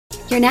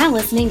You're now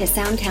listening to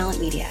Sound Talent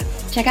Media.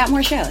 Check out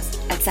more shows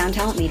at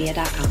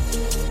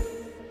soundtalentmedia.com.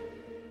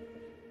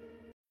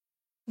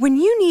 When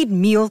you need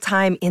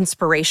mealtime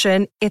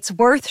inspiration, it's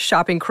worth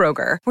shopping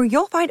Kroger, where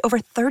you'll find over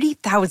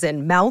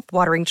 30,000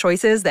 mouth-watering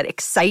choices that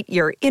excite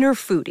your inner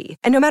foodie.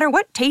 And no matter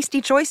what tasty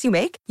choice you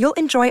make, you'll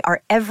enjoy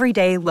our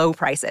everyday low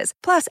prices,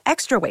 plus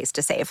extra ways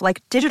to save,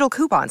 like digital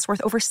coupons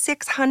worth over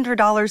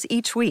 $600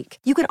 each week.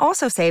 You can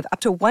also save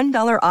up to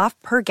 $1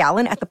 off per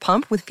gallon at the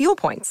pump with fuel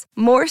points.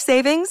 More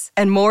savings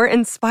and more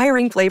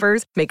inspiring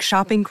flavors make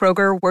shopping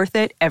Kroger worth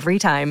it every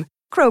time.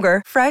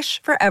 Kroger,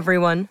 fresh for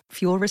everyone.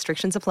 Fuel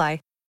restrictions apply.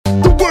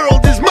 The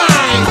world is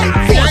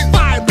mine.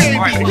 Fire, baby.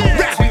 All right,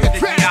 welcome to the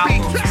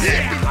Diablo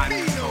today. I'm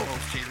your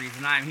co-host, Jay Reeves,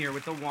 and I'm here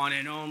with the one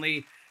and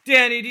only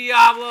Danny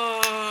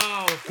Diablo.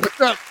 What's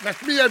up?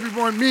 That's me,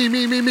 everyone.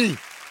 Me.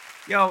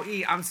 Yo,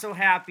 E, I'm so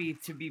happy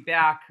to be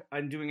back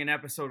and doing an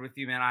episode with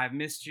you, man. I've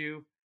missed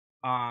you.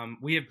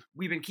 We've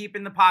been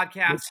keeping the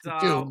podcast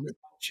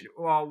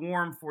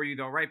warm for you,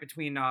 though, right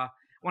between, I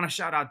want to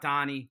shout out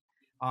Donnie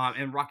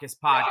and Ruckus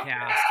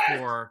Podcast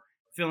for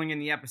filling in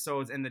the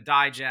episodes and the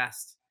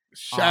digest.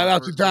 Shout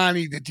out to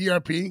Donnie, the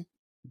DRP.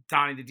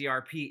 Donnie, the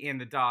DRP,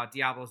 and the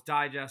Diablo's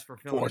Digest for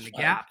filling in the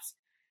gaps.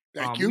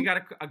 Thank you. We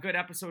got a good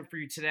episode for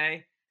you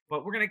today,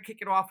 but we're going to kick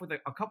it off with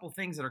a couple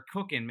things that are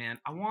cooking, man.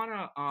 I want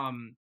to,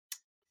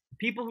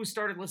 people who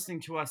started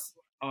listening to us,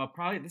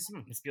 probably this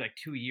must be like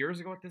 2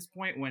 years ago at this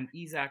point, when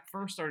Isaac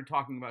first started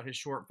talking about his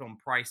short film,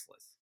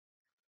 Priceless.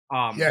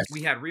 Yes.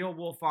 We had Real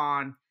Wolf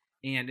on,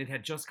 and it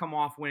had just come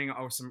off winning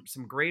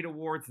some great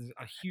awards,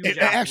 a huge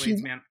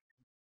accolades, man.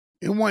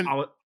 It won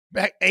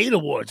back 8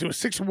 awards. It was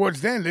 6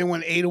 awards then. They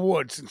won 8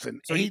 awards since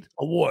then. 8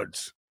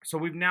 awards. So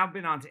we've now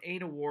been on to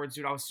 8 awards,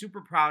 dude. I was super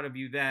proud of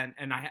you then,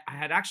 and I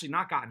had actually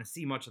not gotten to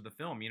see much of the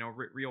film. You know,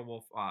 Real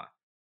Wolf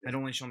had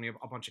only shown me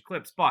a bunch of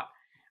clips, but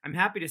I'm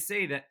happy to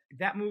say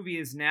that movie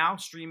is now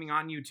streaming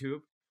on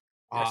YouTube.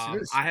 Yes,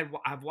 it is.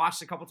 I've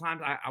watched it a couple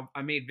times.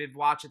 I made Viv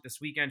watch it this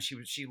weekend.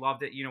 She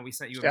loved it. You know, we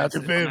sent you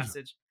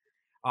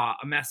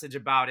a message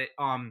about it.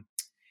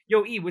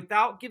 Yo, E,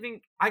 without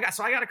giving, I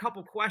got a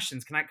couple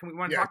questions. Can we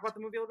want to talk about the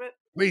movie a little bit?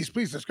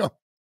 Please, let's go.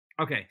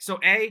 Okay, so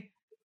A,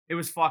 it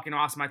was fucking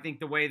awesome. I think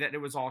the way that it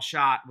was all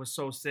shot was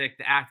so sick,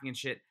 the acting and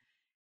shit.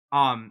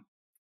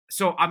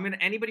 So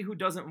anybody who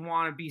doesn't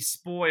want to be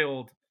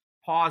spoiled,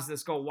 pause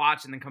this, go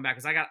watch, and then come back,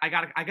 because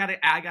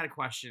I got a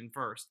question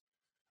first.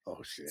 Oh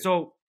shit.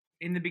 So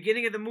in the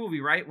beginning of the movie,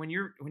 right, when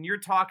you're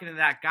talking to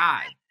that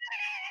guy,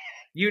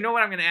 you know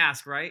what I'm gonna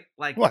ask, right?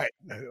 Like what?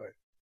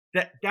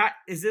 That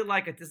is it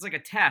like it's like a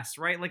test,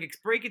 right? Like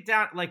break it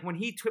down. Like when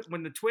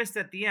the twist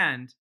at the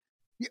end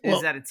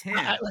is that it's him.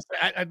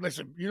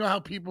 Listen, you know how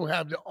people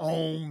have their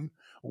own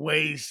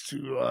ways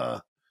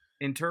to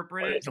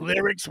interpret it. The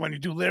lyrics, when you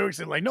do lyrics,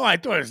 and like, no, I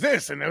thought it's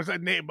this, and there was a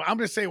name, but I'm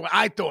gonna say what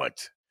I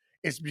thought.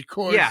 It's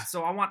because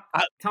So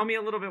tell me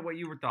a little bit what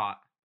you thought.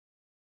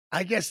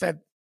 I guess that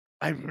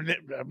I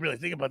really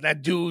think about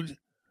that dude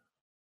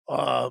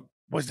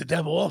was the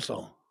devil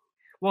also.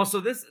 Well,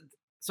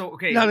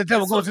 okay. Now the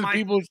devil goes into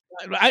people's.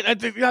 I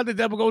think the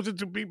devil goes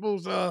into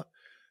people's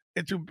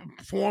into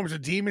forms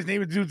of demons.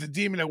 Maybe the dude's a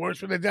demon that works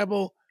for the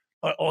devil,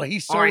 or he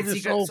sold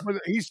his soul.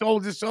 He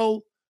sold his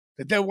soul.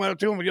 The devil went up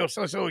to him and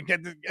so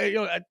get this. You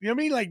know what I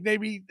mean? Like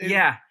maybe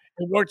it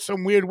worked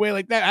some weird way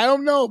like that. I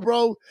don't know,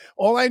 bro.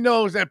 All I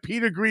know is that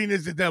Peter Green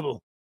is the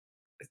devil.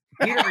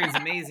 Peter Green's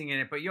amazing in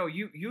it, but yo,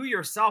 you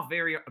yourself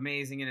very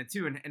amazing in it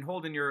too, and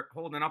holding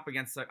up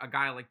against a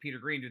guy like Peter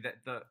Green, dude. That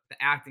the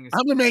acting is.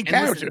 I'm the main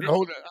character.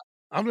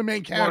 I'm the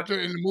main character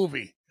in the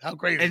movie. How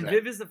crazy is that?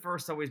 Viv is the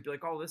first to always be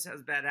like, "Oh, this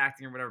has bad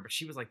acting or whatever," but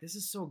she was like, "This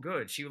is so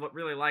good." She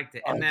really liked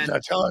it. And then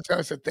tell her,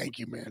 I said, "Thank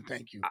you, man.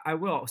 Thank you." I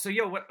will. So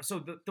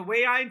the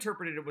way I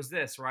interpreted it was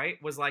this,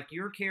 right? Was like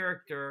your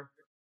character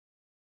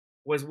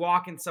was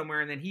walking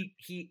somewhere, and then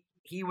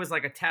he was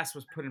like a test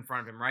was put in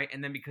front of him, right?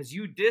 And then because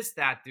you dissed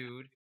that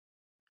dude,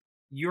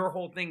 your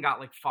whole thing got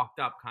like fucked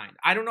up, kind of.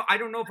 I don't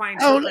know if I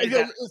interpreted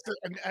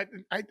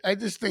that. I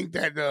just think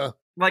that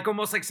like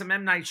almost like some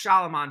M. Night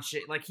Shyamalan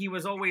shit. Like he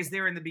was always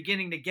there in the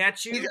beginning to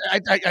get you.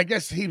 I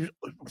guess he,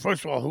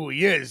 first of all, who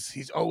he is,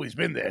 he's always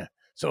been there.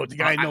 So the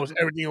guy knows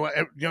everything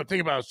you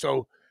think about.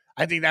 So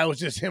I think that was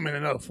just him in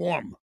another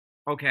form.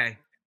 Okay.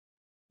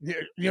 You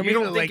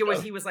don't think it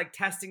was he was like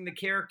testing the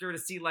character to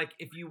see like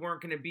if you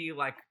weren't going to be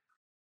like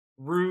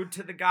rude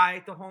to the guy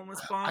at the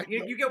homeless bum?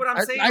 You get what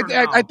I'm saying?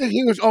 I think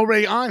he was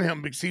already on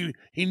him because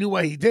he knew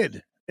what he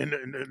did in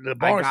the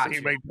bar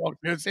scene. Right? You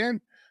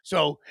understand?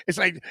 So it's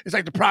like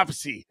the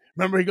prophecy.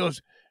 Remember, he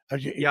goes,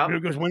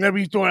 whenever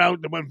you throw out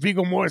when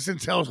Viggo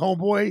Mortensen tells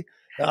homeboy,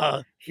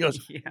 he goes,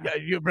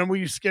 you remember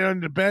you scared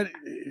under the bed?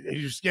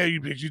 You scared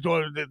you because you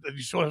thought that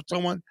you saw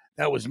someone?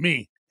 That was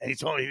me. And he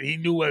told me he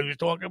knew what he was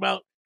talking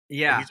about.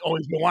 Yeah, he's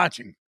always been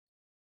watching.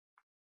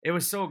 It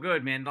was so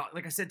good, man.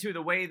 Like I said too,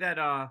 the way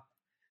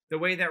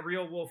that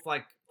Real Wolf,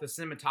 like the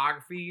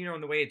cinematography, you know,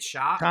 and the way it's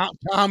shot.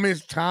 Tom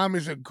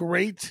is a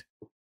great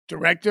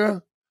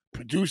director,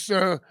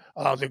 producer.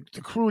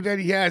 The crew that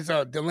he has,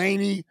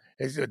 Delaney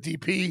is a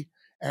DP,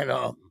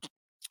 and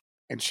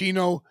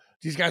Chino.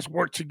 these guys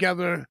work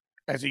together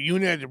as a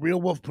unit at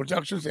Real Wolf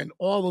Productions, and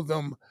all of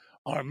them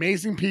are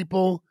amazing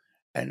people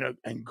and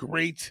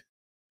great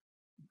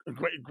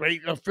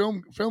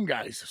film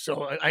guys.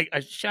 So I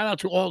shout out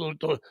to all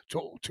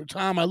to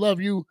Tom, I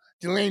love you,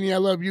 Delaney, I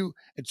love you,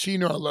 and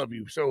Chino, I love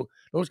you. So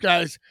those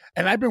guys,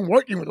 and I've been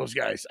working with those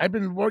guys. I've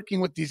been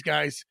working with these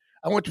guys.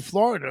 I went to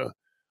Florida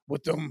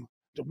with them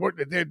to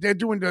work. They're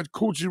doing the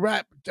Kool G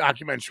Rap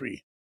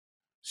documentary.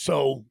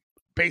 So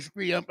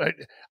basically,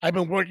 I've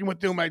been working with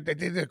them. They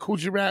did the Kool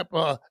G Rap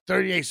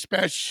 38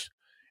 Special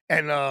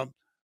and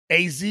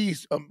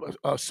AZ's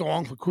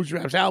song for Kool G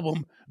Rap's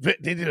album. They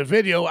did a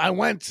video. I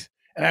went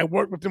and I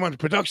worked with them on the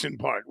production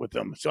part with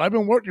them. So I've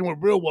been working with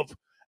Real Wolf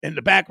in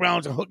the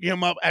backgrounds and hooking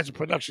him up as a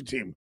production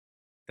team.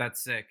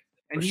 That's sick.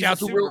 And he's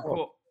super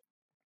cool.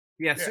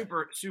 Yeah,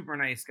 super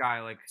nice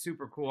guy. Like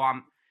super cool.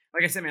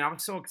 Like I said, man, I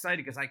was so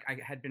excited because I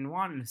had been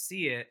wanting to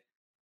see it.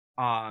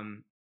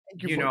 Thank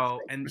you so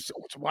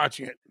much for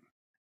watching it.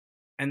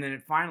 And then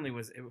it finally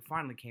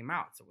came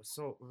out.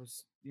 So it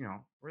was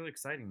really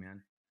exciting,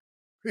 man.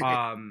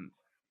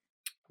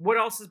 What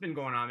else has been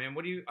going on, man?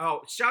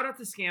 Shout out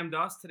to Scam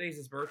Dust. Today's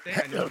his birthday.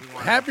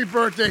 Happy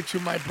birthday to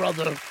my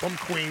brother from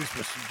Queens,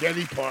 from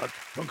Spaghetti Park,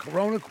 from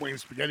Corona,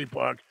 Queens, Spaghetti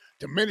Park,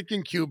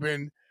 Dominican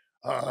Cuban.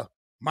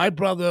 My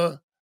brother,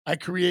 I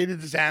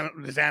created this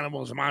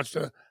animal as a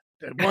monster.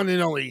 The one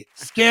and only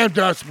Scam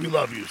Dust. We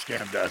love you,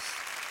 Scam Dust.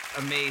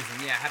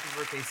 Amazing. Yeah, happy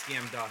birthday,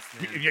 Scam Dust,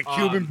 man. Your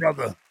Cuban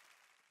brother.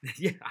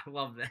 Yeah, I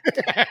love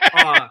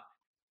that.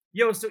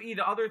 So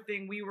the other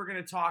thing we were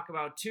going to talk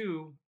about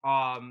too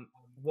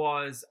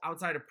was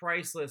outside of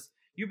Priceless.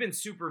 You've been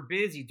super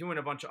busy doing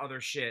a bunch of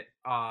other shit.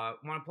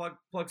 Want to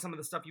plug some of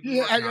the stuff you've been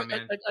working on,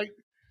 man?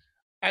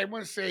 I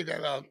want to say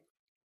that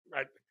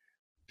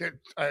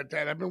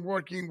that I've been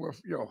working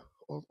with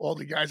all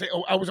the guys.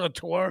 I was on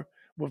tour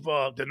with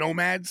the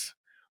Nomads,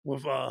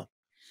 with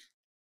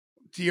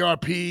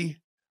DRP,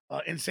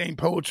 Insane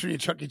Poetry,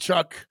 and Chucky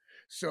Chuck.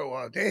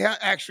 So they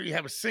actually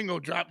have a single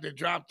drop. They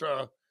dropped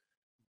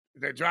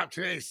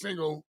today a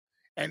single,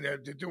 and they're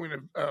doing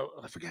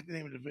I forgot the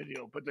name of the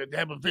video, but they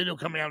have a video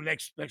coming out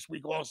next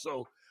week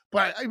also.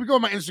 But if you go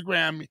on my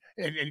Instagram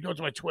and you go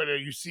to my Twitter,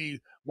 you see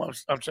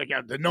I'm checking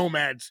out the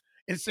Nomads,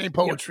 Insane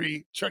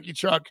Poetry, Chucky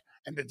Chuck,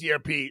 and the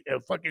DRP.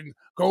 Fucking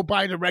go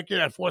buy the record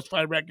at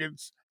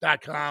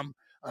force5records.com.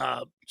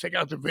 Check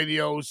out the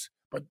videos,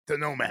 but the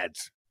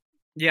Nomads.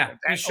 Yeah,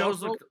 the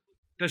shows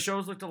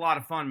looked a lot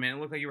of fun, man. It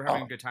looked like you were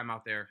having a good time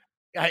out there.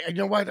 You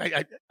know what?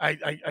 I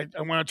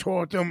went on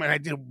tour with them, and I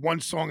did one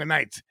song a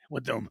night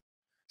with them.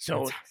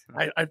 So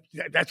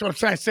that's what I'm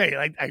trying to say.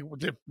 I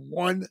did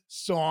one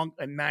song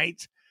a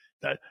night.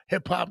 The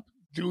hip hop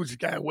dudes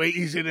got way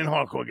easier than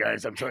hardcore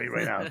guys. I'm telling you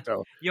right now.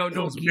 So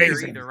no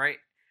gear either, right?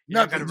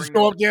 Nothing. Just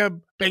go up there,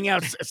 bang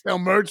out, sell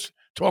merch,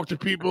 talk to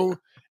people,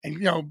 and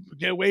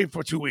get away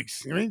for 2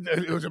 weeks. You know what I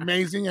mean? It was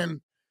amazing,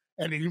 and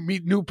you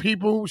meet new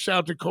people. Shout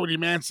out to Cody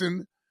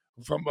Manson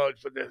from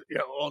for the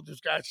all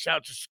those guys. Shout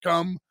out to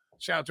Scum.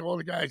 Shout out to all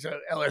the guys at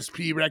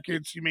LSP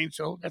Records. You mean,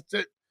 so that's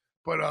it.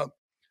 But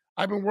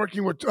I've been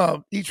working with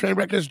E-Train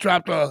Records.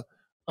 Dropped a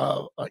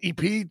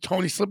EP.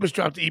 Tony Slippers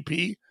dropped the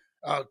EP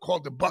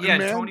called The Button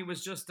Man. Yeah, Tony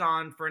was just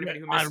on. For anybody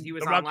who missed, he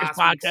was on last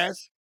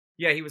podcast.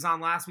 Yeah, he was on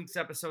last week's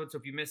episode. So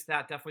if you missed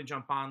that, definitely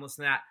jump on,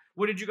 listen to that.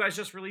 What did you guys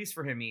just release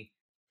for him, E?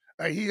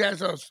 He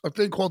has a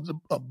thing called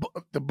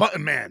the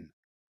Button Man.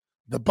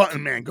 The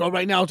Button Man. Go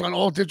right now. It's on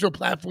all digital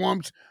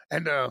platforms,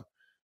 and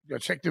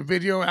check the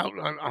video out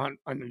on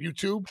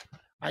YouTube.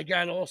 I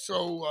got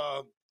also.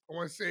 I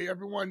want to say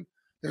everyone.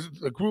 There's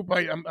a group.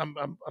 I'm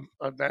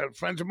that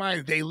friends of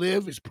mine. They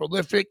Live is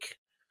prolific.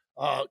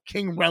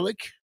 King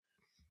Relic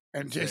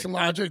and Jason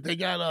Logic. They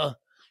got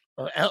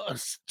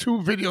two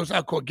videos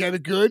out called Get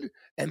It Good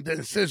and The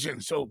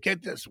Incision. So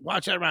get this.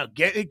 Watch that around.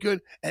 Get It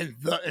Good and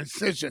The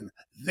Incision.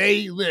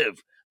 They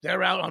Live.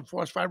 They're out on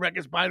Force 5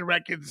 Records. Buy the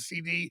record, the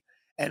CD,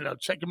 and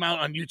check them out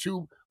on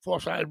YouTube.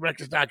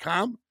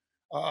 Force5records.com.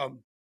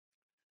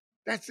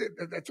 That's it.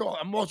 That's all.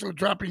 I'm also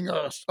dropping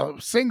a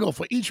single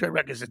for E-Train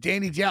Records, a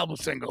Danny Diablo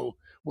single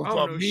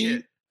with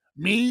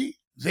me,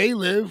 They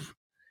Live,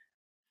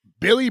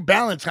 Billy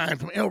Ballantyne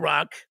from Ill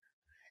Rock,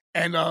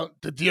 and the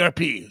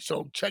DRP.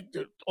 So check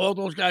all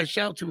those guys.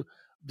 Shout out to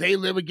They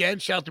Live again.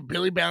 Shout out to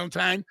Billy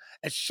Ballantyne,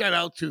 and shout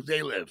out to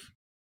They Live.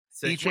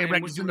 E-Train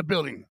Records in the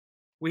building.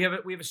 We have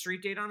a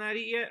street date on that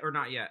yet, or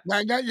not yet?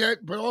 Not yet.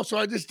 But also,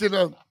 I just did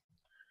a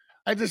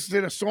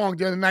song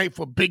the other night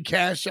for Big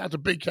Cash. Shout out to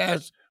Big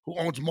Cash, who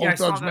owns Mo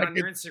Thugs Records. I saw that on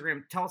your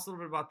Instagram. Tell us a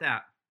little bit about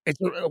that.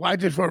 I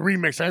did for a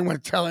remix. I didn't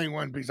want to tell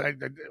anyone because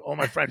all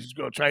my friends just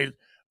go try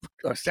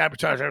to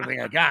sabotage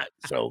everything I got.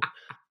 So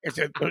it's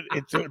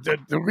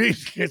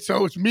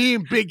me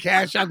and Big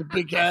Cash. Shout out to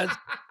Big Cash,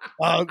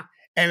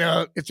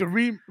 and it's a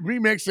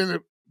remix, and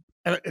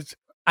it's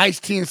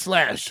Ice-T and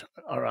Slash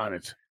are on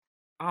it.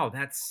 Oh,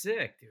 that's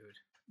sick, dude.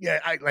 Yeah,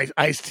 I like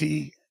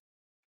Ice-T.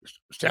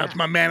 Shout out to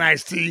my man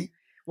Ice-T.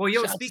 Well,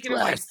 speaking of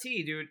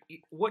Ice-T, dude,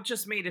 what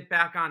just made it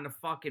back on the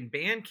fucking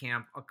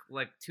Bandcamp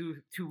like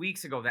two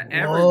weeks ago that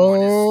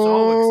everyone is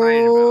so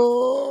excited about?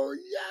 Oh,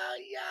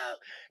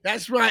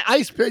 That's right.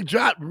 Ice Pick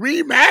dropped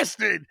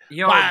remastered.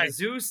 Yo, by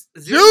Zeus.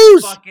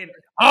 Fucking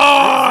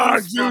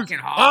hard. Zeus fucking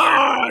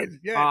hard.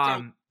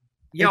 Yeah.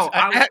 Yo,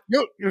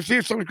 you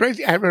see something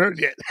crazy? I haven't heard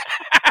it yet.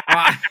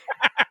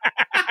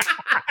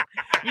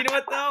 You know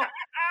what though?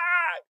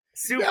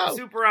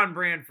 Super on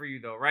brand for you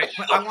though, right?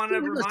 But I want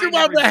to remind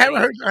everybody.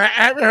 I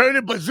haven't heard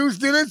it, but Zeus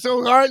did it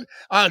so hard.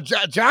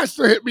 Josh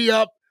hit me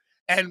up,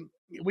 and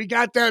we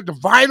got the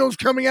vinyl's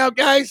coming out,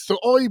 guys. So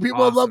all you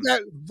people who love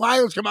that,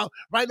 vinyl's come out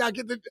right now.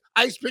 Get the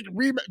Ice Pick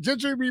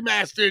digitally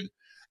remastered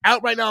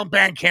out right now on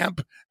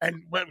Bandcamp,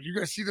 and you're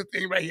gonna see the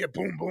thing right here.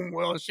 Boom, boom,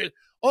 well, shit.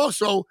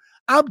 Also,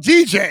 I'm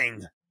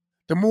DJing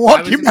the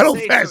Milwaukee Metal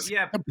Fest,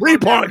 the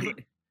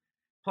pre-party.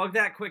 Plug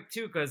that quick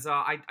too, because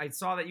I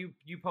saw that you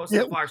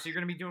posted a flyer. So you're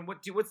gonna be doing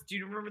what? Do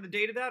you remember the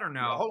date of that or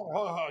no? Hold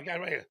on, I got it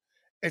right here.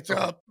 It's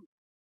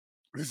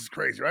this is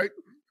crazy, right?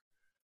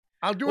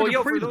 I'll do it.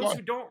 Well, for those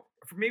who don't,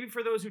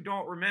 for those who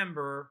don't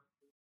remember,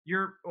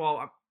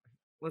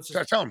 let's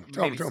just tell them.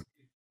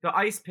 The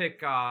Ice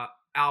Pick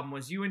album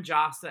was you and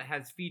Jasta,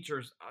 has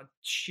features a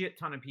shit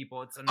ton of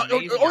people. It's an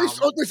amazing album.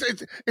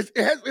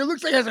 It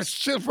looks like it has a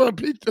shit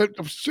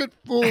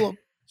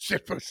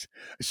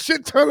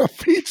ton of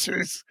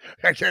features.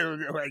 I can't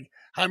remember, like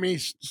how many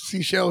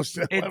seashells.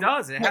 It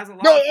does. It has a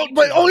lot. No,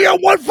 but only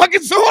on one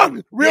fucking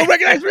song. Real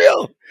Recognize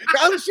Real. The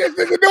other shit,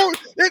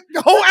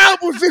 the whole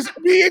album is just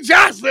me and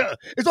Jasta.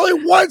 It's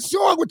only one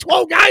song with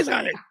 12 guys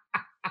on it.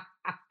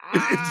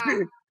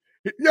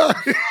 Yo, you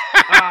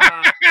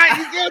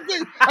can't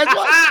think.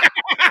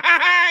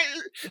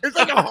 It's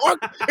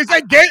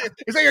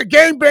like a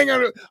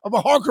gangbang of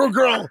a hardcore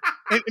girl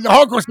in the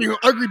hardcore scene.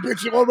 Ugly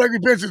bitch, all ugly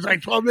bitches,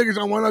 like 12 niggas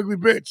on one ugly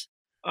bitch.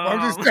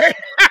 I'm just saying.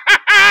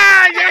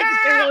 You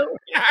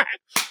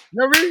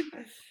know what I mean?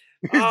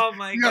 Oh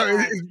my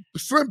god!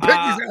 Slim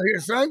Pickies out here,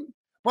 son.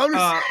 But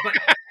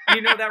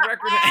you know that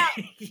record.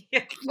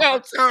 No,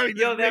 I'm sorry.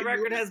 That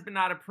record has been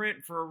out of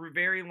print for a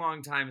very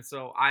long time.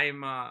 So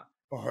I'm.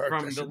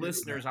 From the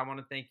listeners, I want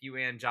to thank you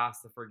and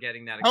Jasta for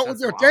getting that.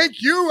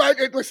 Thank you.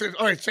 Listen,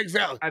 all right, check this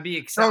out. I'll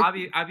be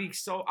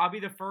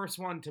the first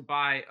one to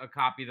buy a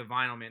copy of the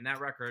vinyl, man.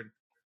 That record.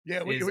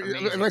 Yeah,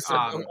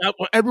 listen,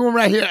 everyone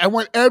right here. I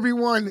want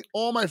everyone,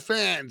 all my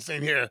fans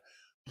in here,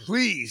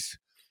 please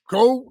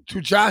go to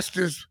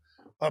Jasta's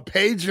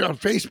page on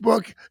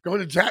Facebook. Go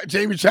to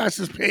Jamie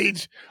Jasta's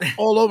page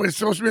all over the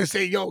social media and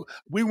say, "Yo,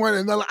 we want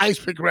another Ice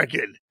Pick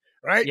record."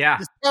 Right? Yeah.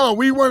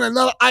 We want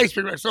another Ice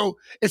Pick record. So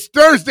it's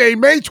Thursday,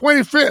 May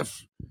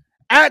 25th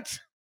at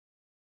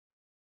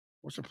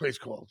what's the place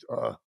called?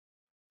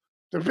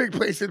 The big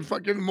place in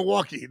fucking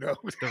Milwaukee, you know.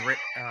 The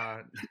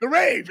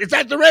Rave. It's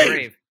at the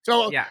Rave.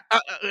 So yeah.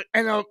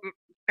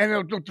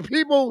 The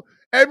people,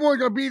 everyone's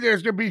gonna be there.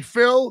 It's gonna be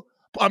Paul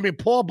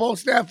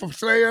Bolstaff from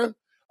Slayer,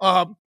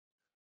 my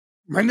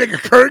nigga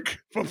Kirk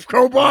from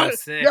Crowbar.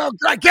 Yo,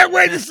 I can't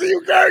wait to see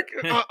you, Kirk.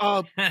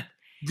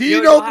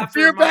 Dino from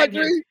Fear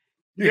Factory.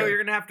 Yo, you're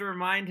gonna have to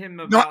remind him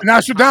about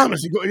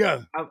Nostradamus.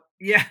 About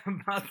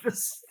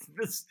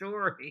the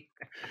story.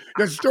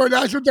 The story,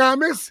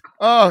 Nostradamus.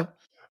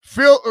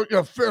 Phil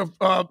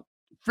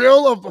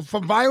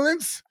from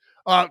Violence.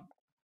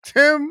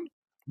 Tim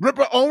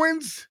Ripper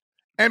Owens,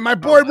 and my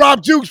boy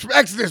Rob Dukes from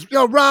Exodus.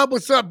 Yo, Rob,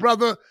 what's up,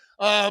 brother?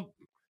 All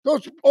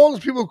those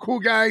people are cool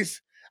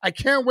guys. I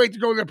can't wait to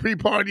go to the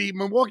pre-party.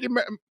 Milwaukee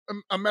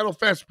Metal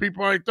Fest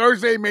pre-party,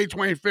 Thursday, May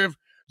 25th.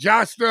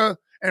 Jasta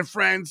and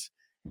friends.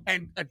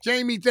 And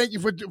Jamie, thank you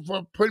for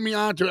putting me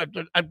on to it.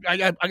 I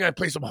got to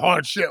play some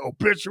hard shit.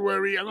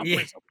 Obituary. I'm going to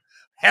play some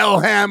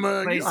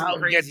Hellhammer. Play you know how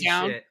to get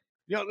down. Shit.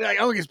 You know, I'm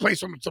going to play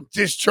some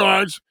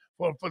Discharge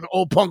for the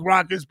old punk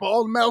rockers. But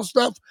all the metal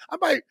stuff,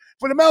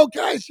 for the metal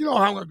guys, you know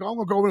how I'm going to go. I'm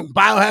going to go with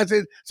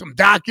Biohazard, some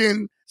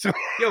Dokken.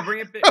 Yo, bring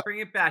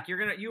it back.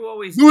 You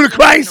always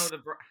Ludacris,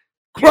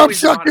 Crumb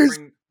Suckers.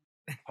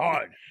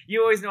 Hard.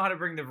 You always know how to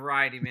bring the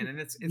variety, man. And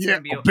it's going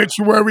to be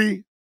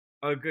Obituary.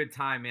 A good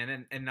time,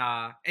 man, and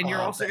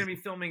you're also going to be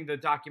filming the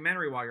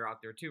documentary while you're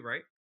out there too,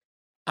 right?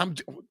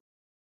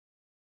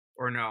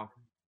 Or no?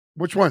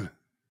 Which one?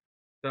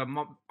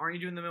 Aren't you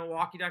doing the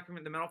Milwaukee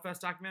document, the Metal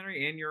Fest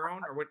documentary, and your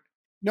own, or what?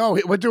 No,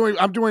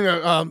 I'm doing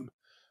I'm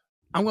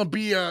going to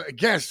be a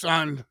guest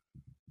on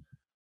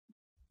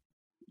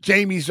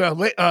Jamie's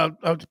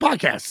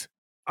podcast.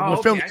 Oh,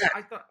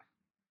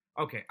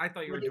 okay. I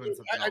thought you were doing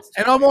something else.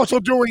 And I'm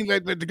also doing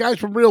the guys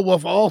from Real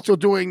Wolf are also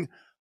doing.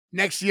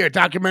 Next year,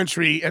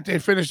 documentary, after they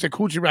finish the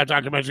Coochie Rat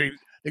documentary,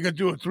 they're going to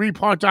do a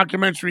 3-part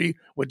documentary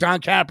with Don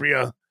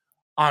Capria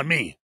on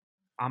me.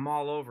 I'm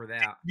all over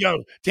that.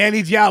 Yo,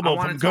 Danny Diablo.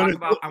 I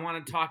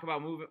want to talk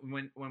about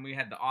moving when we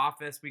had The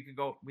Office.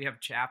 We have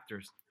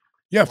chapters.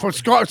 Yeah, for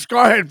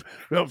Scarhead,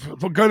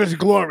 for Goodness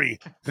Glory,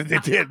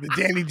 the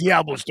Danny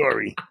Diablo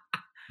story.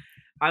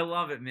 I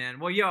love it, man.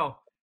 Well, yo,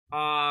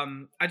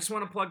 I just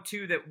want to plug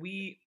too that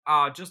we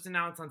just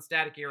announced on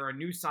Static Era a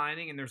new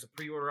signing, and there's a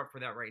pre-order up for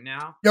that right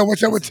now. Yo,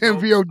 what's up with Tim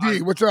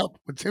VOD? What's up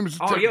with Tim's?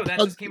 That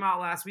just came out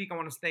last week. I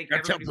want to thank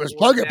everybody. Let's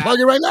plug it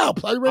right now.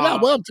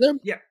 What up, Tim?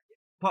 Yeah,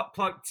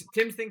 plug.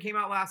 Tim's thing came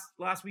out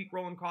last week.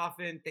 Rolling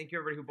Coffin. Thank you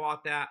everybody who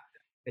bought that.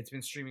 It's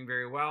been streaming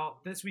very well.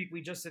 This week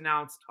we just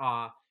announced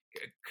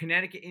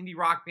Connecticut indie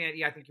rock band.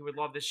 Yeah, I think you would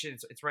love this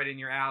shit. It's right in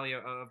your alley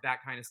of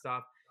that kind of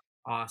stuff.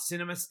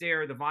 Cinema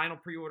Stare. The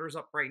vinyl pre-order's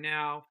up right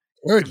now.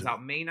 It comes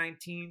out May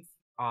 19th.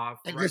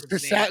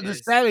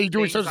 This Saturday,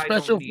 doing something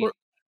special for.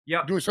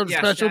 Yep. Doing something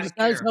special this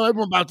Saturday. Tell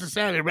everyone about this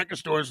Saturday. Record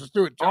stores, let's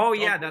do it.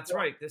 That's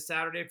right. This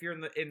Saturday, if you're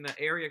in the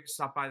area,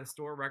 stop by the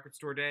store. Record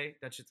store day.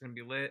 That shit's gonna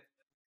be lit.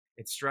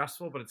 It's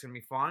stressful, but it's gonna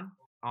be fun.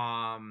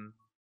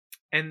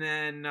 And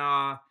then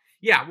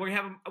we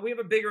have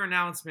a bigger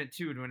announcement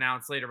too to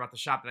announce later about the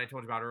shop that I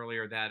told you about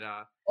earlier. That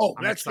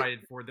I'm excited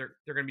for. They're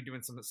gonna be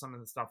doing some of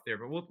the stuff there,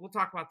 but we'll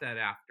talk about that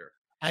after.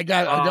 I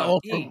got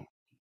also.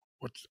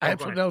 I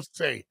have something else to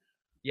say.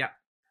 Yeah.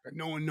 That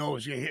no one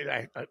knows. You hear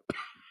that?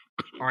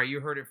 All right, you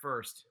heard it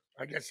first.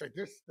 I guess like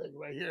this thing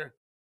right here.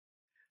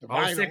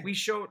 Sick. We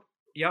showed.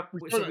 Yep.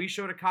 We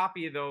showed a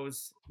copy of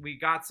those. We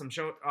got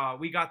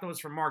we got those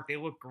from Mark. They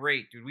look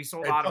great, dude. We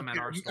sold out of them at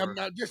our store.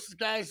 This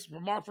guys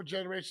from Mark for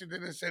Generation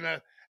did this in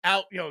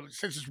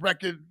since it's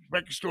record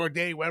store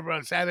day, whatever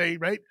on Saturday,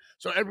 right?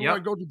 So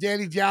everyone go to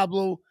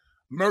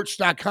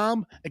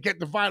DannyDiabloMerch.com and get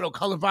the vinyl,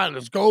 color vinyl.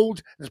 There's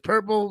gold, there's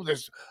purple,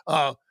 there's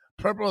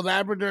purple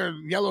lavender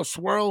and yellow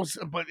swirls.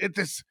 But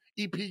this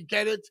EP,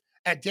 get it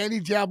at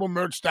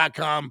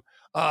DannyDiabloMerch.com.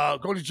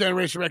 Go to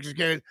Generation Records,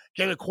 get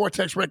a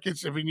Cortex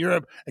Records if you're in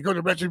Europe, and go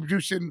to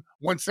Retribution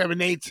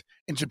 178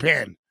 in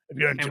Japan if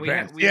you're in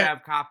Japan. We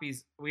have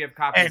copies. We have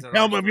copies. And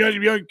tell them if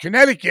you're in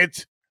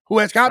Connecticut, who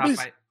has copies?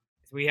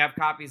 We have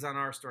copies on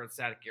our store at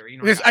Static Gear.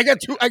 I got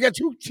two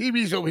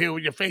TVs over here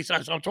with your face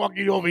on, so I'm talking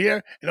to you over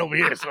here and over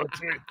here. So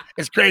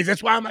it's crazy.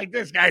 That's why I'm like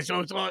this, guy. So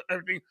it's all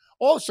everything.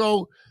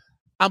 Also,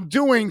 I'm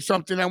doing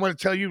something I want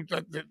to tell you.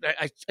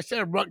 I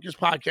said a Rutgers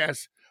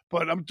podcast,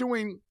 but I'm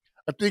doing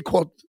a thing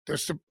called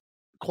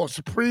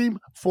Supreme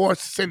Force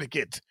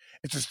Syndicate.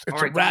 It's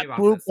a rap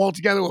group all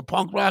together with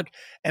punk rock,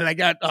 and I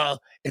got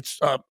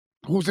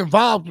who's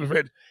involved with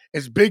it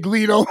is Big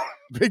Lito.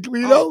 Big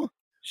Lito. Oh,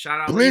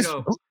 shout out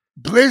Lito.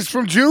 Blizz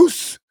from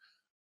Juice,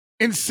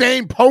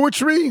 Insane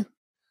Poetry,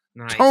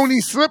 nice. Tony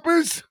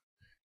Slippers,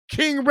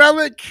 King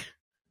Relic,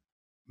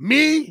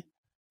 me,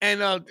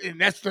 and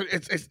that's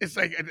it's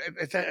like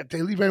did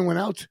they leave anyone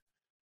out?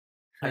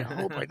 I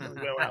hope I didn't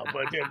leave anyone out,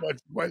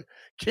 but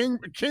King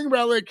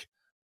Relic,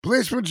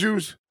 Blizz from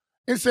Juice,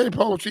 Insane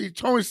Poetry,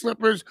 Tony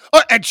Slippers,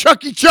 and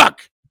Chucky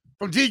Chuck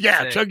from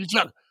D-Gap, Chucky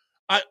Chuck,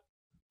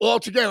 all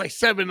together like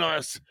 7 of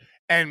us,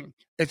 and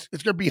it's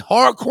gonna be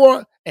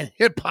hardcore and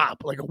hip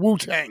hop like a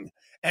Wu-Tang.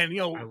 And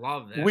I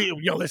love that.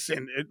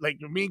 Listen,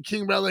 like me and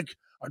King Relic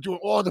are doing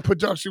all the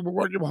production. We're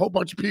working with a whole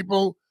bunch of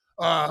people.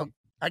 I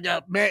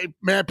got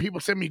mad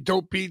people send me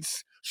dope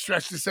beats,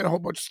 Stretch to send a whole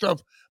bunch of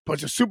stuff. But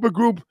it's a super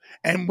group,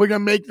 and we're gonna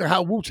make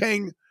how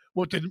Wu-Tang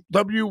with the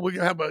W. We're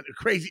gonna have a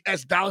crazy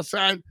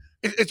 $.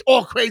 It's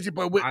all crazy,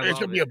 but it's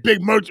gonna be a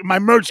big merch. My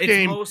merch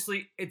game.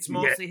 It's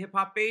mostly hip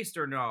hop based,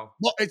 or no?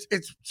 Well, it's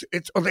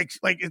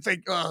like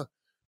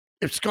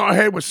if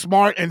Scarhead was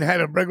smart and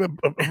had a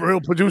real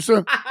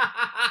producer,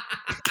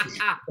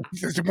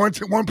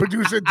 one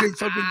producer did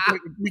something,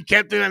 we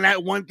kept it on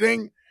that one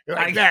thing,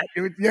 like that.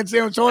 You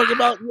understand what I'm talking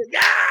about?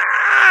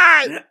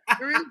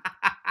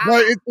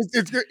 But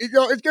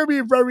it's gonna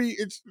be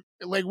it's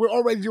like we're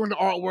already doing the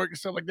artwork and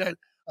stuff like that.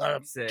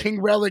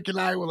 King Relic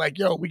and I were like,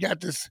 yo, we got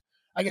this.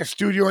 I got a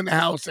studio in the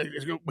house.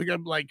 We're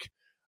gonna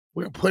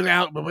put it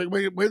out, but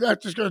we're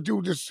not just gonna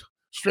do just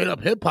straight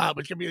up hip hop.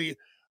 It's gonna be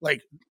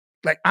like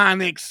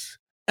Onyx,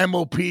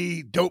 MOP,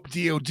 Dope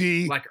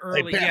DOD, like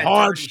early,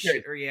 hard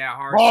shit,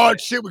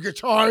 hard shit with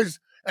guitars,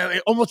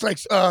 almost like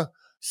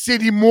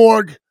City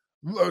Morgue,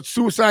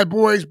 Suicide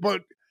Boys.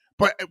 But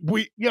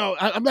we,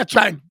 I'm not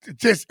trying to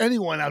diss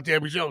anyone out there.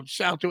 But shout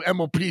out to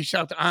MOP,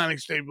 shout out to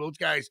Onyx. Those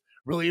guys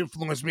really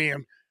influenced me.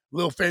 And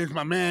Lil Fane's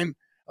my man.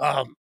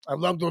 I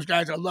love those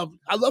guys. I love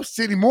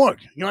City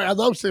Morgue. I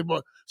love City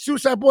Morgue.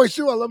 Suicide Boys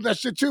too. I love that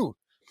shit too.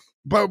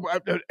 But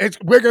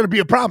we're going to be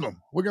a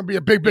problem. We're going to be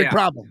a big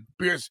problem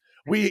because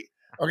we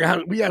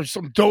have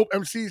some dope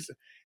MCs,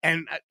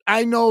 and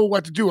I know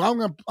what to do. I'm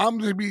going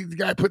to be the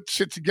guy who put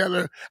shit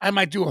together. I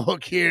might do a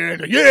hook here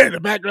and in the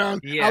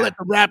background. Yeah. I'll let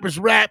the rappers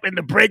rap and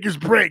the breakers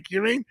break.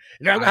 You know what I mean?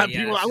 And I'm going to have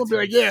people. I'm going to be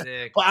like,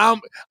 sick. But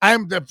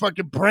I'm the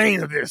fucking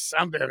brain of this.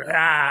 I'm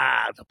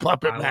the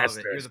puppet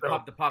master. You're the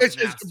puppet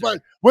master.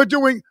 But we're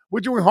doing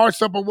hard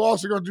stuff, but we're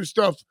also going to do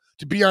stuff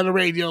to be on the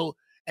radio.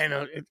 And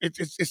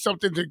it's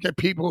something to get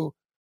people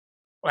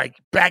like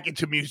back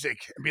into music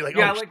and be like,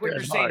 I like what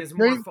you're saying is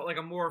more like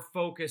a more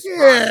focused,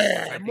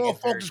 more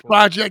focused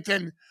project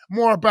and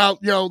more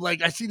about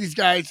like I see these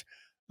guys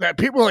that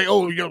people are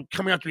like,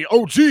 coming up to me,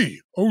 OG.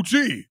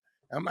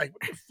 I'm like,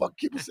 what the fuck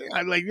people say?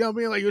 I like, I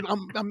mean, like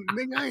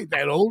I ain't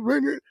that old,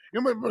 you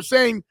know what I'm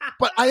saying?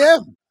 But I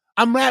am.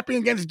 I'm rapping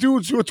against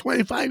dudes who are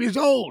 25 years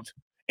old.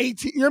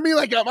 18, you know what I mean?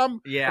 Like I'll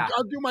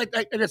do like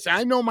I said,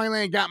 I know my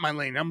lane, got my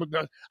lane.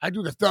 I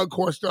do the thug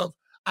core stuff.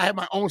 I have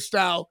my own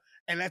style,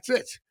 and that's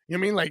it. You know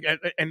what I mean? Like,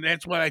 and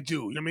that's what I do.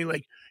 You know what I mean?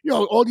 Like,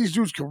 all these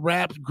dudes can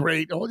rap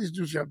great. All these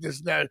dudes have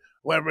this, that,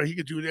 whatever. He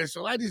could do this.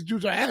 A lot of these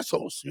dudes are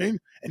assholes, you know?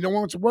 And no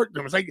one wants to work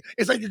them. It's like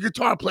a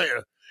guitar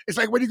player. It's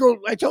like when you go,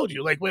 I told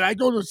you, like when I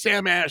go to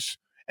Sam Ash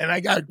and I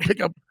got to pick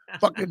up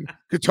fucking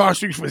guitar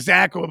strings for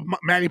Zach or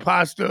Manny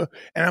Pasta,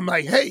 and I'm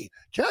like, hey,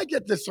 can I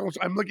get this song? So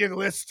I'm looking at the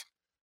list.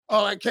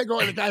 Oh, I can't go.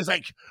 And the guy's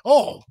like,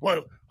 oh,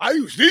 well, I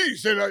use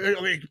these.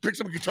 And he picks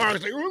up a guitar.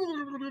 He's like,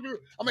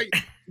 I'm like,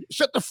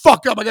 shut the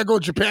fuck up. I got to go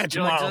to Japan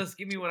tomorrow. Just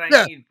give me what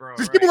I need, bro.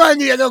 Just give me what I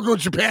need. I got to go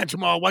to Japan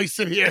tomorrow. Why you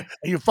sit here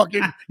and you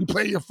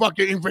play your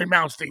fucking Ingrid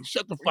Malmsteen?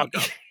 Shut the fuck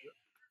up.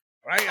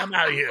 Right? I'm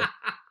out of here.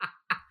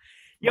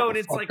 Yo, and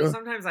it's like,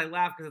 sometimes I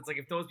laugh because it's like,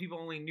 if those people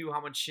only knew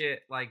how much shit,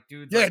 like,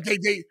 dudes. Yeah,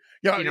 like, you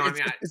know what I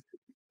mean?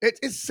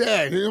 It's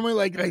sad. You know what I mean?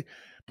 Like,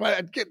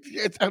 but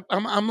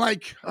I'm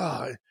like,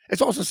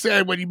 it's also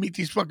sad when you meet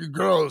these fucking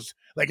girls,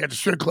 like at the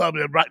strip club,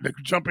 they're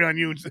jumping on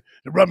you, and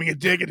they're rubbing your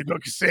dick, and the girl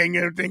can sing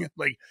and everything.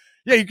 Like,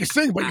 yeah, you can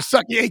sing, but you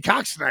suck your 8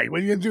 cocks tonight.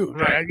 What are you gonna do?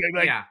 Right.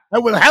 Like,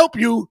 that will help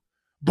you,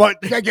 but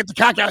you gotta get the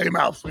cock out of your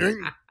mouth.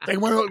 You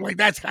know? Like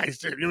that's kind of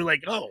shit. You're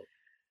like, oh,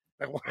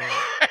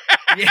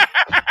 yeah.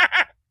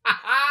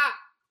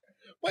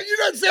 But you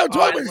don't say I'm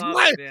talking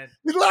about.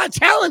 There's a lot of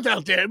talent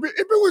out there. If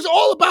it was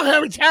all about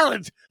having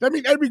talent, that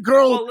means every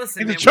girl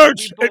in the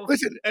church,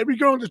 every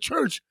girl in the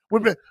church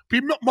would be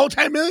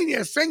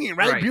multi-millionaires singing,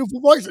 right? Beautiful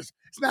voices.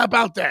 It's not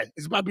about that.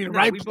 It's about being in the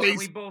right place.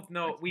 We both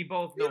know.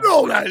 You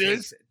know what it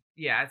is.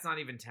 Yeah, it's not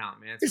even talent,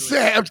 man. It's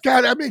sad.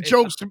 I make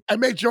jokes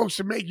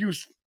to make you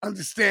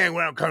understand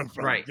where I'm coming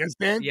from. Right. You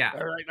understand? Yeah.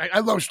 All right. I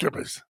love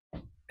strippers.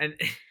 And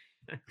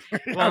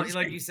well,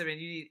 like you said, man,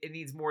 it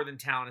needs more than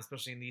talent,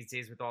 especially in these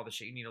days with all the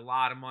shit. You need a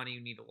lot of money. You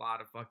need a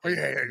lot of fucking.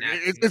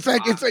 It's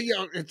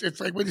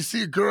like when you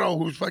see a girl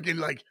who's fucking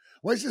like,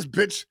 what's this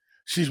bitch?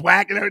 She's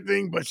whack and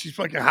everything, but she's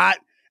fucking hot,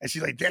 and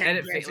she's like, damn,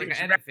 like an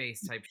edit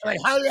face type shit. Like,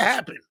 how did it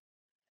happen?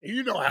 And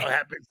you know how it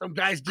happened. Some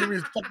guys give me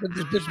this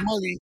bitch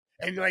money,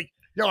 and you're like,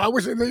 yo, I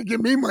wish they didn't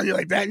give me money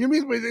like that. You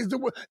mean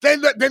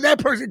then that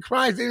person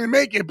cries they didn't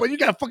make it, but you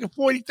got fucking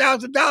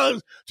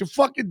 $40,000 to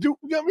fucking do.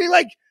 You know what I mean?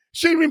 Like.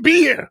 Shouldn't even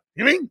be here.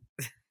 You know what I mean?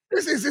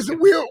 This is a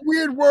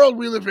weird world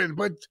we live in.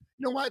 But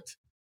you know what?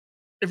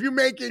 If you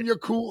make it and you're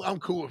cool, I'm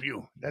cool with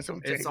you. That's what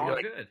I'm saying. It's all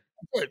good.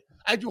 Good.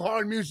 I do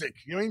hard music.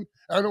 You know what I mean?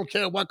 I don't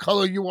care what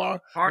color you are.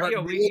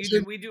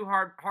 We do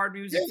hard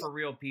music for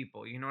real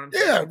people. You know what I'm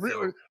saying? Yeah,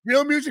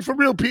 real music for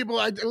real people.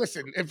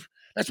 Listen. If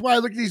that's why I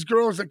look at these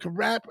girls that can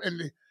rap,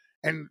 and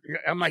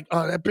I'm like,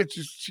 oh, that bitch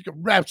she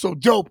can rap so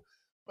dope.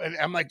 And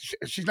I'm like,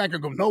 she's not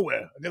gonna go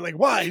nowhere. And they're like,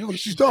 why?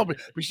 She's dope,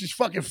 but she's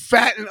fucking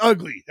fat and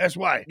ugly. That's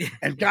why.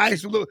 And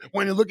guys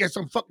when they look at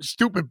some fucking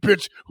stupid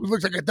bitch who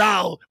looks like a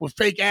doll with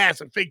fake ass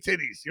and fake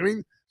titties. You know what I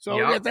mean?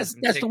 So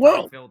that's the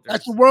world. Filters.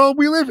 That's the world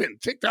we live in.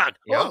 TikTok.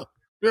 Yep. Oh,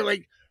 they're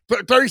like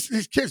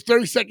 30 kids,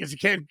 30 seconds. You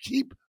can't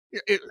keep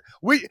it.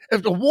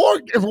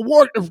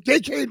 If they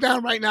came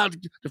down right now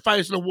to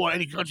fight us in a war,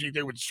 any country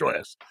they would destroy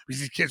us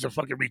because these kids are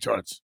fucking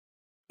retards.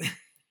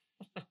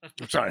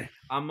 I'm sorry.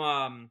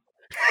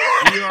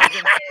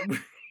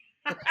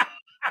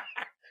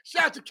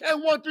 Shout out to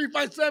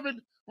Ken1357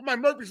 for my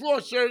Murphy's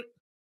Law shirt.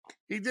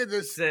 He did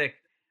this. Sick.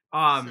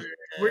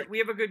 We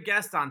have a good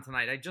guest on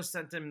tonight. I just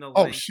sent him the link.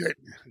 Oh shit.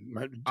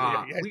 Let's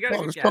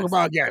talk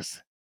about a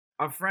guest.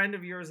 A friend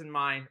of yours and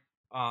mine.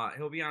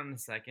 He'll be on in a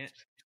second.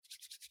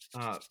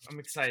 I'm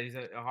excited. He's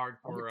a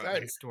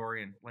hardcore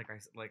historian like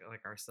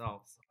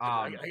ourselves.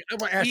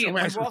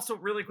 Also,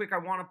 really quick, I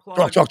want to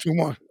plug. Talk to him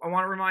more. I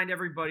want to remind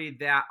everybody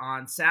that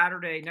on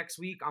Saturday next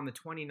week, on the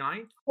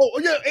 29th. Oh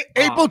yeah,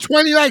 April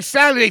 29th,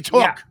 Saturday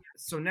talk. Yeah,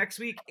 so next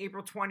week,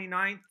 April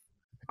 29th.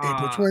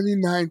 April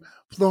 29th,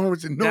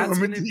 Florence and Normandy. That's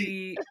going to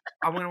be.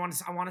 I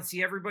want to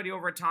see everybody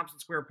over at Thompson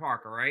Square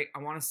Park. All right, I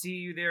want to see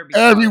you there.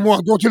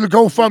 Everyone, go to the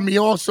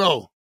GoFundMe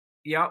also.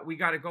 Yeah, we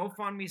got a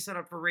GoFundMe set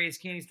up for Ray's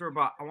Candy Store,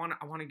 but I want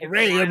to get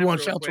Ray. Everyone,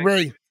 shout to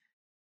Ray.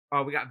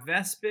 We got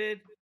Vespid,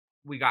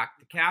 we got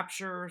the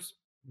Captures,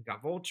 we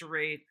got Vulture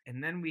Raid,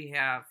 and then we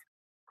have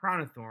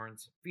Crown of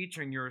Thorns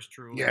featuring yours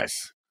truly.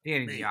 Yes,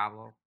 Danny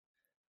Diablo.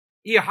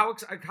 Yeah, how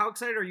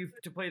excited are you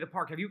to play the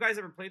park? Have you guys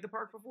ever played the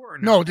park before? Or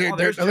no,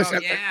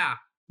 listen. Yeah.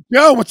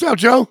 Yo, what's up,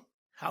 Joe?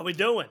 How we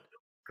doing?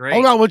 Great.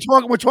 Hold on,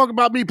 we're talking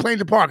about me playing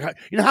the park.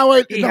 You know how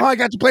I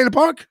got to play the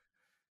park?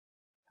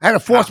 I had to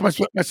force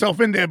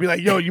myself in there and be like,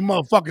 yo, you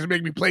motherfuckers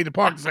make me play the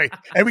park. Say,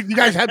 you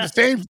guys have the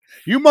same,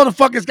 you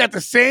motherfuckers got the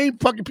same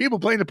fucking people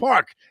playing the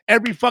park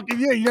every fucking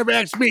year. You never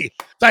asked me.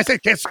 So I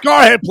said, can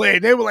Scarhead play?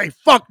 They were like,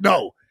 fuck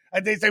no.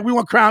 And they said, we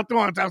want Crown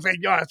Thorns. I was like,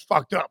 yo, that's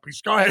fucked up.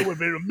 Scarhead would have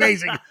been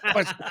amazing.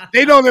 But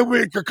they know that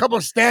we're a couple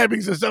of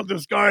stabbings or something.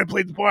 Scarhead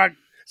played the park.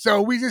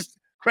 So we just,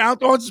 Crown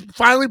Thorns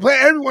finally play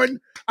everyone.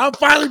 I'm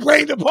finally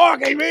playing the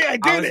park. I was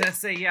going to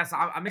say, yes,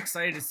 I'm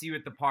excited to see you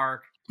at the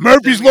park.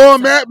 Murphy's Law,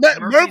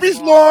 Murphy's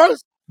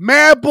Laws,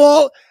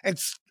 Madball, and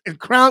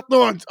Crown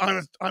Thorns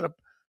on a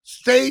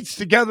stage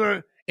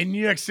together in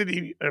New York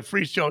City at a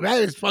free show. That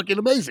is fucking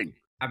amazing.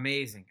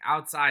 Amazing.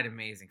 Outside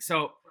amazing.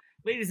 So,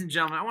 ladies and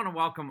gentlemen, I want to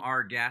welcome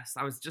our guest.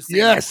 I was just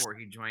saying before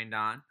he joined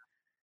on.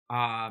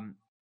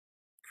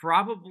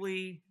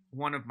 probably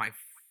one of my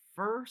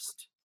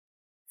first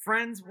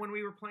friends when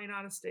we were playing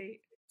out of state.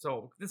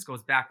 So this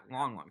goes back a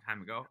long, long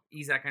time ago.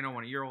 Ezek, I know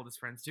one of your oldest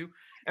friends too.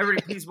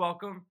 Everybody, please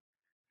welcome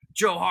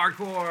Joe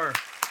Hardcore.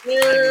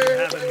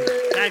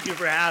 Thank you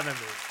for having me.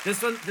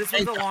 This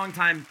was a long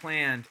time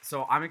planned,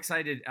 so I'm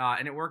excited,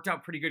 and it worked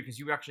out pretty good because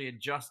you actually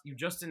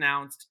just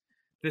announced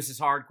This Is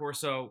Hardcore.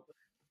 So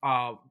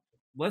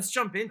let's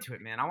jump into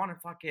it, man. I want to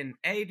fucking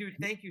dude.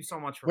 Thank you so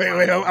much for.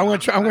 Wait. I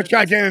want to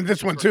try getting into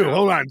this one too.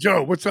 Hold on,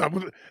 Joe. What's up?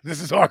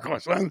 This is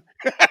Hardcore, son.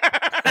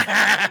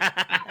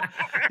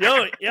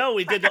 Yo,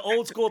 we did the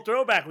old school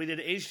throwback. We did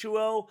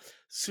H2O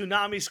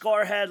Tsunami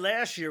Scarhead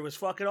last year. It was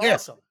fucking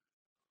awesome.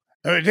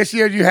 This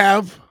year you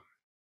have.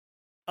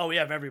 Oh, we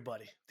have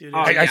everybody. Dude,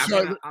 I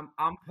saw.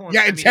 I'm pulling.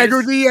 Yeah,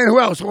 Integrity and who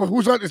else?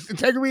 Who's on this?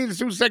 Integrity and the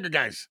two second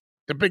guys.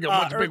 The big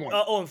one.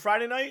 On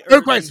Friday night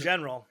or in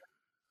general?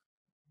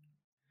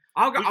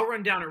 I'll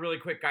run down it really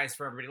quick, guys,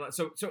 for everybody.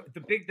 So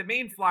the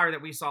main flyer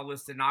that we saw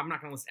listed. Now I'm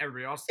not going to list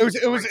everybody else.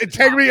 It was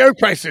Integrity Earth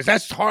Crisis.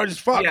 That's hard as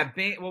fuck. Yeah,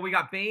 we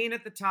got Bane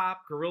at the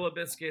top, Gorilla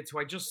Biscuits, who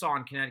I just saw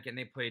in Connecticut, and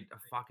they played a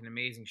fucking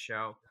amazing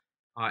show.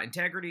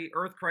 Integrity,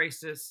 Earth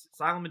Crisis,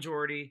 Silent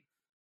Majority,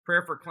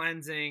 Prayer for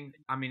Cleansing.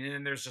 I mean, and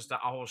then there's just a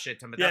whole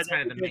shit ton, but that's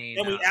kind of the main.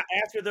 And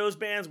after those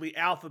bands, we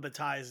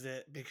alphabetized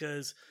it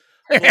because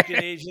booking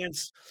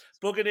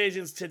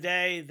agents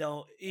today,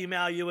 they'll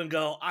email you and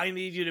go, "I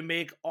need you to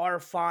make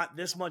our font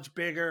this much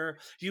bigger.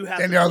 You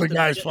have and the other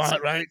guy's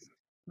font, right?"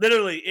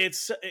 Literally,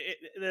 it's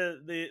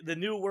the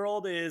new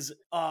world is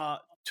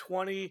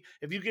 20.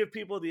 If you give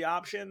people the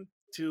option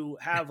to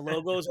have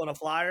logos on a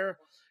flyer,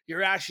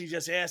 you're actually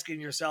just asking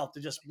yourself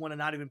to just want to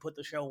not even put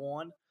the show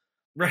on.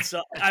 Right.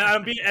 So I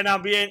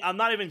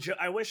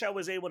wish I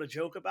was able to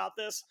joke about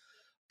this,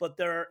 but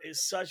there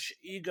is such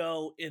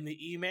ego in the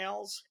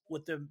emails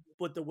with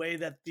the way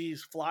that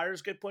these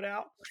flyers get put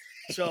out.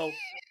 So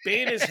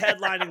Bane is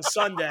headlining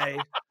Sunday,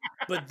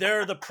 but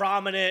they're the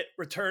prominent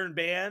return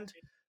band.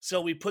 So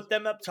we put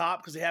them up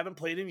top because they haven't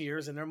played in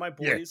years and they're my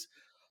boys.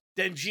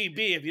 Yeah. Then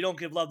GB, if you don't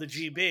give love to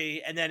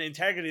GB, and then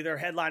Integrity, they're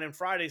headlining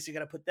Friday, so you got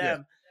to put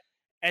them.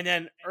 Yeah. And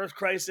then Earth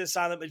Crisis,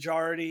 Silent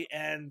Majority,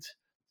 and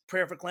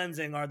Prayer for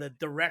Cleansing are the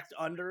direct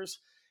unders.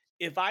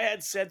 If I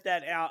had sent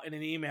that out in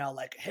an email,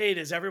 like, "Hey,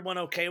 is everyone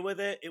okay with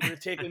it?" It would have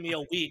taken me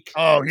a week.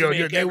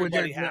 They would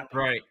happy.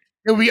 Right.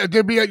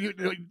 There'd be a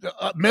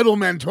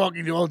middleman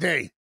talking to you all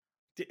day.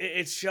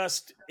 It's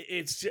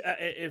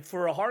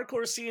for a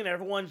hardcore scene.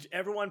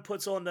 Everyone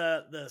puts on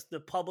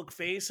the public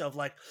face of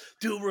like,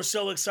 "Dude, we're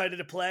so excited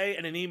to play,"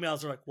 and in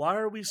emails are like, "Why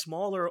are we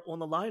smaller on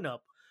the lineup?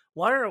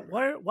 Why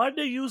did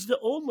they use the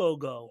old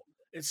logo?"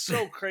 It's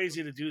so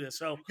crazy to do this.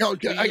 So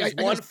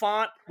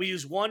we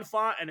use one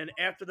font, and then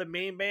after the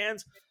main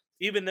bands,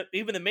 even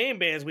the main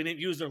bands, we didn't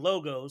use their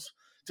logos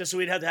just so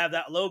we'd have to have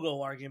that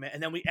logo argument,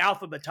 and then we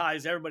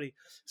alphabetize everybody.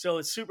 So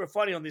it's super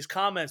funny on these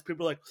comments.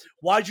 People are like,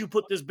 "Why'd you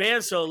put this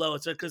band so low?"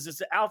 It's because it's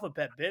the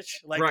alphabet, bitch.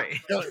 Like, right.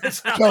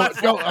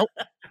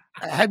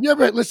 Have you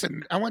ever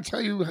listened? I want to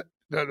tell you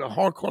the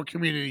hardcore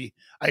community.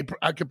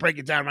 I could break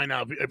it down right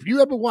now. If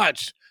you ever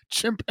watched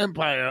Chimp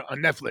Empire on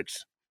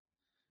Netflix.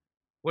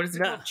 What is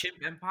it called?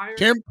 Chimp Empire?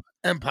 Chimp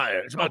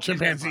Empire. It's about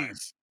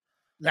chimpanzees.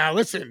 Now,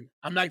 listen,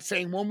 I'm not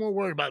saying one more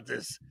word about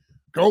this.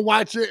 Go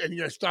watch it, and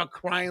you're going to start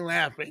crying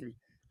laughing.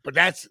 But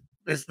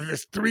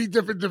there's 3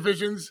 different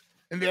divisions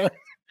in there.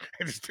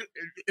 It's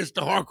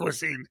the hardcore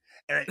scene.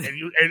 And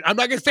I'm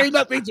not going to say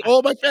nothing to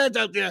all my fans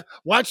out there.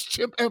 Watch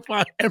Chimp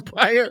Empire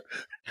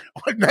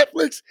on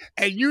Netflix,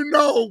 and you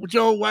know,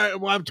 Joe,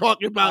 what I'm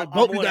talking about.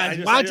 Both you guys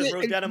watch it. I just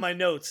wrote down in my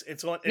notes.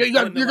 Everyone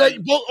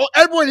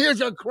here's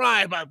going to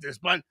cry about this,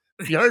 but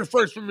you heard it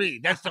first from me.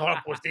 That's the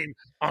hardcore scene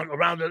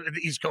around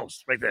the East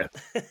Coast, right there.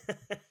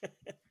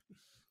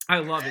 I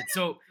love it.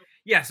 So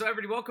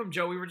everybody, welcome,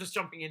 Joe. We were just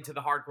jumping into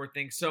the hardcore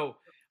thing. So,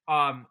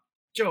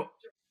 Joe,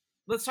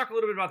 let's talk a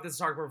little bit about this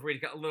hardcore before we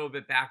get a little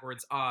bit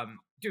backwards.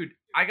 Dude,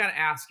 I gotta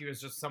ask you, as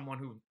just someone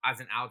who,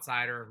 as an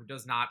outsider who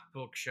does not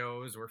book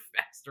shows or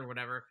fest or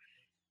whatever,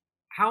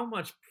 how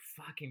much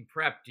fucking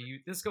prep do you?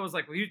 This goes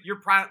like you're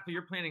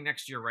planning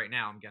next year right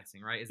now. I'm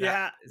guessing, right?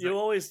 You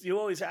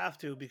always have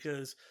to,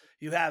 because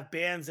you have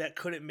bands that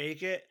couldn't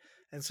make it,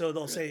 and so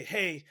they'll say,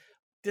 "Hey,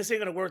 this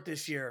ain't gonna work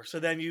this year." So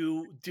then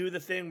you do the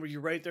thing where you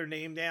write their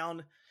name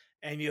down,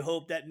 and you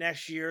hope that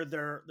next year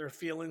their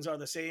feelings are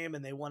the same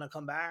and they want to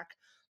come back.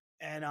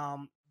 And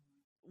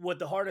what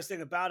the hardest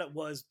thing about it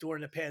was,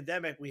 during the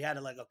pandemic, we had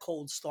a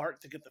cold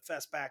start to get the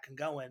fest back and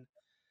going.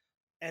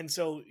 And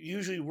so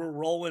usually we're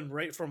rolling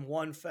right from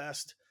one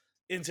fest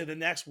into the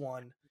next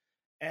one.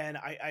 And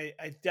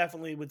I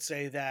definitely would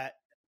say that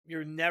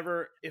you're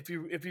never, if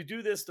you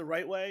do this the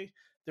right way,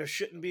 there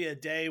shouldn't be a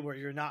day where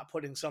you're not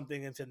putting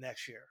something into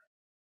next year.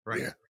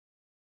 Right. Yeah.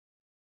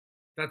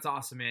 That's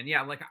awesome, man.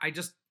 Yeah. Like I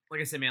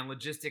said, man,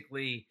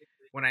 logistically,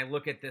 when I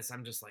look at this,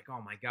 I'm just like,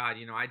 oh my God,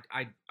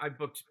 I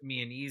booked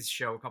Me and E's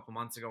show a couple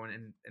months ago,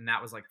 and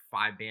that was like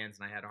 5 bands,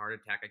 and I had a heart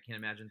attack. I can't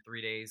imagine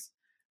 3 days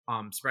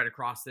spread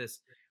across this.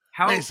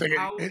 How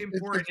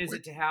important is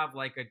it to have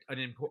like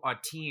a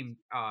team,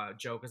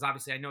 Joe? Because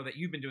obviously I know that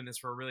you've been doing this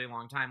for a really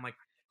long time. Like,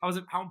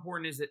 how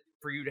important is it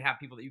for you to have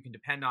people that you can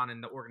depend on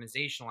in the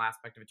organizational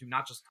aspect of it too?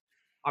 Not just,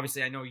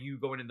 obviously, I know you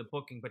going into the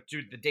booking, but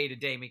dude, the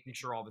day-to-day, making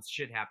sure all this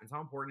shit happens.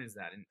 How important is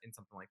that in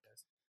something like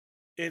this?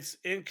 It's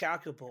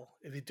incalculable.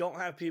 If you don't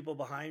have people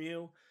behind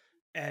you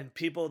and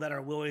people that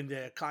are willing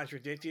to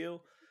contradict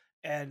you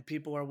and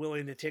people are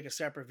willing to take a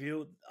separate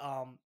view,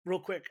 real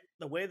quick,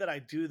 the way that I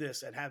do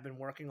this and have been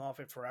working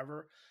off it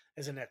forever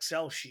is an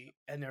Excel sheet.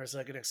 And there's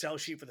like an Excel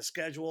sheet for the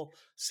schedule,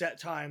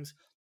 set times,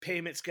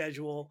 payment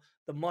schedule,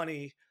 the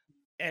money.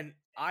 And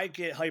I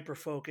get hyper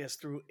focused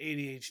through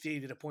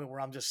ADHD to the point where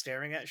I'm just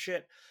staring at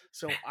shit.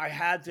 So I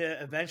had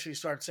to eventually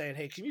start saying,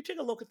 hey, can you take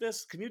a look at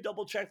this? Can you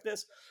double check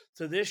this?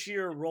 So this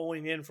year,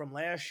 rolling in from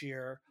last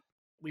year,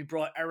 we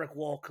brought Eric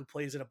Walk, who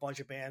plays in a bunch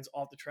of bands,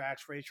 Off the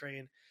Tracks, Freight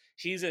Train.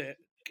 He's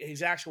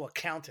actual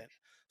accountant.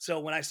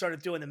 So when I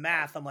started doing the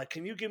math, I'm like,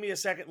 can you give me a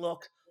second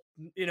look?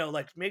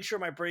 Like make sure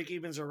my break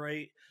evens are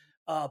right.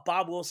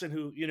 Bob Wilson,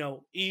 who,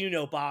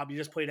 Bob, you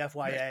just played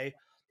FYA.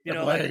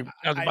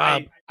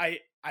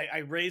 I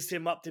raised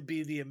him up to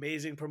be the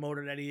amazing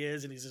promoter that he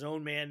is, and he's his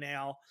own man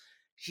now.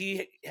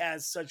 He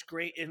has such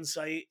great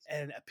insight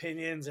and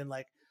opinions. And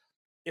like,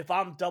 if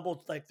I'm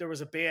there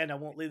was a band, I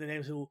won't leave the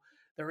names, who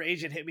their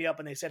agent hit me up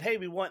and they said, hey,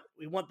 we want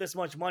this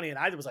much money. And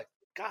I was like,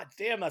 God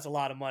damn, that's a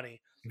lot of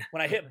money.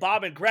 When I hit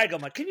Bob and Greg, I'm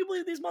like, can you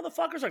believe these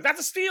motherfuckers? Like, that's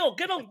a steal.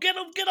 Get them.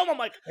 I'm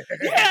like,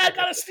 yeah, I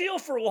got a steal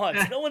for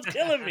once. No one's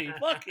killing me.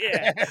 Fuck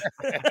yeah.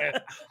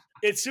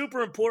 It's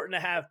super important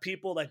to have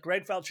people like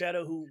Greg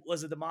Falchetto, who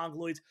was at the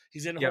Mongoloids.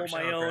 He's in Hold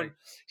My Own. Greg.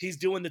 He's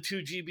doing the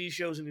 2 GB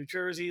shows in New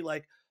Jersey.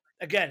 Like,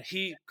 again,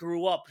 he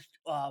grew up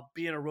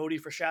being a roadie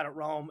for Shout at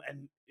Rome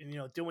and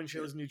doing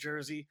shows in New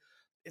Jersey.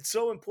 It's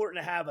so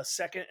important to have a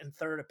second and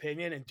third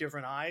opinion and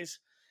different eyes.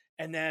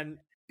 And then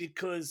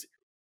because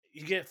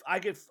I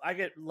get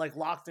like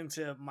locked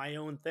into my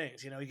own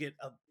things. You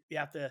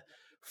have to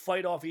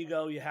fight off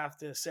ego. You have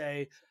to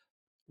say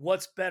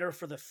what's better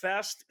for the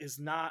fest is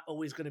not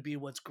always going to be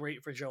what's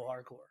great for Joe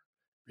Hardcore.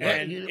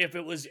 And if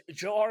it was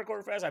Joe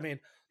Hardcore Fest, I mean,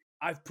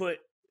 I've put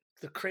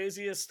the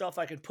craziest stuff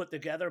I could put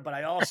together, but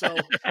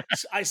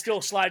I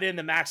still slide in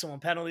the maximum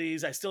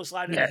penalties. I still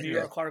slide in the New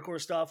York hardcore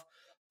stuff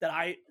that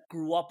I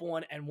grew up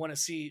on and want to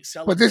see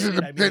celebrated.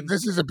 But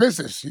this is a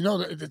business.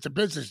 It's a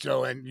business,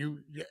 Joe, and you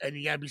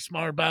gotta be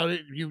smart about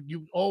it.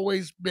 You've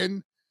always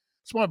been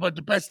smart, but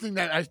the best thing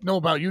that I know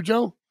about you,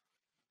 Joe,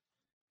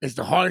 is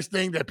the hardest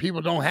thing that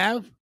people don't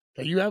have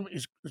that you have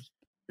is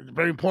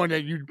very important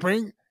that you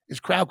bring is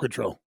crowd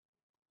control.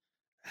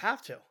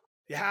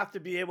 You have to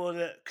be able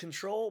to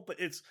control, but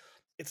it's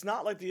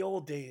not like the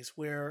old days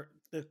where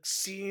the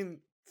scene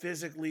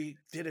physically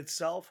did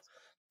itself.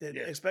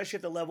 Especially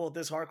at the level of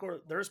this hardcore,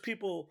 there's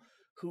people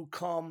who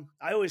come.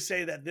 I always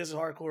say that this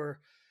hardcore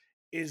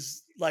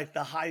is like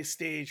the high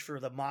stage for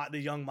the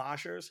young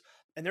moshers,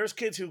 and there's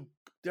kids who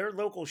their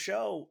local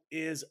show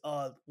is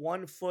a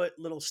 1 foot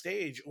little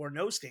stage or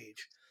no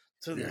stage.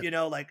 So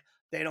like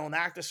they don't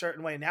act a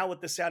certain way. Now with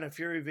the Sound and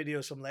Fury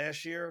videos from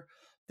last year,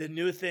 the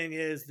new thing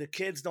is the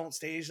kids don't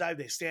stage dive;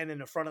 they stand in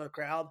the front of the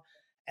crowd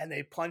and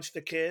they punch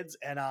the kids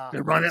and they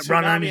run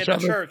on each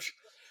other. Church.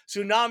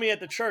 Tsunami at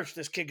the church.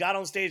 This kid got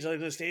on stage, like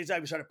the stage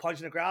dive, he started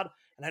punching the crowd,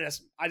 and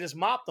I just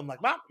mopped him.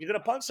 Like, Mom, you're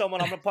gonna punch someone,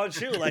 I'm gonna punch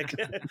you. Like,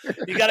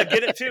 you gotta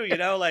get it too,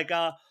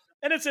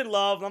 and it's in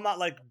love. I'm not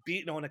like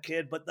beating on a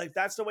kid, but like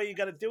that's the way you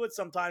gotta do it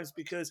sometimes,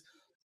 because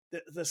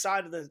the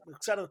side of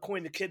the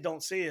coin the kid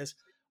don't see is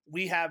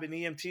we have an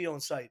EMT on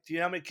site. Do you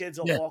know how many kids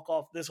will walk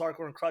off this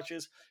hardcore in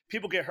crutches?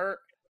 People get hurt,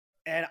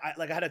 and I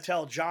had to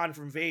tell John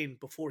from Vane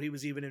before he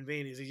was even in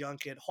Vane. He's a young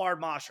kid, hard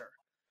mosher.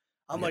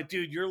 I'm like,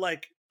 dude, you're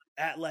like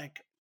at like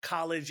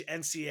college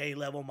NCAA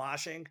level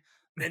moshing,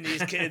 and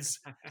these kids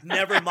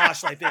never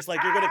mosh like this.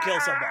 Like, you're gonna kill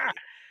somebody.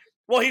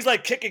 Well, he's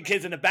like kicking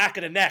kids in the back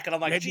of the neck, and I'm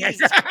like,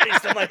 Jesus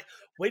Christ. I'm like,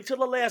 wait till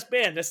the last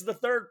band. This is the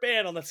third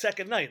band on the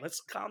second night.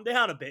 Let's calm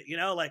down a bit,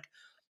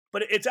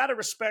 but it's out of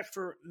respect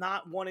for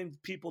not wanting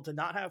people to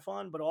not have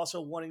fun, but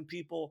also wanting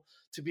people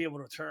to be able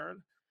to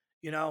return.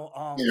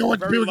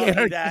 What people get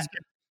hurt,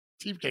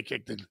 teeth get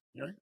kicked in,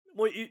 right?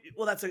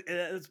 Well, that's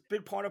a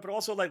big part of it. But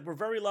also, like, we're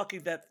very lucky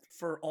that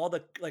for all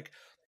the like.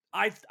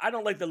 I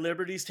don't like the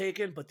liberties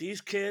taken, but these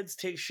kids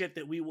take shit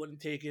that we wouldn't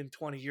take in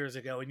 20 years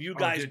ago, and you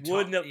guys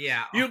wouldn't have.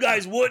 Yeah. You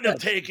guys wouldn't have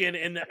taken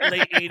in the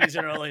late 80s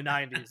and early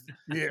 90s.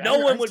 Yeah, no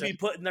one would be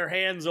putting their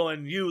hands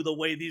on you the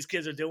way these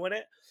kids are doing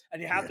it,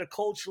 and you have to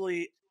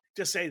culturally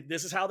just say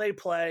this is how they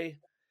play.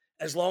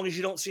 As long as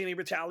you don't see any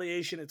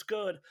retaliation, it's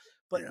good.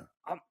 But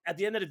at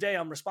the end of the day,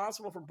 I'm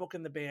responsible for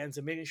booking the bands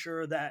and making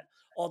sure that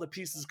all the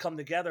pieces come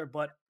together.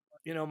 But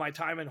my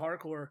time in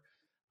hardcore,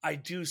 I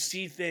do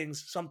see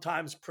things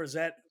sometimes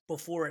present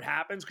before it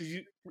happens, because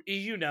you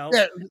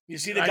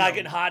see the guy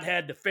getting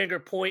hothead, the finger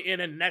pointing,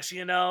 and next thing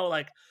you know,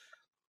 like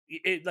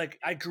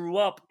I grew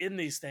up in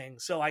these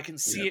things, so I can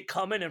see it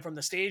coming. And from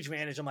the stage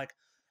vantage, I'm like,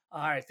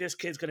 all right, this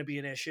kid's going to be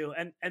an issue.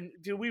 And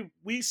dude,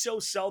 we so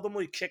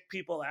seldomly kick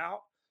people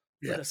out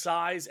for the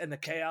size and the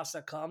chaos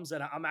that comes,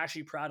 and I'm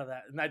actually proud of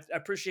that. And I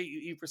appreciate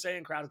you for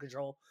saying crowd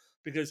control,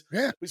 because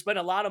we spend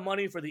a lot of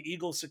money for the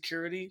Eagles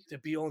security to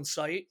be on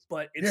site,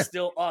 but it's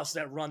still us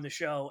that run the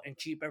show and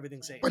keep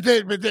everything safe. But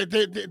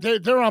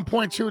they're on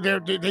point too.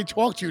 They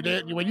talk to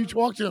you. When you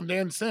talk to them, they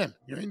understand.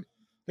 You know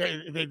what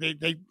I mean?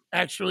 They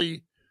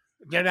actually,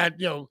 they're not,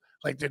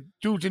 like the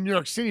dudes in New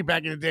York City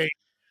back in the day.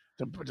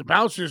 The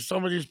bouncers,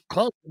 some of these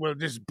clubs will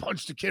just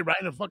punch the kid right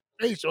in the fucking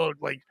face, or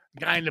like the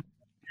guy in the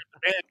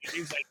band.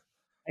 He's like,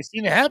 I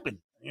seen it happen.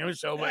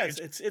 So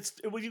it's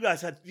what you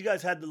guys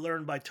had to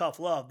learn by tough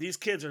love. These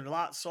kids are a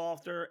lot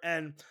softer,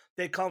 and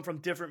they come from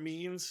different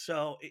means,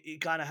 so you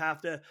kind of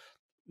have to.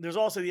 There's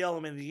also the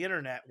element of the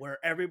internet where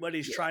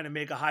everybody's trying to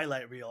make a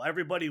highlight reel.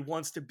 Everybody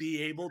wants to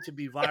be able to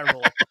be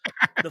viral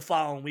the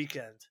following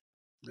weekend.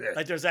 Yeah.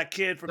 Like there's that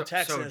kid from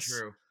Texas. So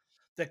true.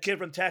 The kid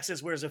from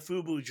Texas wears a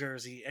FUBU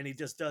jersey and he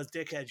just does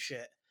dickhead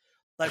shit.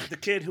 Like the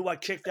kid who I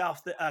kicked out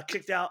at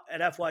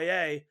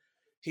FYA,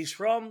 he's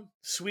from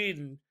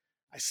Sweden.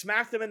 I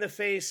smacked him in the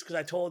face because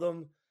I told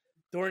him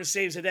during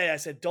Saves the Day, I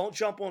said, don't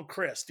jump on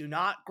Chris. Do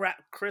not grab.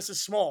 Chris is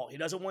small. He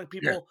doesn't want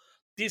people.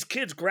 These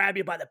kids grab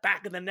you by the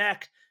back of the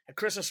neck. And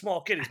Chris is a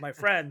small kid. He's my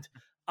friend.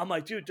 I'm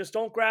like, dude, just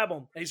don't grab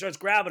him. And he starts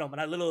grabbing him.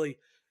 And I literally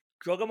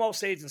drug him off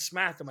stage and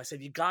smacked him. I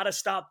said, you got to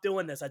stop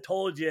doing this. I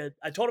told him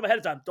ahead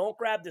of time, don't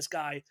grab this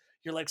guy.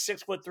 You're like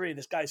 6'3".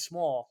 This guy's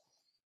small.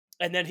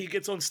 And then he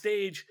gets on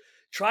stage,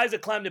 tries to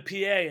climb the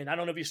PA. And I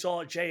don't know if you saw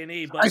it,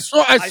 J&E, but I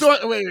saw.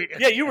 Wait.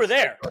 Yeah, you were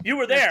there.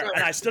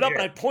 And I stood up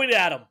and I pointed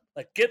at him,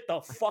 like, get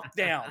the fuck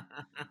down.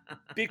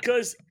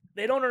 Because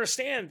they don't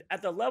understand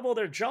at the level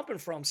they're jumping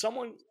from,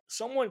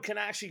 someone can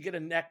actually get a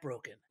neck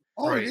broken.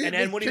 Oh, right. And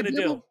then what are you going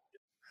to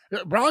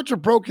do? Roger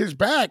broke his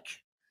back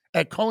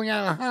at Coney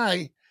Island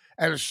High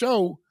at a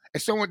show,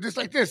 and someone just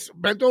like this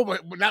bent over,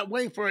 not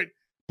waiting for it.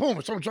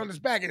 Boom! Someone jumped his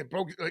back and it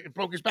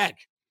broke his back.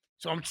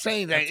 So I'm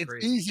saying that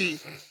it's easy,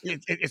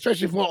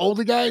 especially for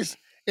older guys.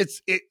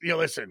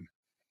 Listen,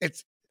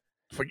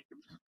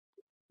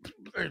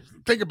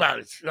 think about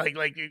it.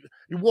 Like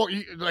you walk,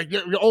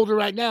 you're older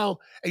right now,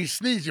 and you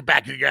sneeze, your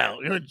back is out.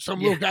 Some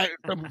little guy,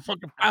 some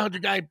fucking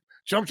 500 guy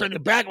jumps on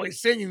your back while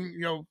he's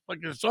singing,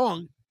 fucking a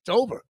song. It's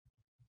over.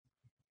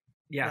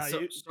 Yeah,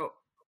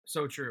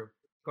 so true.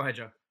 Go ahead,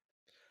 Joe.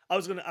 I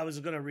was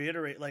gonna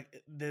reiterate,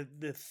 like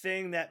the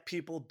thing that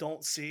people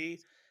don't see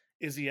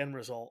is the end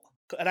result,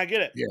 and I get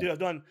it. Yeah. Dude, I've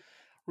done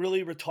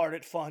really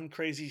retarded, fun,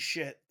 crazy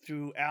shit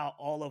throughout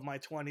all of my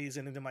 20s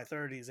and into my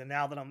 30s, and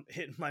now that I'm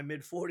hitting my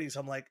mid 40s,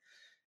 I'm like,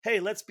 hey,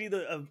 let's be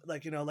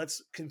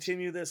let's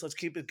continue this, let's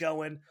keep it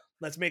going,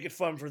 let's make it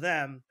fun for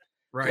them.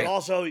 Right. But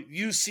also,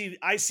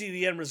 I see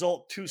the end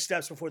result 2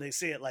 steps before they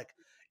see it. Like,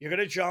 you're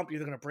gonna jump,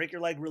 you're gonna break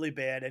your leg really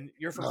bad, and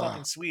you're from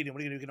fucking Sweden.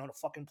 What are you gonna do? Get on a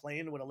fucking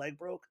plane with a leg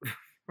broke?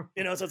 So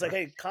it's like,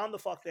 hey, calm the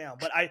fuck down.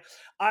 But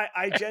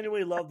I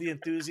genuinely love the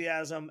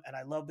enthusiasm, and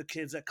I love the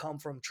kids that come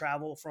from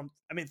travel from.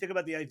 I mean, think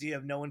about the idea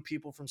of knowing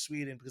people from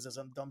Sweden because of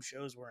some dumb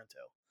shows we're into.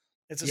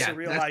 It's a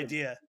surreal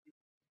idea.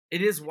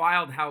 It is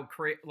wild how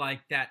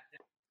that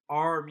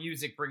our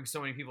music brings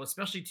so many people,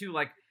 especially too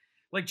like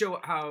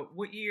Joe.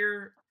 What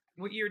year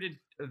did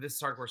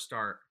this hardcore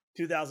start?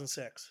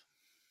 2006.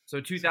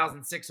 So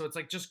 2006. So it's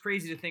like just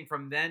crazy to think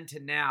from then to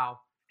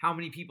now how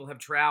many people have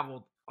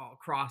traveled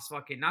across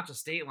fucking not just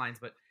state lines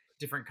but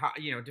different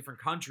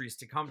countries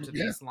to come to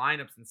these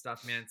lineups and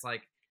stuff, man. It's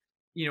like,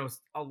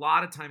 a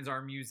lot of times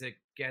our music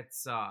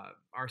gets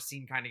our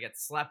scene kind of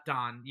gets slept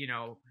on,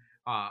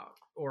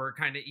 or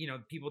kind of,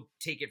 people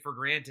take it for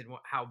granted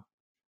how,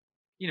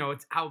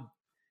 it's how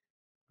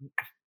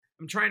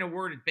I'm trying to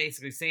word it,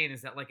 basically saying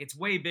is that like it's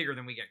way bigger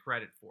than we get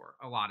credit for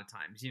a lot of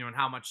times, and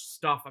how much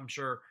stuff I'm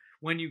sure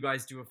when you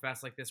guys do a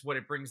fest like this, what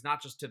it brings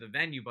not just to the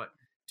venue but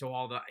to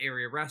all the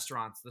area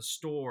restaurants, the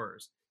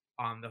stores,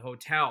 the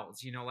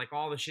hotels, like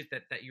all the shit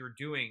that you're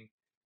doing,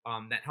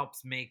 that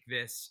helps make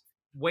this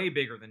way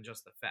bigger than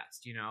just the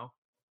fest,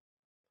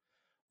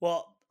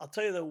 Well, I'll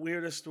tell you the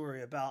weirdest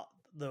story about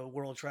the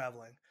world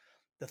traveling.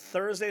 The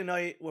Thursday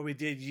night where we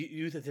did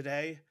Youth of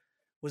Today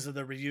was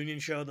the reunion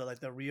show,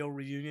 the real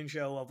reunion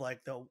show of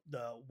like the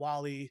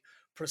Wally,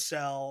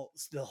 Purcell,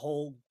 the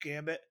whole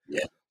gambit.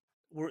 Yeah.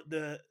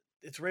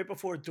 It's right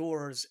before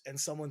doors, and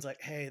someone's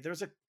like, hey,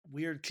 there's a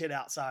weird kid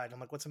outside. I'm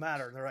like, what's the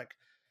matter? And they're like,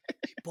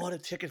 he bought a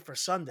ticket for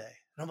Sunday.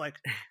 And I'm like,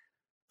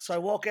 so I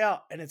walk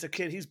out, and it's a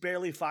kid. He's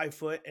barely 5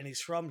 foot, and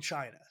he's from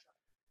China.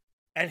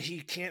 And he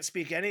can't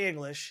speak any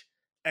English,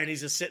 and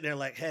he's just sitting there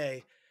like,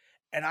 hey.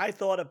 And I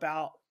thought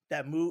about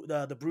that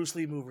the Bruce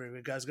Lee movie where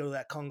you guys go to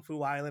that Kung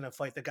Fu Island and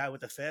fight the guy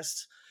with the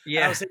fists. Yeah.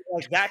 And I was thinking,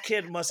 like, that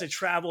kid must have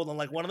traveled on,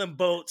 like, one of them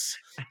boats,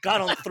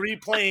 got on 3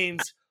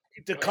 planes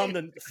to come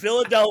to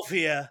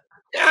Philadelphia.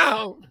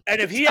 No. And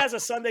if he has a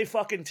Sunday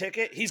fucking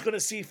ticket, he's going to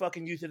see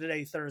fucking Youth of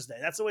Today Thursday.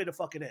 That's the way the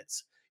fucking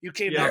is. You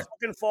came that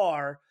fucking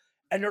far,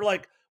 and they're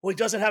like, well, he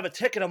doesn't have a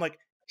ticket. I'm like,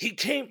 he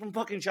came from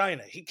fucking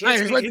China. He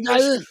can't speak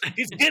English.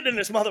 He's getting in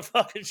this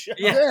motherfucking show.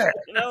 Yeah.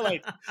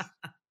 Like.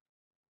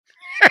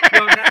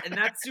 And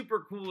that's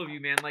super cool of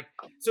you, man. Like,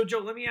 so Joe,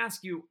 let me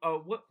ask you,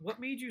 what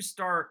made you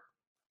start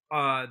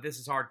This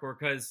Is Hardcore?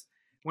 Because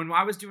when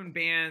I was doing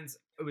bands,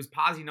 it was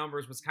Posse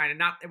Numbers was kind of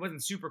not, it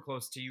wasn't super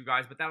close to you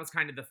guys, but that was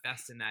kind of the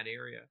fest in that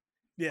area.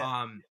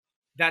 Yeah.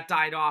 That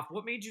died off.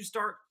 What made you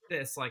start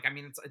this? Like, I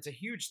mean, it's a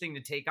huge thing to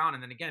take on.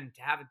 And then again,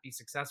 to have it be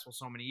successful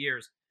so many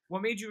years,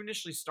 what made you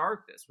initially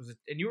start this? Was it,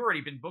 and you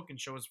already been booking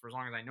shows for as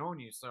long as I known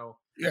you. So,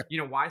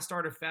 why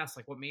start a fest?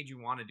 Like, what made you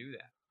want to do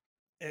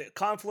that?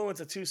 Confluence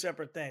of two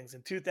separate things.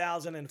 In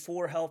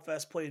 2004,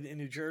 Hellfest played in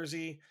New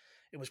Jersey.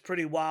 It was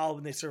pretty wild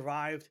when they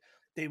survived.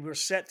 They were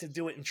set to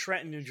do it in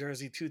Trenton, New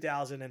Jersey,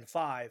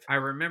 2005. I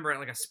remember it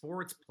like a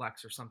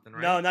sportsplex or something,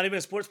 right? No, not even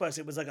a sportsplex.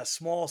 It was like a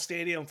small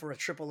stadium for a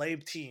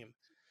AAA team.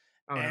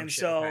 Oh, and no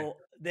so okay.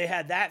 They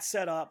had that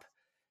set up.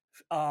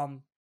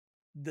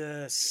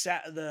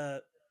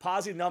 The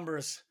Posse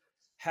Numbers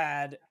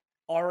had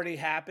already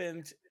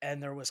happened,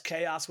 and there was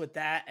chaos with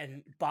that.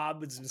 And Bob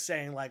was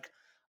saying, like,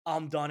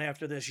 I'm done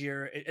after this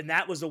year. And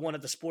that was the one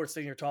at the sports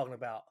thing you're talking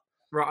about.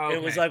 Okay.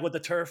 It was like with the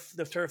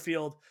turf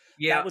field.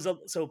 Yeah.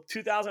 So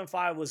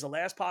 2005 was the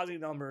last Posse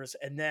Numbers,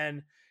 and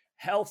then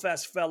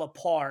Hellfest fell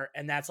apart,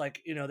 and that's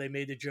like, they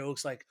made the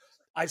jokes like,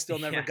 I still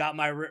never got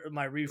my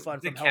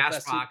refund from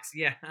Hellfest. Box.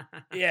 Yeah.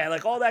 Yeah,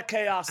 like all that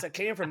chaos that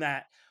came from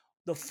that.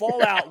 The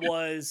fallout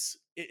was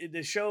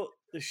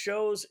the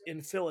shows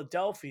in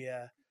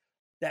Philadelphia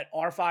that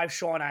R5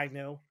 Sean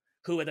Agnew,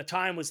 who at the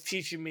time was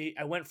teaching me,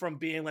 I went from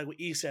being like what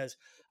E says,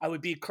 I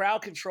would be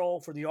crowd control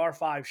for the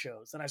R5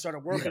 shows. Then I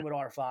started working with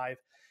R5.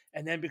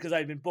 And then because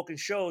I'd been booking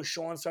shows,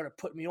 Sean started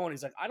putting me on.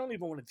 He's like, I don't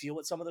even want to deal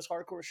with some of this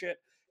hardcore shit.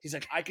 He's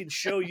like, I can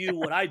show you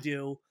what I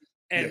do,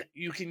 and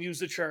you can use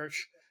the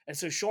church. And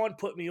so Sean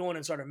put me on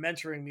and started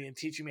mentoring me and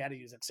teaching me how to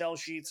use Excel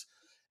sheets.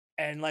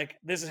 And like,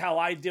 this is how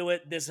I do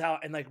it. This is how,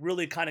 and like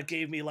really kind of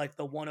gave me like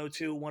the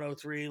 102,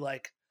 103,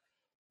 like,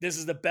 this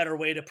is the better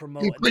way to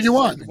promote. He put you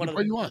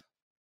on.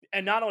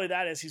 And not only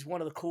that, he's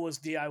one of the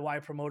coolest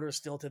DIY promoters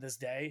still to this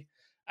day.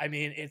 I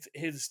mean,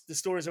 the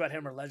stories about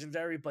him are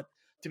legendary, but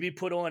to be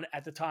put on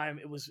at the time,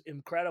 it was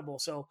incredible.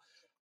 So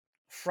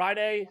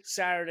Friday,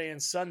 Saturday,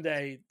 and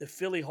Sunday, the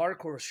Philly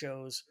hardcore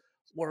shows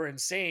were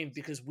insane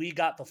because we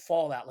got the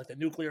fallout, like the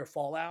nuclear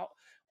fallout.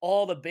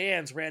 All the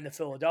bands ran to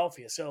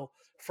Philadelphia. So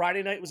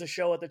Friday night was a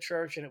show at the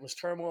church, and it was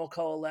Turmoil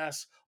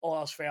Coalesce. All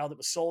else failed. It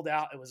was sold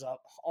out. It was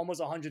almost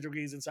 100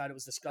 degrees inside. It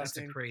was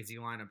disgusting. That's a crazy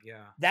lineup,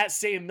 yeah. That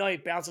same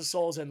night, Bounce of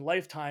Souls and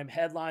Lifetime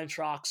headline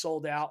Troc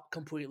sold out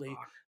completely.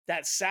 Fuck.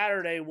 That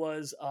Saturday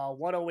was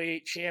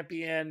 108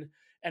 Champion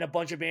and a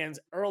bunch of bands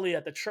early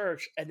at the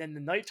church, and then the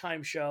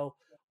nighttime show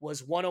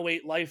was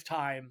 108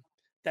 Lifetime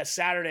that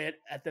Saturday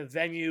at the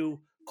venue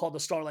called the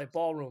Starlight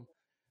Ballroom.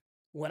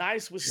 When I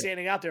was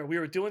standing out there, we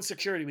were doing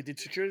security. We did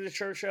security at the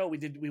church show.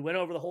 We went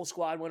over the whole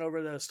squad, went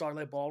over the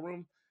Starlight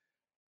Ballroom,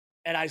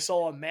 and I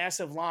saw a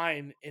massive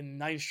line in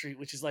 9th Street,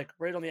 which is like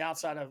right on the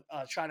outside of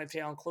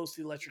Chinatown, close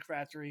to the Electric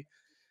Factory.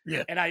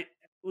 Yeah. And I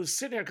was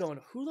sitting there going,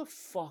 who the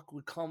fuck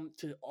would come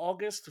to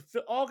August?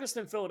 August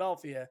in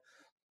Philadelphia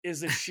is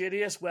the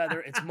shittiest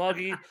weather. It's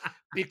muggy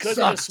because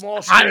of the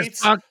small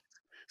streets.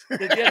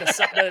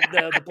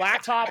 The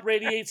blacktop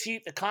radiates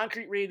heat. The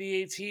concrete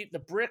radiates heat. The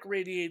brick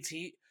radiates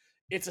heat.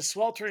 It's a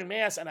sweltering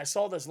mass. And I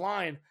saw this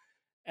line,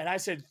 and I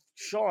said,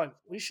 Sean,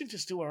 we should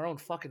just do our own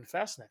fucking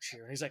fest next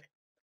year. And he's like,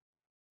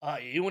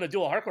 you want to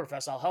do a hardcore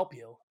fest? I'll help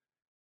you.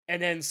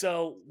 And then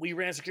so we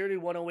ran Security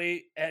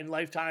 108 and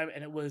Lifetime,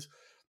 and it was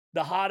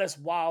the hottest,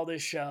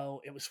 wildest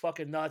show. It was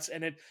fucking nuts.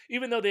 And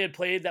even though they had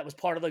played, that was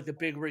part of like the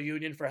big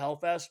reunion for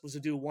Hellfest was to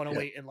do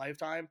 108 in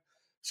Lifetime.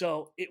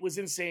 So it was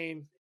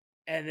insane.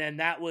 And then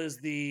that was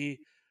the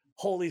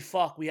holy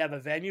fuck. We have a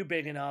venue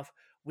big enough.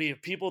 We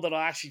have people that'll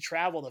actually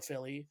travel to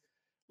Philly.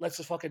 Let's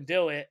just fucking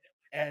do it.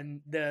 And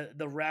the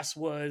rest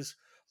was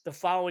the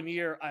following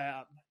year.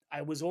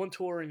 I was on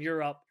tour in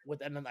Europe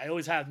and I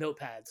always have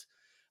notepads.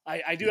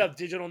 I do have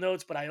digital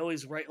notes, but I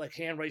always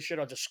handwrite shit.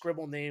 I'll just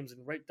scribble names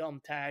and write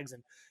dumb tags.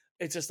 And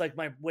it's just like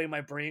my way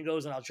my brain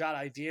goes, and I'll jot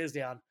ideas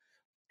down.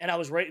 And I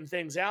was writing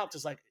things out,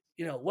 just like,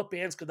 what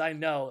bands could I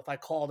know if I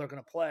call they're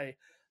going to play?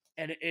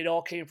 And it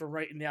all came from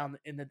writing down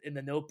in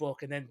the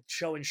notebook and then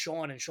showing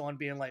Sean, and Sean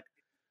being like,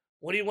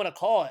 what do you want to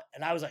call it?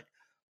 And I was like,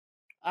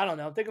 I don't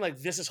know. I'm thinking like,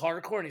 This Is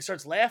Hardcore. And he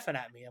starts laughing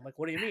at me. I'm like,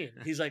 what do you mean?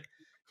 He's like,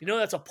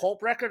 that's a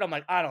Pulp record? I'm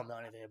like, I don't know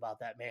anything about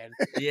that, man.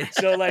 Yeah.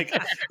 So like,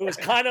 it was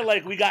kind of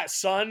like we got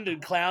sunned and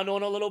clowned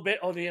on a little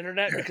bit on the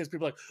internet because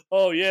people are like,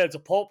 oh yeah, it's a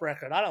Pulp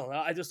record. I don't know.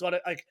 I just thought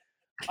it like,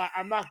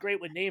 I'm not great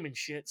with naming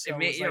shit. So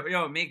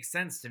it makes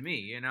sense to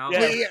me, Yeah,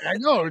 I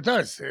know it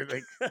does.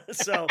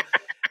 So,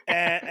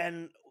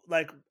 and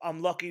like,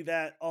 I'm lucky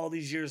that all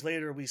these years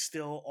later, we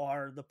still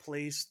are the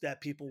place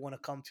that people want to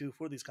come to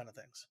for these kind of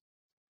things.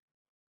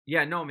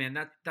 Yeah, no, man,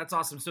 that's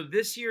awesome. So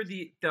this year,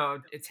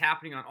 it's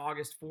happening on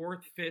August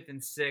 4th, 5th,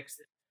 and 6th.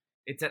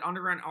 It's at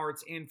Underground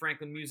Arts in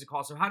Franklin Music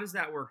Hall. So how does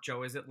that work,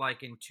 Joe? Is it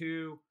like in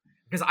two?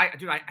 Because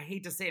I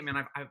hate to say it,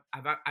 man.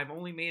 I've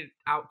only made it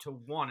out to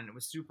one, and it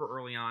was super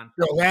early on.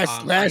 No,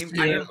 last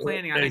year, I am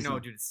planning. I know,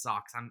 dude, it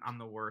sucks. I'm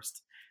the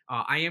worst.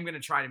 I am going to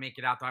try to make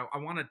it out, though. I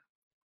want to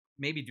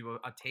maybe do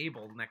a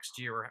table next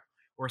year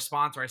or a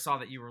sponsor. I saw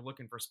that you were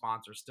looking for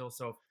sponsors still.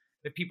 So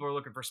if people are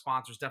looking for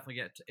sponsors, definitely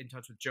get in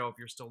touch with Joe if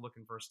you're still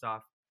looking for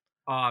stuff.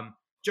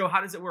 Joe,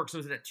 how does it work? So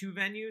is it at 2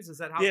 venues? Is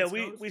that how it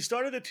goes? We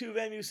started a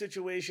 2-venue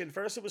situation.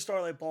 First, it was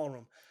Starlight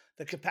Ballroom.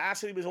 The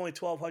capacity was only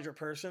 1,200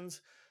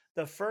 persons.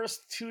 The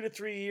first 2 to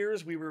 3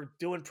 years, we were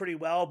doing pretty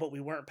well, but we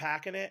weren't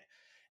packing it.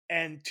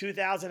 And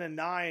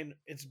 2009,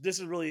 this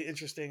is really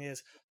interesting,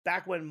 is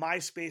back when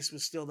MySpace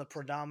was still the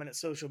predominant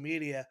social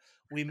media,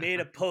 we made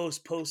a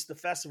post the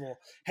festival.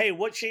 Hey,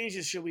 what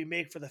changes should we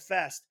make for the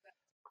fest?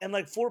 And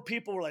like 4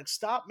 people were like,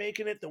 stop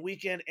making it the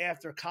weekend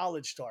after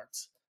college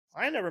starts.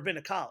 I ain't never been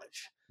to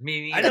college.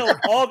 Me neither.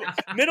 I know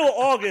middle of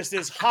August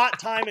is hot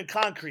time and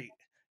concrete.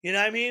 You know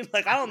what I mean?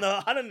 Like, I don't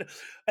know.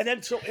 And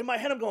then so in my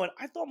head, I'm going,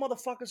 I thought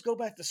motherfuckers go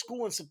back to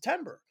school in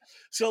September.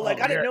 So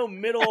like, I didn't know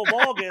middle of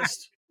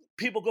August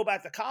people go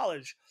back to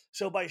college.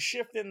 So by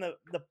shifting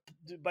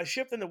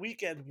the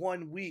weekend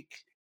 1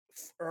 week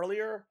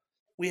earlier,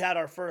 we had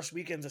our first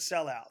weekends of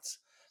sellouts.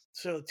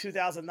 So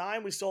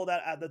 2009, we sold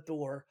out at the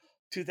door.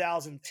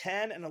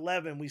 2010 and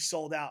 11, we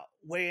sold out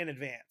way in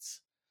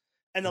advance.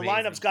 And the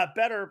lineups got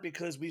better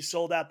because we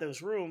sold out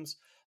those rooms.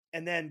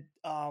 And then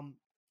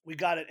we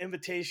got an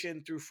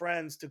invitation through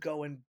friends to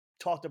go and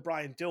talk to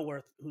Brian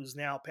Dilworth, who's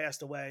now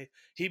passed away.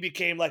 He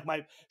became like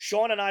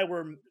Sean and I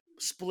were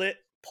split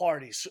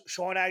parties.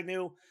 Sean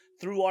Agnew,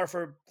 through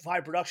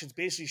R5 Productions,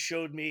 basically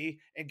showed me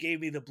and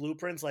gave me the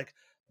blueprints. Like,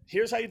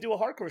 here's how you do a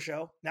hardcore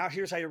show. Now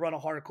here's how you run a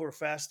hardcore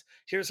fest.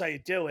 Here's how you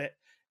do it.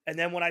 And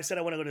then when I said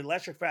I want to go to the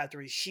Electric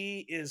Factory,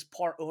 he is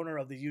part owner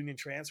of the Union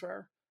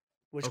Transfer,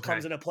 which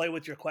comes into play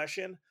with your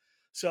question.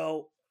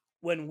 So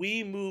when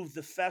we moved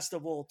the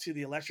festival to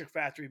the Electric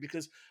Factory,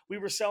 because we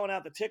were selling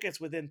out the tickets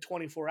within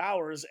 24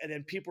 hours, and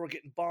then people were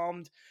getting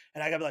bummed,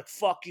 and I got to be like,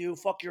 fuck you,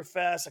 fuck your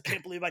fest. I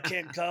can't believe I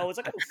can't go. It's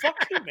like, oh, fuck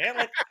you, man.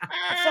 Like, what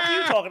the fuck are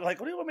you talking?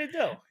 Like, what do you want me to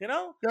do? You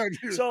know?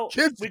 So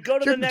we go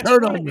to the next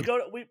venue.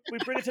 We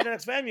bring it to the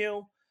next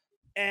venue,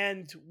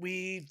 and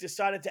we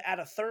decided to add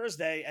a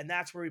Thursday, and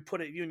that's where we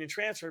put it Union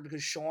Transfer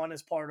because Sean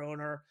is part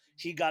owner.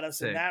 He got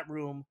us in that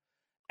room.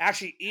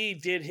 Actually, E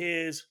did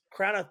his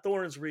Crown of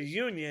Thorns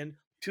reunion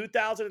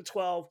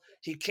 2012.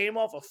 He came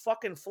off a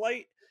fucking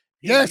flight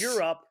in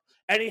Europe,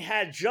 and he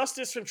had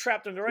Justice from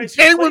Trapped Under Ice.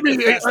 He came with me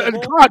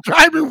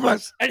driving with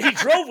us. And he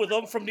drove with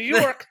them from New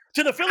York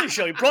to the Philly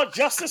show. He brought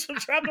Justice from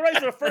Trapped Under Ice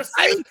for the first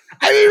time.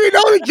 I didn't even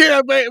know the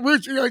kid, but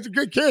he's a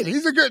good kid.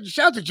 He's a good,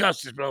 shout to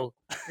Justice, bro.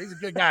 He's a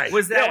good guy.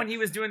 Was that when he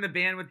was doing the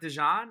band with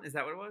Dijon? Is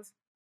that what it was?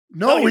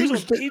 No, he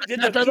did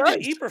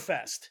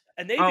Eberfest,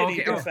 and they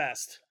did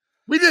Eberfest.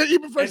 We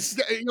did Eberfest.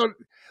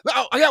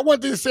 I got one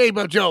thing to say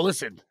about Joe.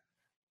 Listen,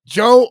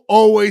 Joe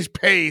always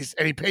pays,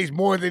 and he pays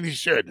more than he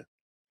should.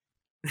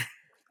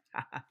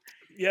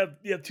 You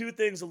have 2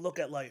 things to look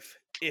at life.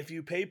 If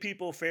you pay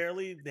people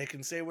fairly, they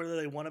can say whatever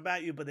they want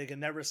about you, but they can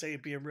never say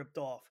being ripped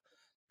off.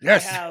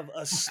 Yes, I have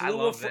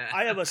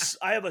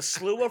a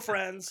slew of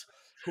friends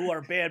who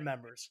are band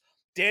members.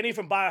 Danny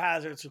from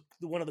Biohazard is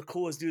one of the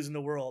coolest dudes in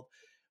the world.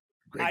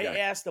 I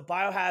asked the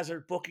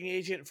Biohazard booking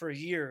agent for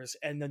years,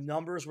 and the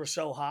numbers were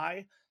so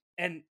high.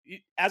 And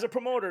as a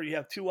promoter, you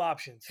have 2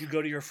 options. You go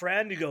to your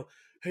friend, you go,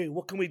 hey,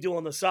 what can we do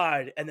on the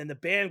side? And then the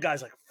band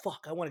guy's like,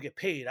 fuck, I want to get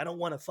paid. I don't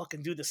want to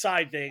fucking do the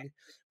side thing,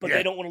 but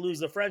they don't want to lose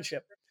the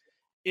friendship.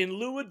 In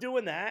lieu of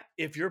doing that,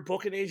 if your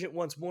booking agent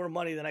wants more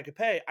money than I could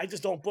pay, I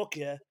just don't book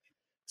you.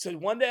 So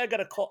one day I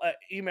got an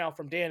email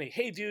from Danny.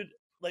 Hey, dude,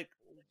 like,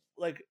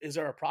 is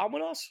there a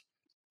problem with us?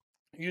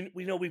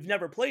 We know we've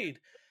never played.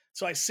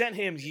 So I sent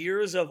him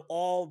years of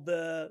all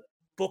the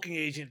booking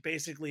agent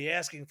basically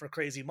asking for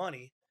crazy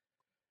money.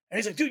 And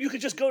he's like, dude, you could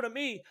just go to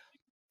me.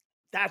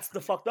 That's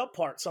the fucked up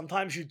part.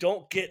 Sometimes you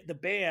don't get the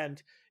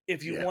band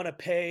if you want to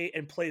pay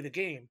and play the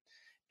game.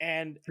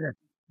 And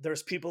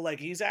there's people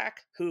like Isaac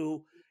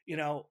who,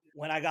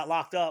 when I got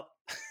locked up,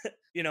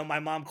 my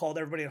mom called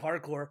everybody in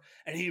hardcore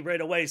and he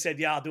right away said,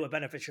 yeah, I'll do a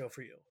benefit show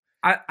for you.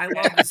 I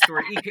love this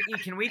story.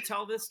 Can we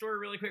tell this story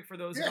really quick for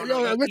those who don't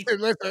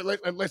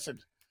know? Listen.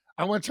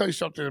 I want to tell you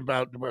something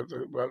about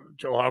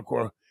Joe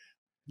Hardcore.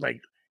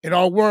 Like, in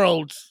our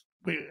worlds,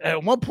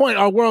 at one point,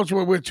 our worlds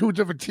were with 2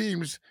 different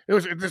teams. It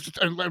was this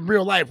in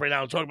real life right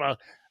now. I'm talking about.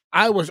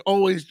 I was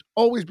always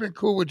been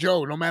cool with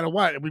Joe, no matter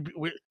what.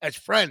 We as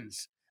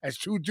friends, as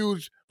 2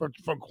 dudes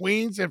from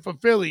Queens and from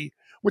Philly,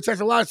 which has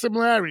a lot of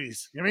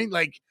similarities. You know what I mean?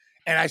 Like,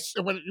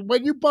 and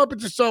when you bump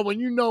into someone,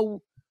 you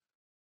know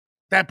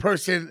that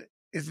person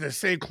is the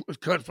same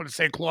cut for the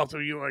same cloth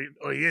or you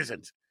or he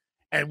isn't,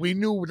 and we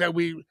knew that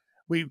we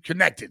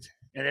connected,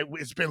 and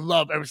it's been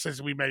love ever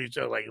since we met each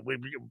other. Like, we're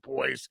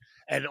boys,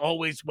 and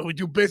always when we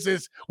do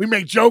business, we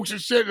make jokes and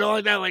shit and all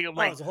like that.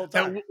 Like,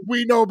 that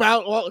we know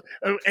about all,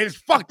 and it's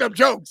fucked up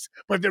jokes,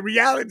 but the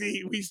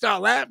reality, we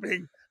start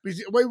laughing.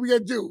 What are we gonna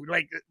do?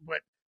 Like,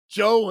 but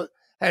Joe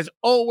has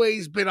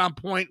always been on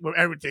point with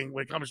everything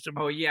when it comes to.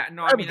 Oh yeah,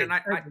 no, I mean, and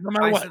I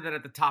said that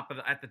at the top of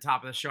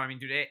the show. I mean,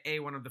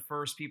 dude, one of the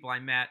first people I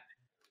met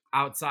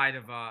outside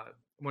of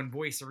when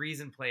Voice of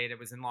Reason played, it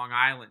was in Long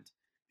Island.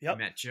 I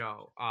met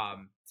Joe.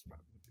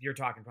 You're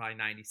talking probably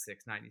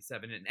 96,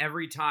 97. And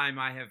every time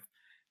I have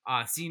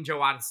Seeing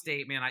Joe out of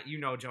state, man.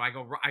 Joe. I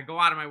go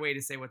out of my way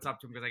to say what's up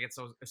to him because I get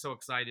so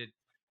excited.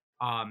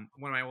 One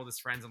of my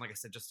oldest friends, and like I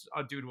said, just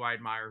a dude who I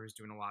admire who's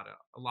doing a lot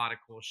of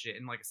cool shit.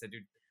 And like I said,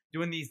 dude,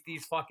 doing these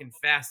fucking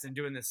fests and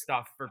doing this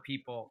stuff for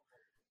people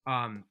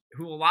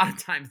who a lot of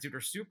times, dude, are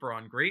super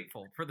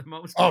ungrateful for the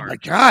most part. Oh my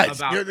God!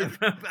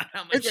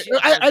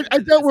 I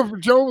dealt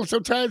with Joe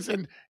sometimes,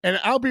 and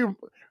I'll be,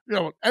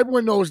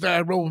 everyone knows that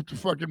I roll with the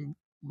fucking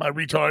my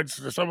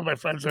retards. Some of my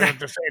friends are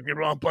to say anything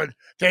wrong, but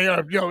they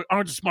are,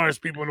 aren't the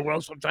smartest people in the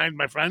world sometimes,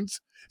 my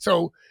friends.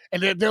 So,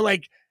 and they're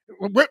like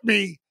with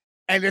me.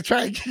 And they're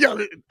trying,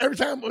 every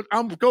time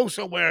I'm go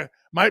somewhere,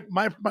 my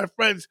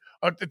friends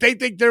they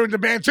think they're in the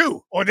band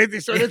too, or they're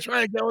trying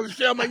to get on the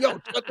shit. I'm like,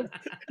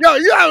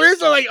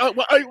 it's like,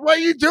 what are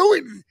you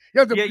doing?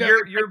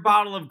 Your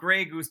bottle of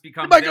Grey Goose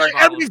becomes like,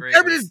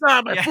 everything's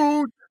not my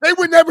food. They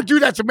would never do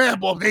that to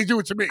Madball. They do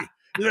it to me.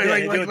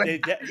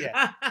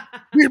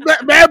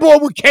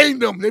 Madball would cane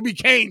them. They'd be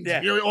caned.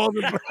 Yeah. All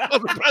the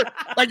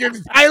like in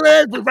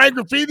Thailand with Ryan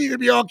Graffiti, they'd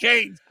be all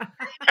caned.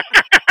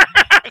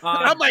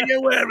 I'm like,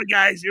 whatever,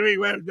 guys.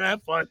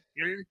 Have fun.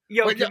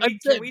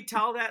 Can we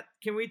tell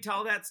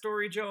that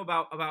story, Joe,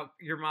 about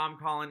your mom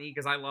calling E?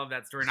 Because I love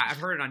that story, and I've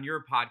heard it on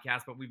your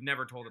podcast, but we've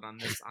never told it on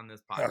this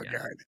podcast. Oh,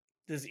 God.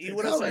 Does E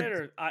want to say it,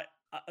 or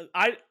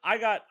I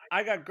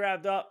got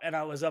grabbed up, and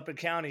I was up in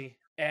county,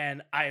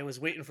 and I was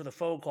waiting for the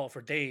phone call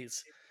for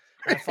days.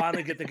 I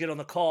finally get on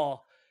the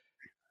call.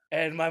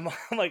 And my mom,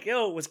 like,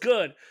 yo, it was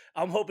good.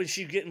 I'm hoping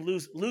she's getting Lou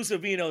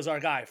Savino's our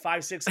guy.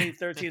 5'6",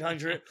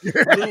 1300.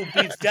 Lou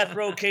beats death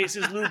row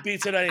cases. Lou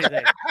beats at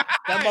anything.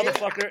 That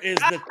motherfucker is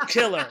the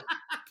killer.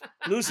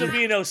 Lou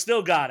Savino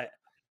still got it.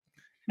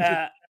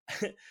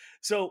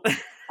 So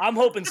I'm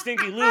hoping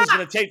Stinky Lou's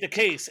going to take the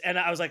case. And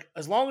I was like,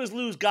 as long as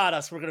Lou's got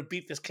us, we're going to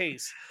beat this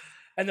case.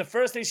 And the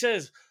first thing she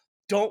says,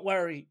 don't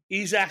worry,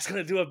 Isak's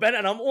going to do it better.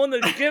 And I'm on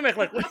the gimmick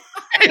like,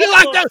 you're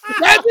locked up.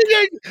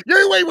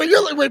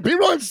 When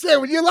people understand,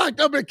 when you're locked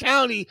up in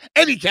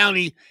any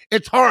county,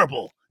 it's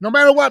horrible. No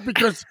matter what,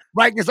 because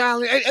Rikers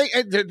Island,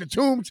 the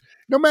Tombs,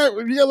 no matter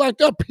when you're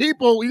locked up, you're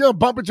gonna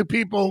bump into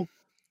people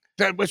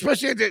that,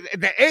 especially at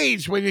the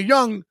age when you're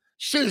young,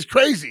 shit is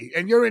crazy.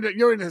 And you're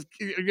in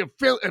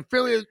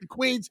Philly,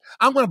 Queens.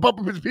 I'm gonna bump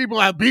into people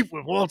I have beef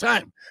with all the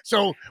time.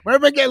 So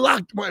whenever I get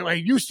locked, when I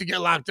used to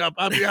get locked up,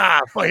 I'll be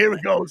but here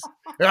it goes.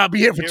 And I'll be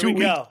here for 2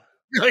 weeks.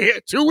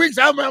 2 weeks,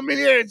 I'm in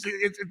here.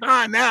 It's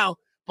on now,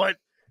 but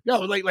I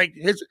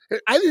didn't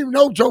even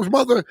know Joe's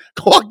mother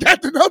called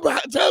that the number.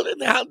 I told her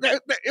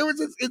that it was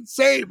just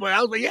insane. But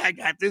I was like, yeah, I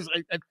got this.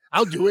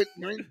 I'll do it.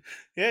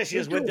 Yeah, she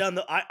just went down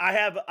I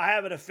have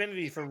an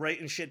affinity for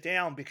writing shit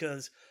down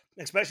because,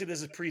 especially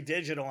this is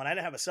pre-digital, and I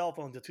didn't have a cell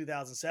phone until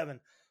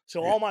 2007.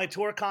 So all my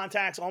tour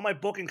contacts, all my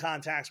booking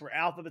contacts were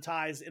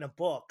alphabetized in a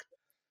book,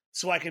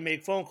 so I can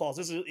make phone calls.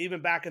 This is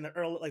even back in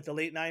the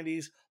late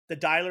 90s. The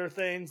dialer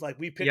things, like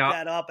we picked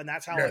that up, and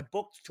that's how I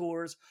booked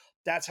tours.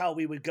 That's how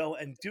we would go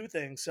and do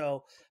things.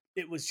 So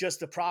it was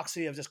just a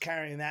proxy of just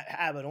carrying that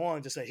habit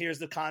on. Just say, here's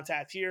the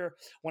contact here.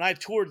 When I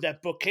toured,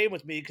 that book came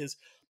with me because,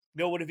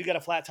 what if you got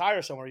a flat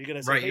tire somewhere? You're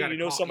gonna say, hey, you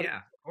know somebody? Yeah,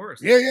 of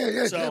course.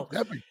 Yeah. So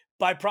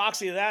by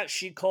proxy of that,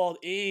 she called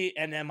E,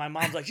 and then my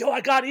mom's like, yo, I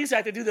got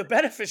Isak to do the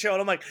benefit show.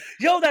 And I'm like,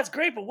 yo, that's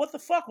great, but what the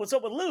fuck? What's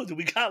up with Lou? Do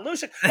we got Lou?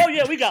 Like, oh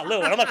yeah, we got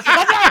Lou. And I'm like,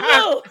 I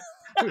got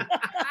Lou.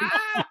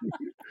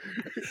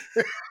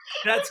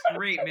 That's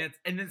great, man.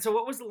 And then, so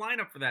what was the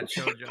lineup for that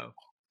show, Joe?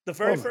 The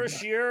very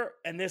first year,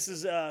 and this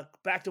is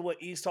back to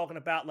what E's talking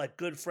about, like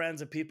good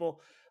friends and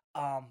people.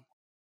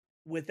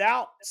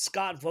 Without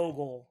Scott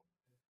Vogel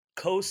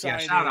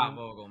co-signing, shout out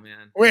Vogel,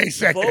 man. Wait a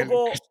second,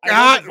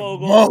 Scott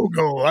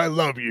Vogel, I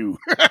love you.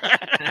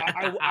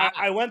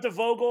 I went to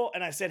Vogel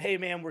and I said, hey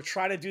man, we're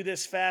trying to do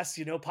this fest.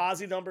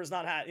 Posse number's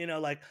not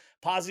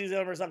Posse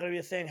number's not going to be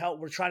a thing.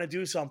 We're trying to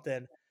do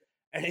something.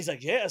 And he's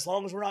like, yeah, as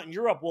long as we're not in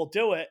Europe, we'll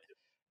do it.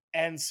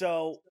 And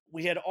so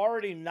we had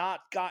already not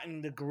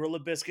gotten the Gorilla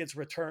Biscuits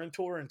return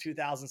tour in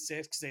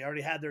 2006. They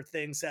already had their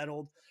thing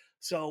settled.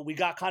 So we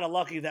got kind of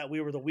lucky that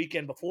we were the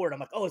weekend before it. I'm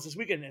like, oh, it's this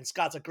weekend. And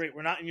Scott's like, great,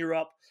 we're not in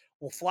Europe.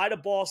 We'll fly to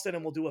Boston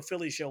and we'll do a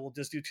Philly show. We'll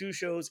just do 2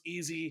 shows,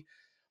 easy.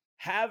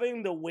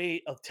 Having the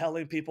weight of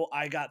telling people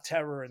I got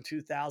Terror in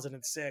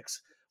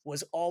 2006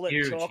 was all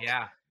it took.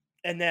 Yeah.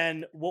 And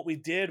then what we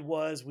did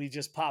was we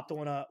just popped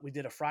on we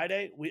did a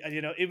Friday. We,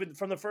 even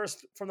from the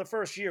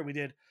first year, we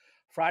did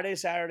Friday,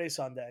 Saturday,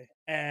 Sunday.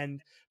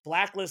 And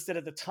Blacklisted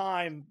at the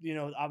time,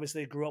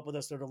 obviously they grew up with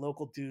us. They're the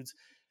local dudes.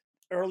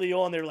 Early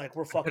on, they were like,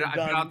 we're fucking done.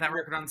 I put out that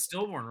record on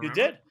Stillborn, remember? You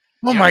did?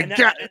 Oh, my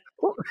God.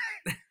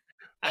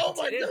 Oh,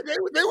 my God.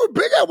 They were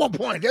big at one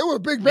point. They were a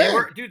big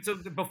band. Dude, so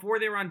before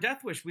they were on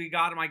Death Wish, we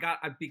got them. I got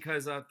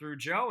because through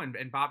Joe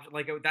and Bob.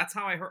 That's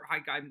how I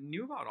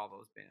knew about all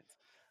those bands.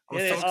 I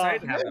was so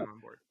excited to have them on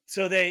board.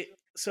 So they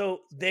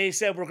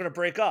said we're going to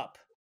break up.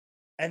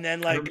 And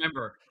then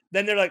remember.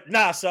 Then they're like,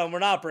 nah, son, we're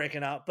not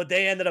breaking up. But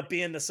they ended up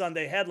being the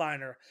Sunday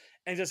headliner.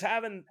 And just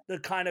having the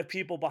kind of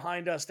people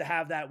behind us to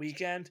have that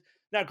weekend.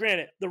 Now,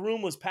 granted, the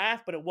room was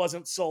packed, but it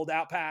wasn't sold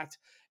out packed.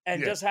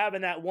 And just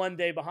having that one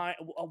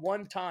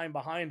time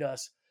behind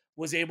us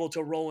was able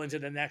to roll into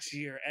the next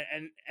year.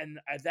 And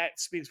that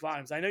speaks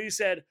volumes. I know you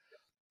said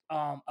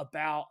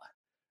about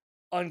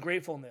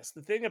ungratefulness.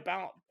 The thing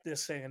about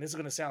this thing, and this is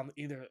going to sound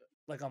either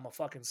like I'm a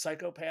fucking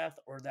psychopath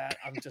or that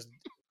I'm just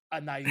a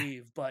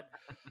naive, but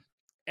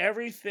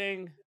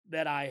everything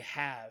that I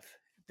have,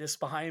 this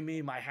behind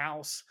me, my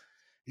house,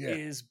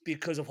 is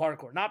because of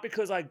hardcore. Not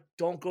because I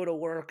don't go to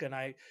work and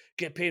I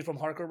get paid from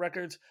Hardcore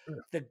Records.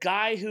 The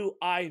guy who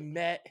I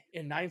met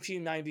in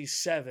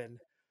 1997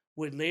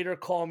 would later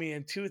call me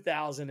in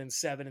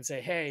 2007 and say,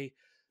 hey,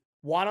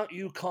 why don't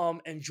you come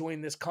and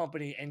join this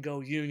company and go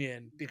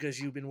union because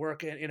you've been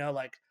working,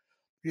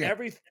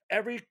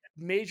 every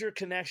major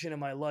connection in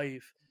my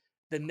life,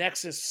 the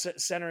nexus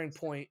centering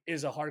point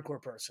is a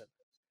hardcore person.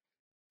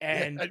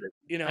 And,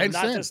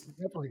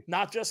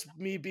 not just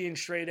me being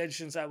straight edge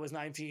since I was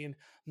 19,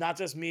 not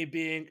just me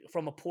being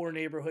from a poor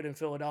neighborhood in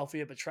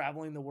Philadelphia, but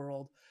traveling the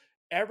world.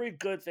 Every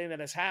good thing that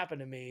has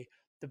happened to me,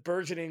 the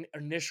burgeoning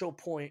initial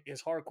point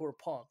is hardcore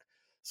punk.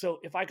 So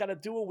if I got to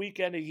do a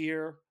weekend a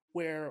year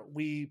where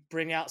we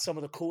bring out some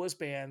of the coolest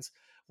bands,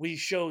 we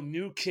show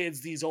new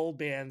kids these old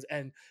bands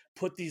and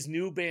put these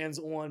new bands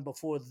on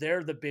before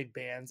they're the big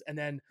bands. And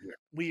then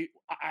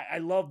I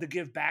love to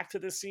give back to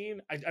the scene.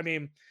 I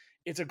mean,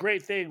 it's a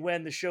great thing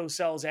when the show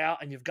sells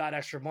out and you've got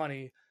extra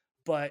money.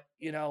 But,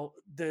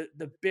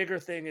 the bigger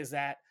thing is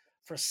that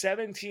for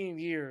 17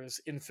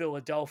 years in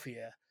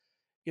Philadelphia,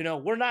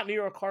 we're not New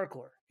York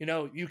hardcore.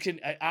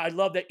 I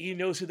love that he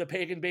knows who the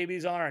Pagan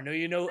Babies are. I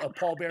know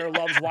Paul Bearer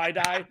loves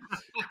Why-Die.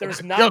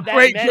 There's not that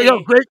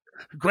many. Great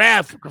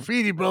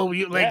graffiti, bro.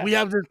 We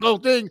have this whole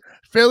thing,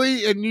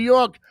 Philly and New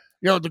York.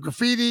 The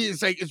graffiti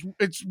is like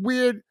it's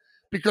weird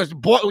because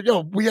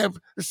we have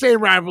the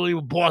same rivalry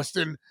with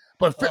Boston.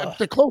 But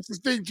the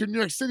closest thing to New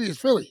York City is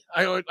Philly.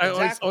 I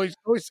always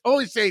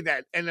say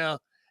that, and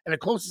the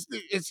closest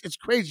thing, it's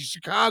crazy.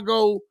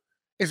 Chicago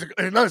is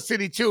another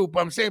city too.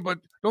 But I'm saying,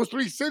 those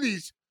three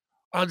cities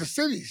are the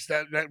cities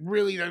that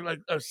really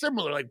are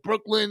similar, like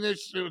Brooklyn.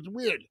 It's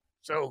weird.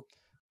 So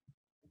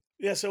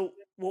So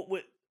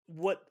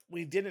what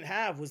we didn't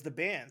have was the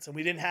bands, and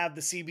we didn't have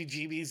the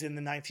CBGBs in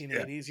the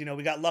 1980s.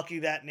 We got lucky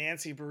that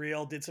Nancy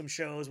Burrell did some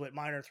shows with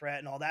Minor Threat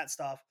and all that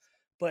stuff,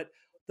 but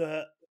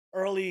the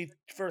early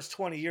first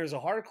 20 years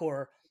of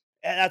hardcore,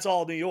 and that's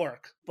all New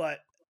York. But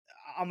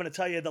I'm going to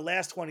tell you, the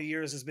last 20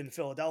 years has been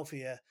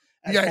Philadelphia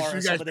as far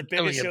as some of the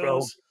biggest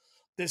shows.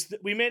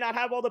 We may not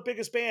have all the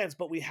biggest bands,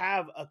 but we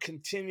have a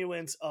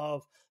continuance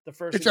of the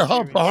first. It's a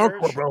hub for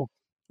hardcore, bro.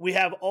 We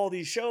have all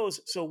these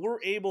shows, so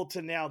we're able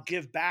to now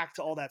give back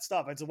to all that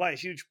stuff. It's a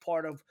huge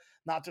part of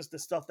not just the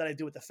stuff that I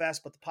do with the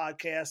fest, but the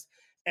podcast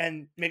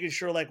and making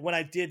sure, like when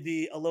I did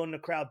the Alone in the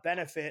Crowd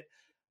benefit,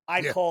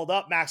 I called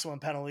up Maximum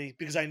Penalty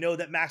because I know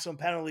that Maximum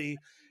Penalty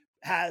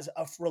has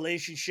a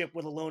relationship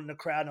with Alone in the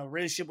Crowd and a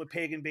relationship with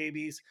Pagan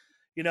Babies.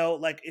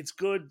 It's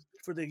good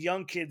for the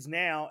young kids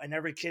now and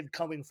every kid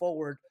coming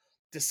forward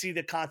to see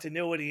the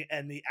continuity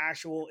and the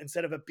actual,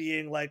 instead of it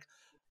being like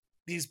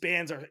these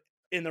bands are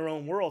in their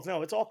own worlds.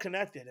 No, it's all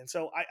connected. And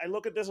so I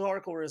look at this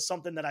hardcore as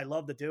something that I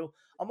love to do.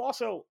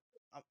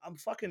 I'm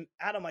fucking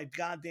out of my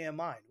goddamn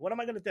mind. What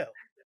am I going to do?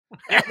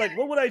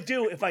 What would I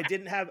do if I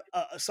didn't have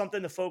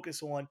something to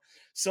focus on,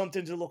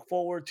 something to look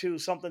forward to,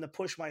 something to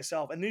push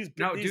myself? And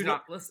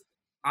listen,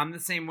 I'm the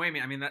same way,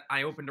 man. I mean,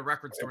 I opened a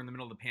record store in the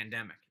middle of the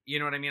pandemic. You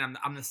know what I mean?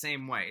 I'm the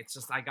same way. It's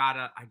just I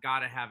gotta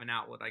have an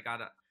outlet. I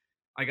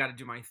gotta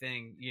do my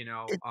thing.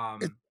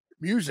 It's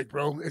music,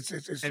 bro. It's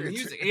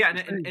music.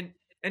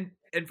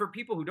 And for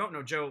people who don't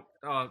know, Joe,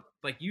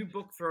 you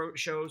book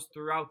shows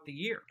throughout the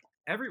year,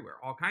 everywhere,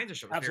 all kinds of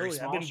shows, absolutely.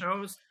 Very small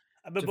shows.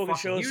 I've been booking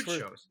shows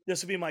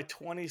this will be my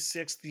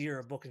 26th year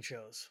of booking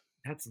shows.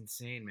 That's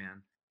insane,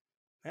 man.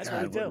 That's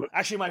what we do.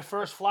 Actually, my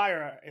first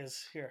flyer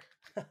is here.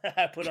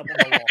 I put up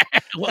on the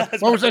wall.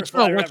 What was that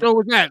show? What show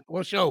was that?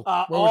 What show?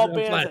 All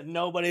bands that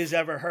nobody's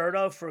ever heard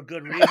of for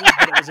good reasons,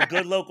 but it was a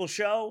good local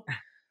show.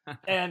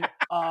 And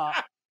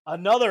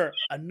another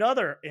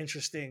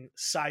interesting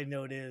side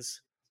note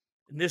is,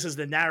 and this is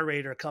the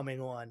narrator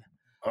coming on.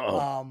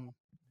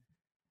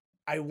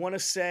 I want to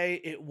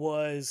say it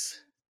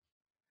was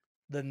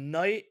the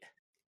night.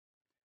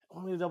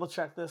 Let me double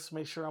check this,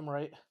 make sure I'm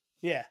right.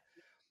 Yeah.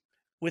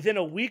 Within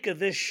a week of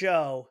this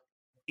show,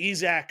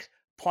 Isaac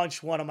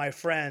punched one of my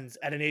friends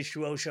at an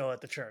H2O show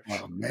at the church.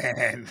 Oh,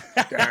 man.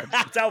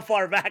 That's how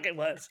far back it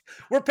was.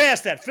 We're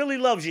past that. Philly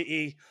loves you,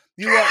 E.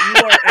 You're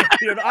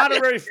an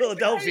honorary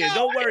Philadelphian.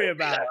 Don't worry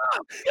about it.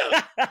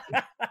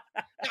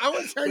 I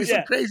want to tell you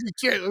some crazy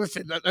shit.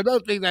 Listen,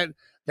 another thing that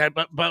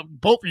about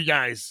both of you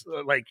guys,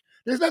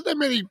 there's not that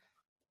many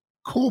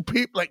cool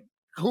people,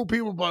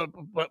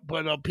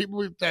 but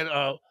people that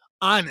are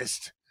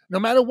honest. No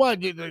matter what,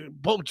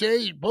 both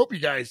you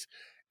guys,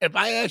 if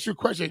I ask you a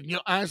question, you're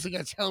honestly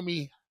going to tell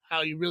me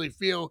how you really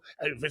feel,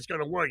 and if it's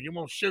going to work. You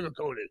won't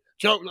sugarcoat it.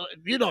 Joe,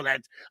 you know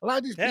that. A lot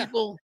of these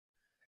people,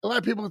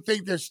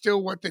 think they're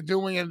still what they're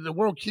doing, and the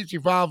world keeps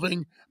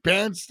evolving.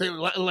 Bands, they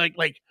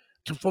like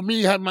for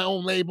me having my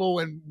own label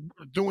and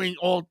doing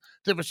all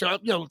different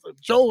stuff. You know,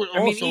 Joe also.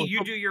 I mean,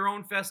 you do your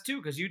own fest too,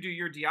 because you do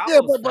your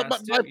Diablo's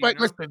fest too. But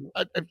listen,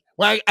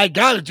 what I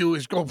gotta do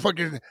is go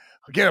fucking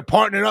get a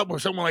partner up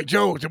with someone like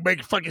Joe to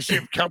make fucking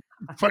shit come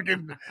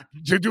fucking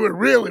to do it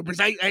really, because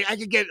I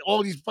can get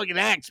all these fucking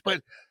acts,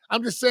 but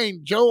I'm just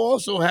saying Joe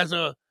also has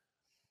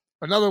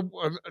another.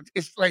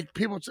 It's like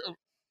people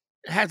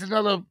has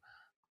another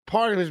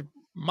part of his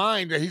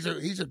mind that he's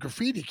a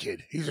graffiti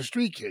kid. He's a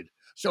street kid.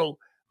 So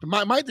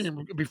my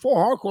thing before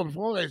hardcore,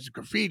 before that, is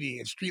graffiti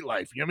and street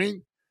life. You know what I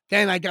mean?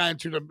 Then I got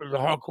into the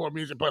hardcore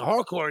music, but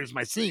hardcore is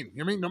my scene. You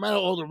know what I mean? No matter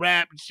all the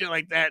rap and shit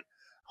like that,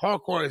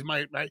 hardcore is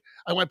my.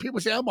 When people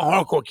say I'm a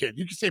hardcore kid,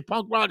 you can say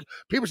punk rock.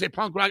 People say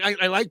punk rock.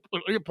 I like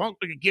punk.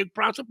 Give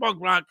props to punk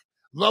rock.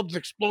 Loves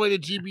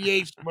Exploited,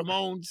 GBH,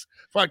 Ramones,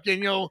 fucking,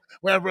 you know,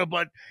 whatever.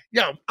 But,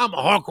 you know, I'm a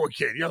hardcore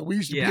kid. You know, we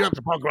used to beat up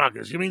the punk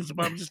rockers. You mean?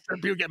 I'm just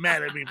people get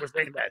mad at me for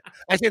saying that.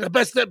 I say the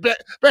best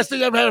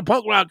thing I ever had in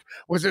punk rock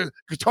was a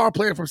guitar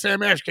player from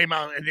Sam Ash came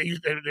out and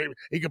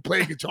he could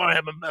play guitar,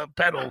 have a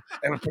pedal,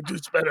 and was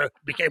produced better,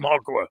 became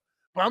hardcore.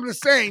 But I'm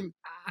just saying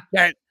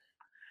that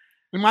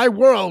in my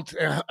world,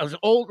 as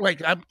old,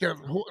 like I'm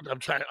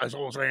trying as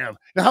old as I am.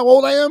 Now, how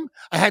old I am?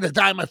 I had to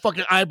dye my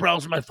fucking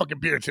eyebrows and my fucking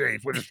beard today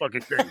for this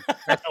fucking thing.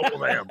 That's how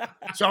old I am.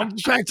 So I'm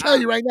just trying to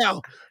tell you right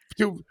now,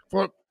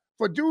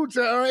 for dudes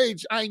at our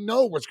age, I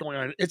know what's going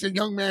on. It's a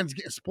young man's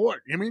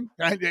sport. You know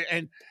what I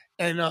mean?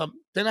 And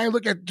then I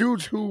look at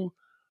dudes who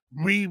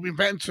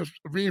reinvent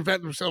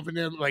themselves in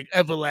their like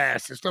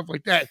Everlast and stuff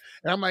like that,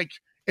 and I'm like,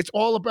 it's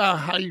all about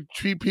how you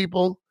treat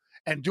people.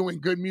 And doing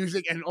good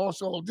music, and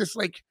also just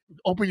like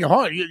open your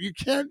heart. You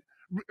can't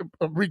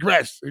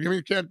regress. You know,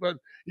 you can't, but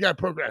you gotta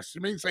progress.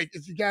 I mean, it's like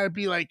you gotta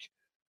be like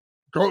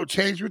go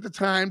change with the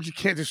times. You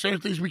can't. There's certain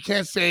things we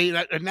can't say.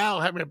 And now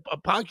having a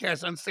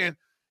podcast, I understand.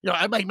 You know,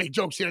 I might make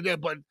jokes here and there,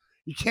 but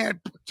you can't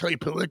tell your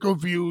political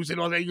views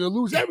and all that. You'll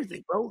lose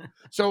everything, bro.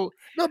 So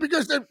no,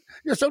 because you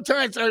know,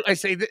 sometimes I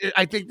say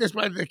I think this,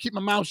 but I keep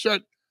my mouth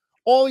shut.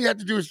 All you have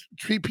to do is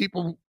treat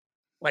people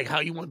like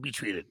how you want to be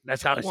treated.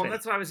 That's how I say. Well,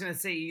 that's what I was going to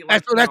say.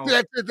 Like,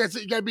 that's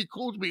it. You got to be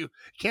cool to me. You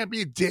can't be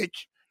a dick.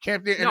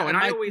 Can't be. No, and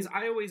I'm always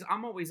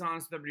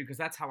honest with everybody because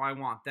that's how I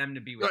want them to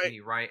be with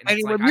me, right? And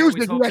it's like I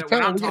always hope that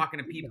when I'm talking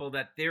to people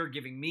that they're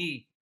giving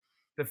me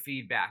the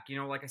feedback. You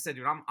know, like I said,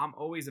 dude, I'm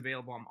always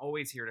available. I'm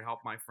always here to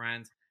help my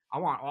friends. I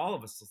want all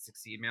of us to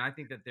succeed, man. I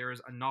think that there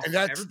is enough. And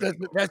that's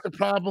the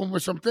problem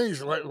with some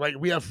things. Like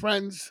we have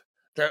friends.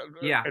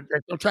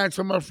 Sometimes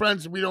some of our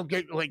friends we don't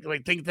get like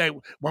think that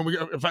when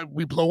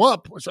we blow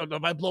up or something.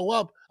 If I blow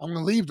up, I'm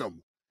gonna leave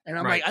them. And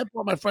I'm like, I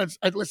brought my friends.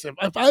 Listen,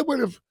 if I would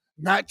have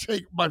not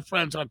take my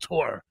friends on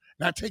tour,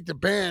 not take the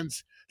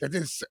bands that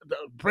didn't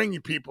bring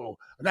you people,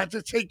 not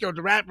to take the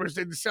rappers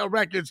that didn't sell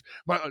records,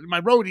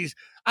 my roadies,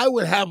 I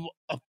would have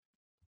a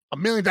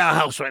 $1 million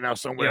house right now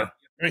somewhere.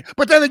 Yeah.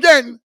 But then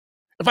again,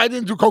 if I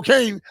didn't do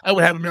cocaine, I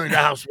would have $1 million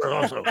house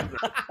also.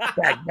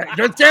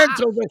 You understand?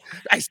 So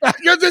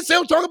you understand what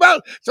I'm talking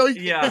about? So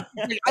yeah,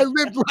 I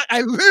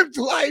lived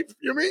life.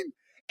 You know what I mean?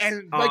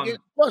 And like,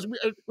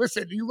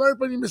 listen, you learn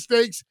from your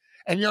mistakes,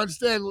 and you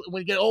understand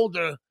when you get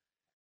older.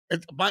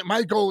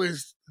 My goal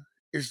is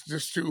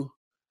just to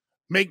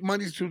make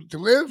money to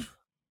live,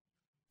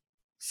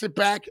 sit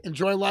back,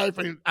 enjoy life,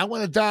 and I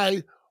want to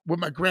die with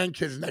my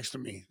grandkids next to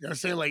me. You know what I'm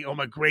saying? Like,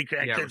 my great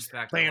grandkids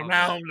playing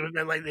around.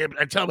 And like,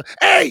 I tell them,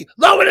 hey,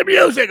 lower the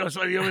music or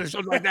something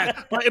like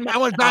that. But I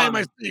want to die in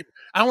my sleep.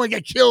 I don't want to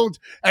get killed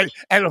at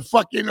a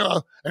fucking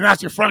an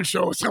Nazi Front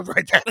show or something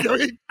like that. You know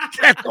what I mean?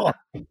 That's all.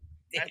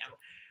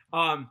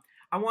 Damn.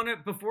 I want to,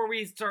 before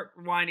we start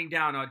winding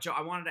down, Joe,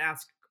 I wanted to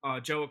ask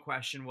Joe a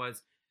question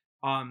was,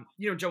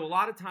 you know, Joe, a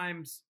lot of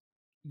times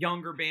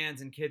younger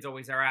bands and kids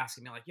always are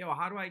asking me like, yo,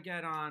 how do I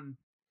get on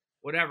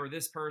whatever,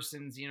 this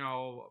person's, you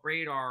know,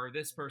 radar, or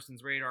this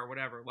person's radar,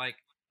 whatever. Like,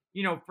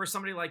 you know, for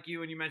somebody like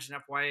you, and you mentioned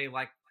FYA,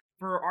 like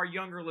for our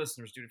younger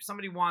listeners, dude, if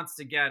somebody wants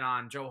to get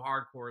on Joe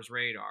Hardcore's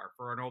radar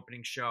for an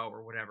opening show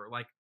or whatever,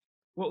 like,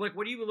 what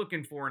are you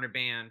looking for in a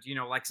band? You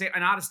know, like say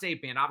an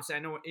out-of-state band. Obviously, I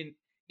know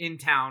in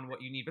town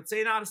what you need, but say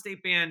an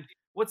out-of-state band,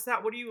 what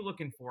are you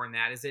looking for in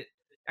that? Is it,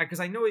 because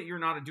I know that you're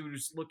not a dude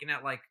who's looking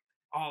at like,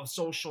 oh,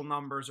 social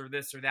numbers or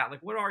this or that.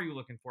 Like, what are you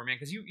looking for, man?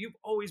 Because you've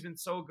always been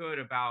so good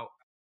about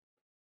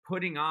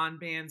putting on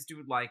bands,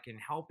 dude, like, and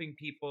helping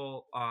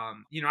people.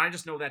 You know, I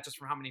just know that just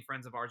from how many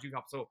friends of ours you've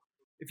helped. So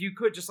if you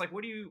could just like,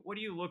 what do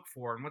you look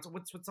for, and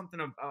what's something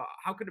of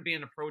how could a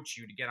band approach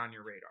you to get on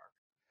your radar?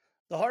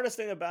 The hardest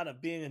thing about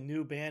it being a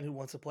new band who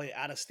wants to play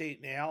out of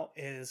state now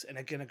is, and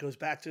again, it goes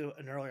back to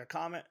an earlier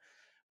comment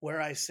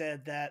where I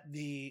said that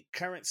the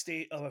current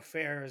state of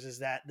affairs is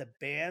that the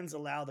bands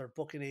allow their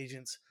booking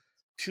agents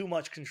too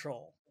much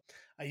control.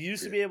 I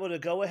used to be able to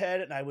go ahead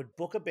and I would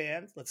book a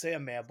band, let's say a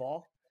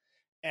Madball,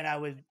 and I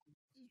would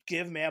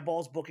give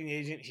Madball's booking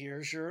agent,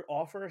 here's your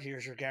offer,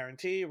 here's your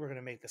guarantee, we're going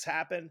to make this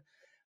happen.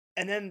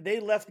 And then they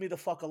left me the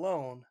fuck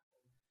alone,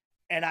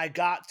 and I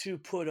got to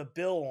put a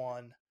bill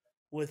on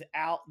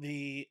without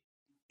the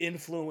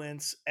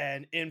influence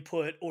and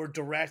input or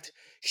direct,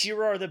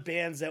 here are the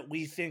bands that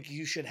we think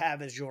you should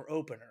have as your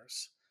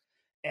openers.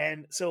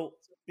 And so,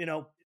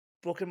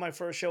 booking my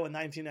first show in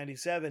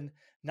 1997,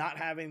 not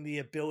having the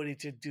ability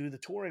to do the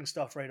touring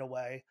stuff right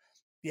away,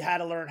 you had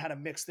to learn how to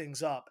mix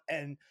things up.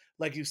 And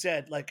like you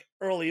said, like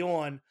early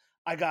on,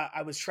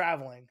 I was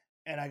traveling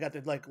and I got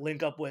to like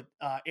link up with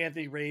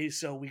Anthony Ray's,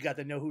 so we got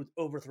to know who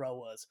Overthrow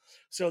was.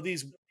 So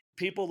these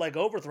people like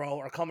Overthrow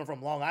are coming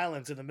from Long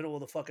Island to the middle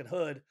of the fucking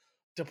hood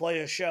to play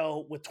a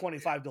show with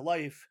 25 to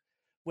Life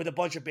with a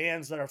bunch of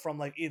bands that are from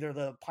like either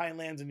the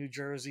Pinelands in New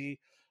Jersey.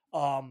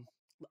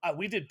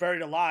 We did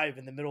Buried Alive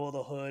in the middle of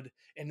the hood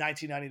in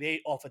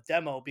 1998 off a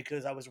demo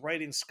because I was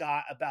writing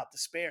Scott about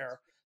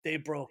Despair. They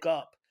broke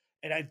up,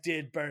 and I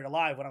did Buried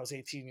Alive when I was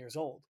 18 years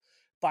old.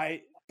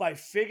 By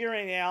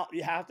figuring out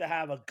you have to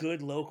have a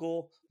good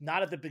local,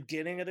 not at the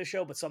beginning of the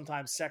show, but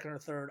sometimes second or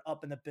third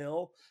up in the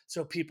bill,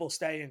 so people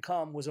stay and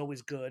come, was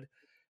always good.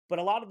 But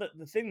a lot of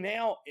the thing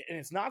now, and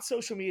it's not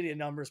social media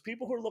numbers.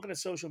 People who are looking at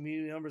social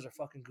media numbers are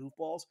fucking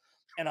goofballs.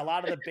 And a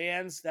lot of the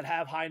bands that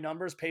have high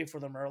numbers pay for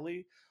them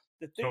early.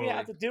 The thing you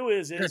have to do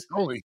is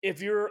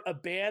if you're a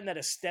band that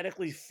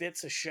aesthetically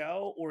fits a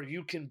show, or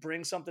you can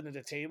bring something to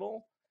the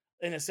table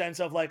in a sense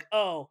of like,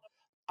 oh,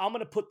 I'm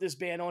going to put this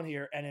band on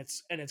here and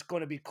it's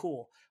going to be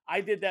cool.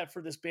 I did that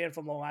for this band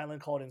from Long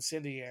Island called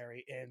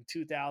Incendiary in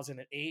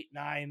 2008,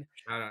 9,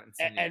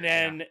 and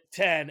then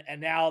 10.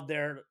 And now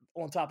they're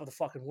on top of the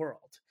fucking world.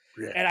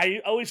 Yeah. And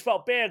I always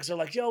felt bad because they're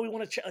like, yo, we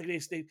want to check.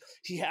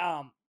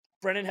 Like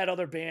Brennan had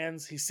other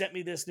bands. He sent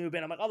me this new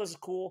band. I'm like, oh, this is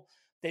cool.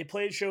 They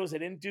played shows. They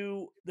didn't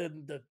do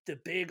the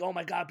big, oh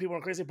my God, people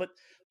are crazy, but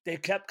they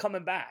kept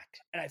coming back.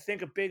 And I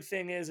think a big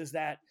thing is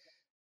that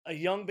a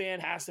young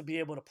band has to be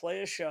able to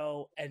play a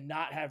show and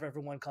not have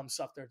everyone come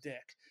suck their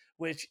dick,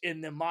 which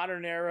in the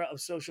modern era of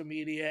social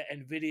media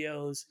and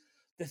videos,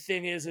 the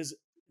thing is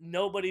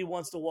nobody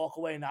wants to walk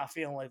away not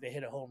feeling like they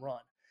hit a home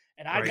run.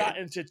 And I got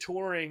into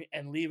touring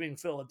and leaving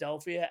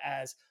Philadelphia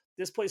as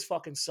this place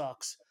fucking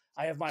sucks.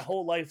 I have my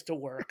whole life to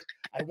work.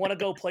 I want to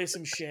go play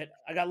some shit.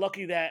 I got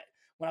lucky that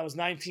when I was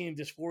 19,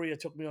 Dysphoria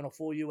took me on a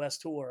full U.S.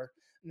 tour,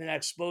 and then that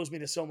exposed me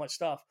to so much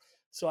stuff.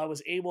 So I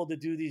was able to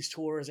do these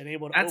tours and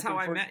able to. That's how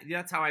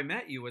I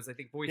met you. Was I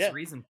think Voice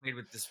Reason played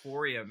with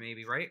Dysphoria,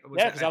 maybe, right?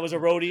 Because I was a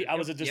roadie. I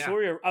was a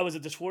Dysphoria. I was a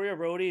Dysphoria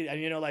roadie,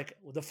 and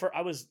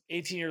I was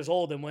 18 years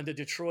old and went to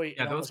Detroit.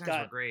 Yeah, and those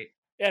guys were great.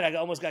 Yeah, and I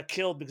almost got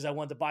killed because I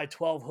wanted to buy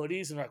 12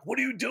 hoodies, and they're like, "What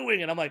are you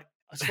doing?" And I'm like,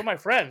 "It's for my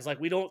friends. Like,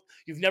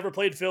 you've never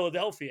played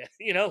Philadelphia,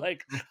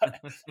 like."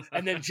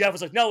 And then Jeff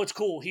was like, "No, it's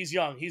cool. He's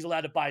young. He's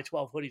allowed to buy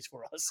 12 hoodies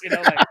for us,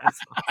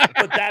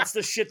 But that's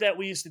the shit that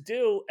we used to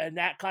do, and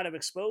that kind of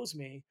exposed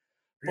me.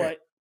 But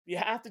you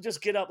have to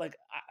just get up.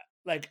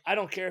 I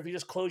don't care if you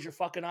just close your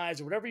fucking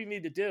eyes or whatever you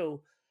need to do.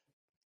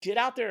 Get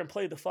out there and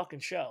play the fucking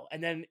show.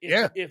 And then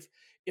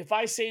if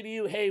I say to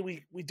you, hey,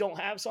 we don't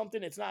have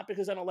something, it's not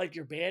because I don't like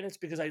your band. It's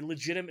because I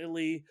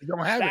legitimately,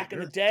 back in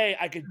the day,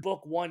 I could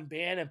book one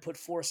band and put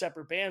 4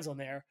 separate bands on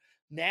there.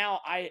 Now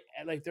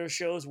there's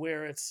shows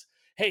where it's,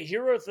 hey,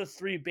 here are the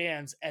 3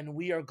 bands and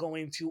we are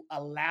going to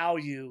allow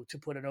you to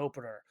put an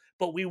opener.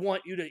 But we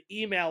want you to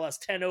email us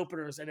 10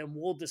 openers and then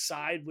we'll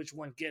decide which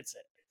one gets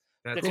it.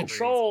 The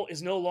control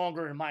is no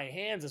longer in my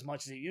hands as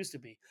much as it used to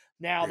be.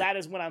 Now, that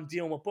is when I'm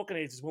dealing with booking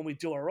agents. When we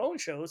do our own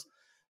shows,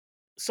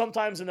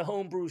 sometimes in the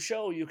homebrew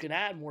show, you can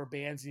add more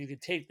bands and you can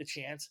take the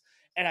chance.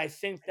 And I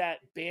think that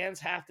bands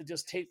have to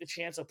just take the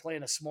chance of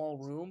playing a small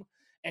room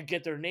and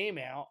get their name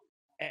out.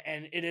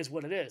 And it is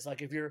what it is.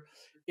 Like if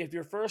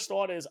your first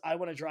thought is, I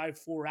want to drive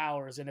 4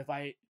 hours, and if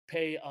I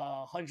pay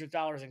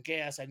 $100 in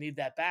gas, I need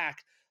that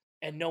back,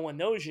 and no one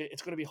knows you,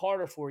 it's going to be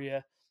harder for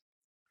you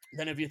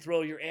than if you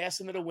throw your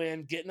ass into the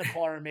wind, get in the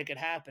car, and make it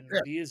happen.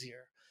 It'll be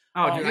easier.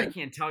 Oh, dude, I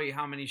can't tell you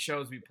how many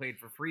shows we played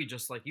for free,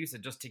 just like you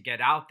said, just to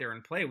get out there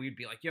and play. We'd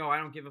be like, yo, I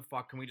don't give a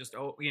fuck. Can we just,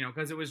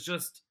 because it was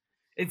just,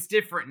 it's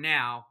different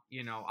now,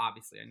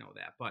 obviously I know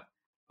that. But,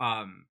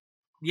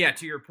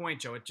 to your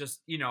point, Joe, it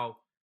just,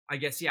 I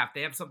guess, if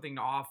they have something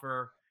to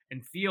offer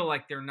and feel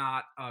like they're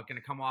not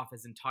going to come off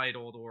as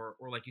entitled or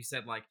like you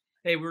said, like,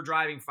 hey, we're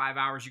driving 5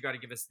 hours, you got to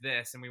give us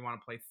this, and we want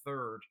to play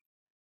third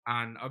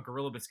on a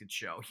Gorilla Biscuit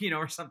show,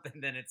 or something,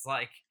 then it's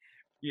like,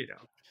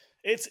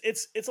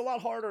 It's a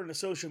lot harder in the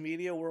social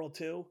media world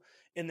too,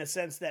 in the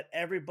sense that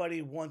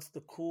everybody wants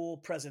the cool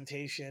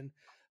presentation.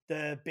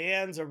 The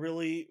bands are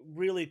really,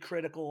 really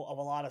critical of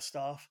a lot of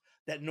stuff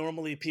that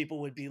normally people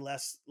would be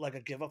less like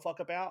a give a fuck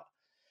about.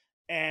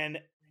 And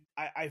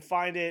I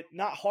find it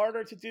not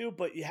harder to do,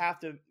 but I have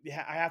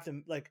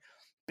to like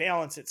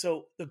balance it.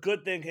 So the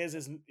good thing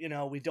is,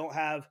 we don't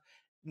have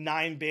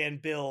 9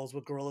 band bills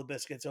with Gorilla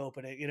Biscuits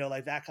opening,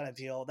 like that kind of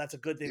deal. That's a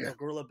good thing for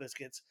Gorilla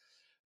Biscuits.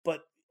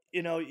 But,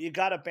 you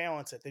got to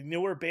balance it. The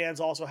newer bands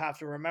also have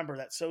to remember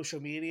that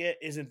social media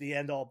isn't the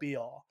end all be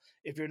all.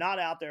 If you're not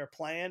out there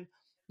playing,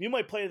 you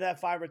might play to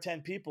that 5 or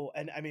 10 people.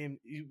 And I mean,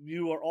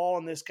 you are all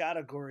in this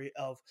category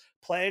of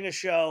playing a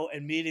show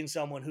and meeting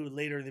someone who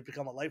later they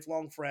become a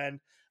lifelong friend,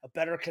 a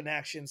better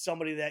connection,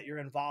 somebody that you're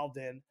involved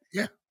in.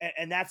 Yeah.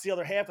 And that's the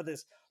other half of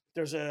this.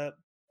 There's a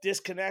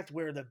disconnect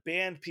where the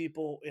band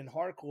people in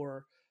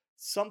hardcore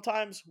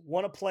sometimes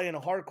want to play in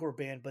a hardcore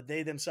band, but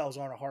they themselves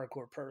aren't a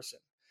hardcore person.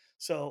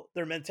 So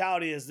their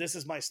mentality is, this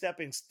is my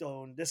stepping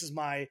stone. This is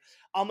I'm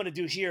going to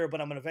do here, but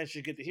I'm going to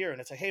eventually get to here.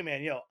 And it's like, hey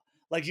man,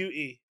 like you,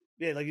 E.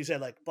 Yeah, like you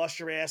said, like bust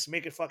your ass,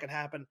 make it fucking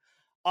happen.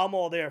 I'm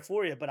all there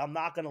for you, but I'm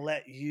not going to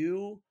let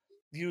you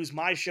use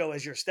my show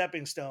as your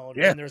stepping stone.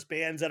 Yeah. And there's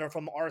bands that are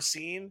from our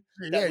scene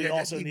that we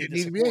also need to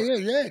support.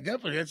 Yeah,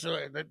 definitely.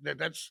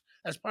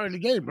 That's part of the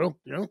game, bro.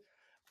 You know,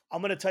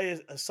 I'm going to tell you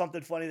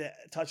something funny that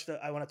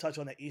I want to touch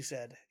on that he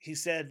said. He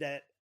said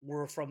that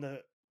we're from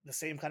the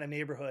same kind of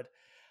neighborhood.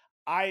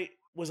 I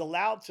was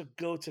allowed to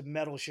go to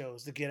metal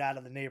shows to get out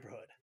of the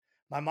neighborhood.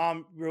 My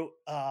mom wrote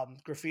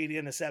graffiti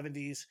in the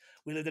 70s.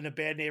 We lived in a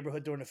bad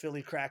neighborhood during the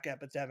Philly crack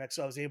epidemic,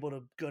 so I was able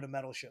to go to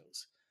metal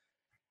shows.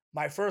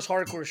 My first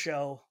hardcore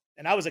show,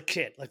 and I was a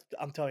kid, like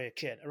I'm telling you, a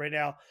kid. Right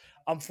now,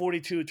 I'm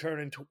 42,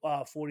 turning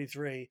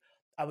 43.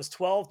 I was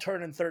 12,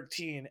 turning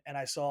 13, and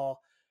I saw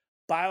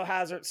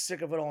Biohazard,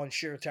 Sick of It All, and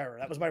Sheer Terror.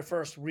 That was my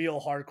first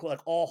real hardcore,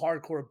 like all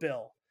hardcore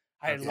bill.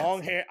 I had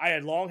long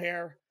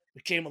hair.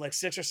 We came with like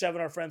 6 or 7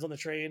 of our friends on the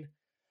train,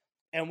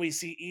 and we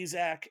see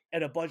Ezak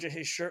and a bunch of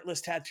his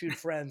shirtless, tattooed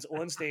friends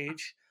on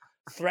stage,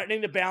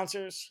 threatening the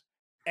bouncers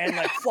and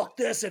like, fuck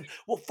this, and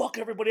we'll fuck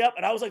everybody up.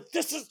 And I was like,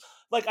 this is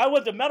like, I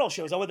went to metal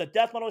shows. I went to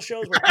death metal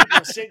shows where people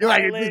were singing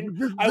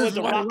violin. I went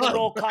to rock and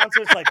roll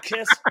concerts like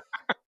Kiss.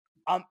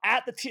 I'm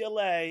at the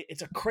TLA.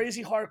 It's a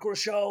crazy hardcore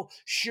show.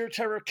 Sheer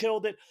Terror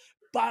killed it.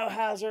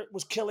 Biohazard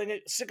was killing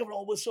it. Sick of It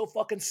All was so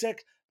fucking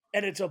sick.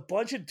 And it's a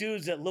bunch of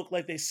dudes that look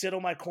like they sit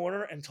on my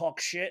corner and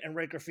talk shit and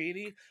write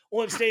graffiti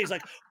on stage,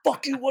 like,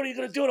 fuck you, what are you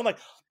going to do? And I'm like,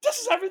 this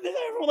is everything.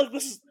 Everyone,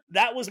 like,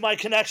 that was my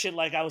connection.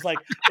 Like, I was like,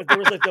 if there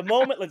was like the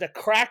moment, like the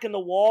crack in the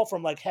wall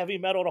from like heavy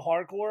metal to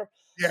hardcore.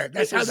 Yeah,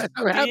 that's how it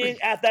happened.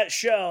 At that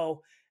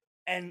show.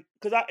 And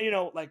because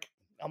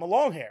I'm a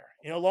long hair,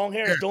 long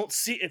hair, don't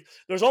see it.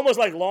 There's almost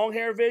like long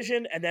hair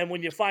vision. And then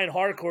when you find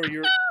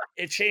hardcore,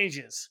 it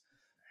changes.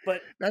 But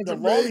the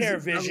long hair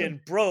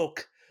vision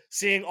broke.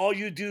 Seeing all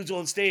you dudes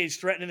on stage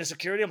threatening the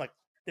security, I'm like,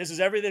 this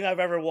is everything I've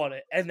ever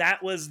wanted. And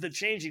that was the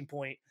changing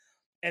point.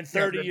 And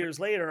 30 years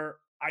later,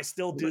 I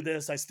still do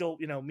this. I still,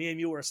 me and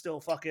you are still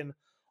fucking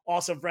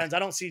awesome friends. I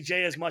don't see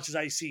Jay as much as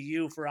I see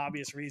you for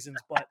obvious reasons.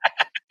 But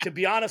to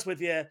be honest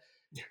with you,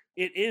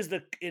 it is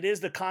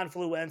the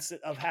confluence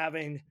of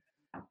having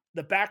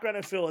the background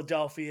in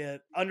Philadelphia,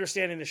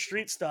 understanding the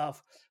street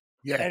stuff,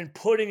 and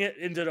putting it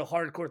into the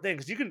hardcore thing.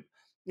 Because you can...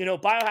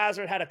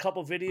 Biohazard had a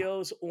couple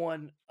videos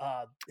on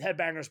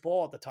Headbangers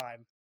Ball at the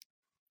time,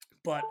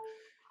 but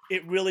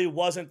it really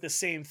wasn't the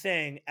same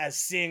thing as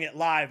seeing it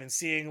live and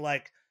seeing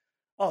like,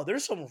 oh,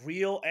 there's some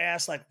real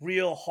ass, like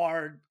real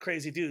hard,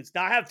 crazy dudes.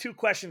 Now I have 2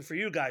 questions for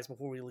you guys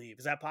before we leave.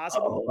 Is that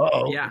possible?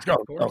 Yeah,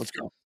 let's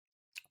go.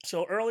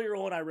 So earlier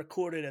on, I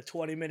recorded a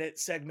 20-minute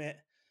segment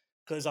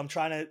because I'm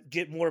trying to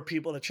get more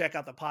people to check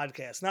out the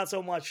podcast. Not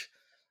so much.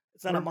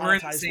 It's not a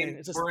monetized thing.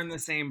 It's just, we're in the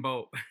same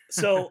boat.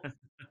 So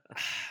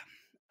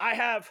I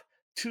have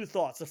 2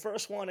 thoughts. The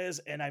first one is,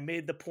 and I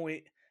made the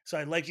point, so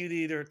I'd like you to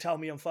either tell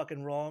me I'm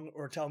fucking wrong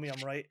or tell me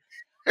I'm right.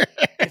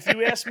 If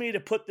you asked me to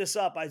put this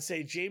up, I'd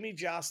say Jamie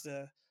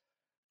Jasta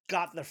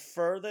got the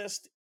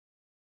furthest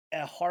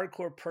a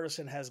hardcore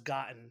person has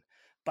gotten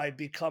by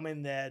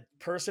becoming that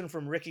person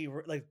from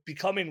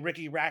becoming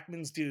Ricky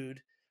Rackman's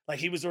dude. Like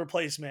he was the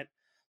replacement.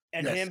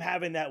 And him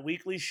having that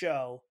weekly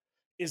show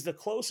is the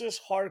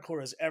closest hardcore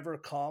has ever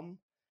come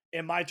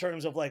in my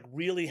terms of like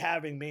really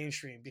having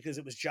mainstream, because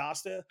it was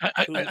Jasta.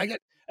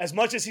 As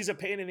much as he's a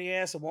pain in the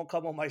ass and won't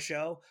come on my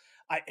show,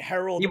 I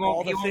herald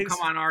all the things. He won't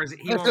come on ours.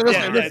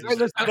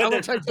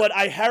 But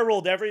I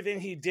herald everything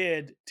he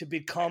did to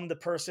become the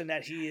person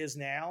that he is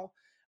now.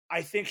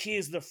 I think he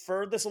is the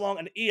furthest along.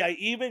 And I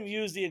even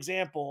use the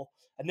example,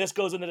 and this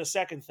goes into the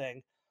second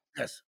thing.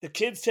 Yes. The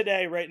kids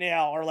today right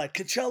now are like,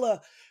 Coachella,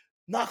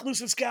 Knock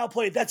Loose and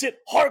Scalplay. That's it.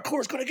 Hardcore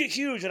is going to get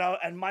huge.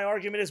 And my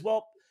argument is,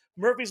 well,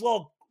 Murphy's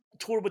Law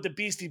toured with the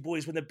Beastie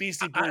Boys when the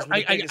Beastie Boys were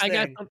the biggest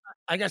thing.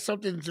 I got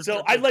something.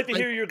 So I'd like to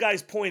hear your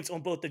guys' points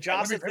on both the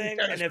Jasta thing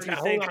and if you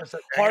think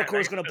hardcore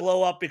is going to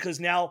blow up because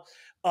now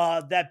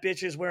that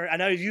bitch is wearing. I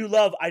know you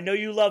love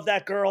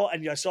that girl,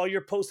 and I saw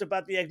your post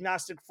about the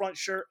agnostic front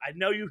shirt. I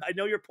know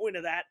your point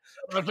of that.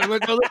 But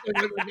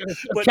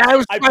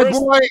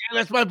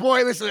that's my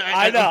boy. Listen,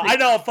 I know.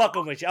 I'm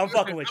fucking with you. I'm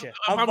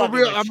a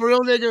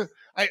real nigga.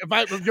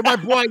 If you're my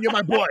boy, you're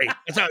my boy.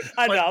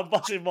 I know. I'm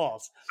busting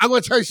balls. I'm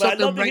gonna tell you something.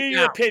 I'd love to hear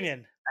your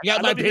opinion. I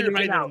got my opinion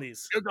right now on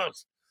these. Here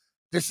goes.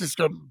 This is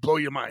gonna blow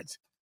your minds.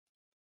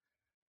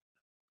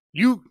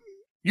 You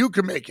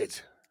can make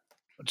it.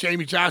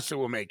 Jamie Jasta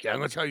will make it. I'm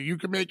going to tell you, you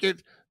can make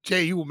it.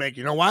 Jay, you will make it.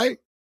 You know why?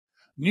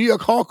 New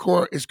York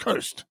hardcore is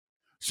cursed.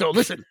 So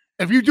listen,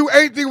 if you do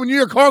anything with New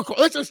York hardcore,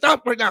 listen,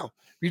 stop right now.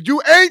 If you do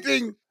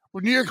anything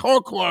with New York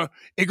hardcore,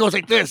 it goes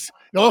like this.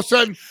 And all of a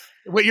sudden,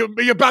 when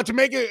you're about to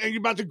make it and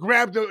you're about to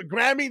grab the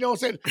Grammy, and all of a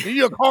sudden, New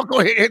York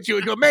hardcore hits you.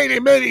 And you go, mayday,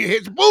 it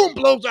hits, boom,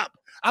 blows up.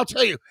 I'll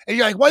tell you. And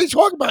you're like, what are you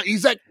talking about?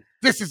 He's like,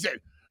 this is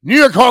it. New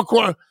York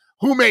hardcore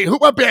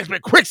What band's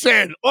been?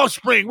 Quicksand,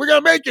 Offspring. We're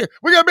gonna make it.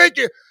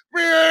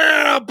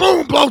 Yeah,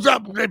 boom, blows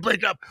up. They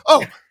break up.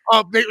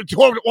 They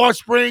tour with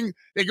Offspring.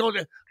 They go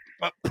to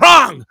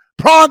Prong.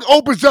 Prong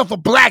opens up for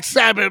Black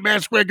Sabbath at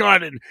Madison Square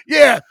Garden.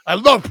 Yeah, I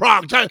love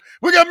Prong.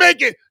 We're gonna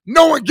make it.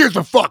 No one gives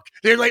a fuck.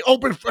 They're like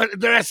open.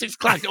 They're at 6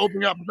 o'clock. They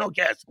open up. No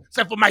gas,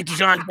 except for Mike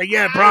DeJohn. But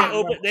yeah,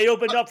 Prong. They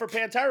opened up for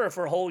Pantera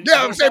for a whole.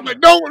 Yeah, I'm saying, but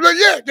no,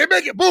 yeah, they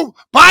make it. Boom,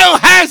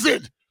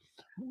 Biohazard.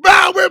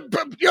 Wow, we're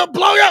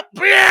blowing up.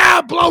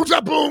 Yeah, blows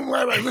up. Boom.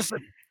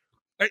 Listen,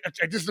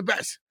 this is the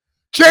best.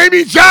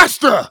 Jamie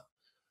Joster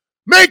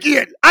making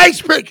it.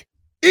 Ice Pick.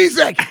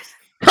 Ezek.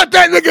 Cut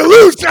that nigga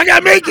loose. I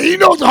gotta make it. He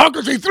knows the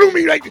hardcore. He threw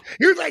me like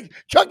he was like,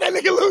 chuck that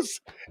nigga loose.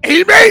 And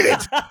he made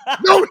it.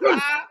 No,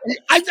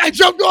 I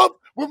jumped off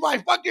with my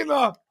fucking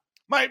my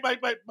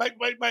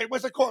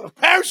what's it called? A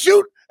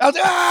parachute. I was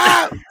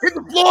like, hit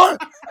the floor.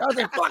 I was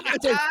like, fuck. I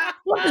said,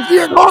 what is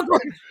here hardcore?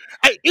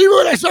 Even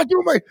when I shot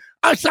through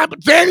I shot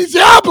Danny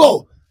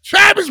Diablo,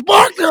 Travis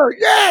Barker,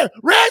 yeah,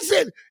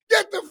 Rancid.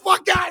 Get the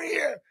fuck out of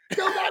here.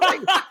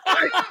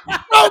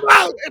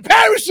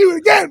 Parachute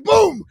again,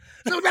 boom.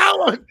 So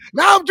now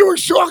I'm doing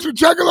shorts with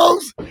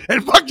juggalos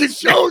and fucking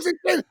shows and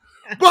shit.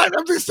 But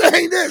I'm just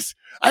saying this.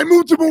 I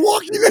moved to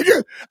Milwaukee,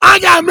 nigga. I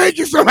gotta make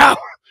it somehow.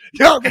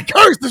 Yo, the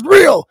curse is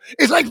real.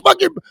 It's like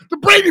fucking the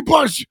Brady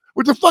Bunch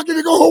with the fucking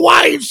to go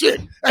Hawaii and shit.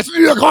 That's the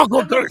New York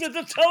hardcore curse.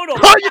 The total.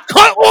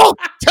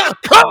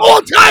 Cut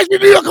all ties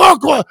with New York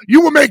hardcore.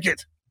 You will make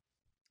it.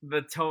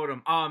 The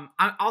totem.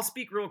 I'll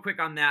speak real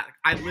quick on that.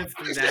 I lived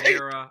through that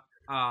era.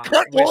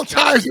 Cut all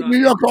ties with New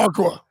York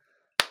hardcore.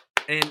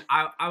 And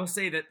I will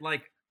say that,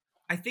 like,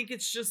 I think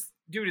it's just,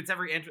 dude, it's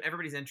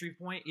everybody's entry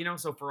point, you know.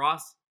 So for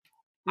us,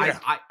 yeah.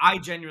 I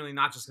genuinely,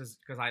 not just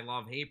because I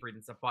love Hatebreed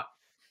and stuff, but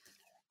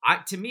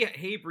to me,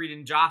 Hatebreed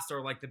and Jost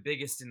are like the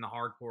biggest in the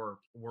hardcore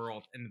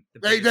world. And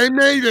they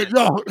made it.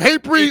 Yo,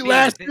 Hatebreed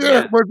last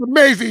year was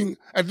amazing.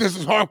 And this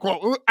is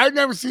hardcore. I've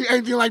never seen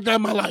anything like that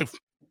in my life.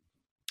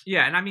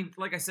 Yeah, and I mean,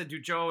 like I said,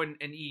 dude, Joe and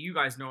E, you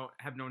guys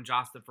have known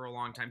Josta for a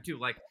long time too.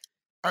 Like,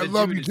 I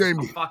love you,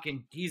 Jamie.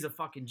 He's a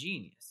fucking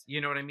genius.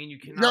 You know what I mean? You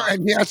cannot. No,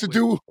 and he has to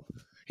do what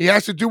he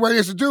has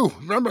to do.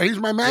 Remember, he's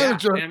my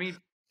manager. Yeah, I mean,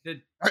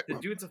 the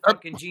dude's a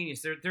fucking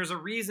genius. There's a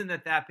reason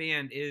that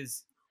band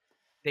is.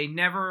 They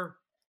never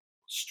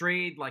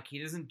strayed. Like, he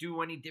doesn't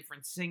do any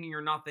different singing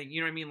or nothing.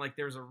 You know what I mean? Like,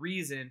 there's a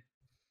reason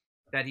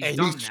that he's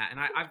done that.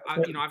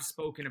 And I've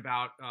spoken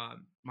about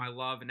my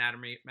love and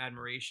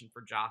admiration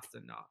for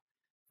Justin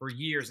for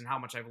years and how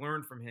much I've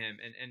learned from him.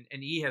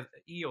 And E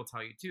will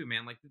tell you too,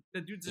 man. Like,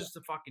 the dude's just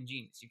a fucking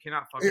genius. You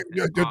cannot fuck with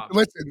him.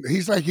 Listen,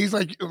 he's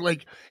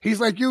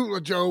like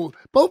you, Joe.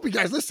 Both of you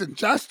guys, listen,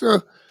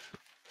 Josta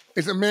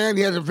is a man.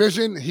 He has a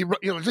vision. He,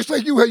 just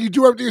like you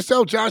do everything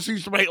yourself. Josh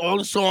used to write all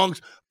the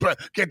songs,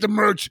 get the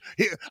merch.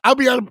 I'll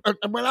be on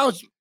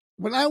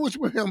when I was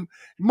with him,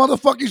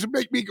 motherfucker used to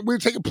make me, we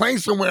would take a plane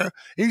somewhere.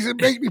 He used to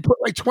make me put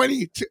like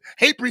 20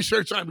 Hatebreed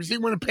shirts on because he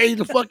wouldn't pay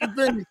the fucking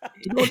thing.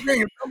 You know what I'm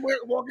saying? I'm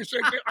walking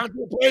straight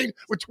onto a plane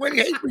with 20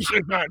 Hatebreed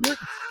shirts on.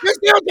 This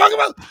thing I'm talking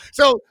about?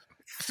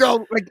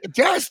 So like,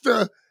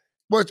 Josta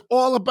was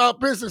all about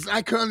business.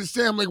 I couldn't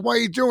understand. I'm like, what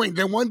are you doing?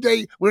 Then one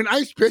day, we're in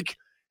Ice Pick,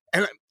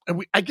 and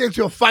I get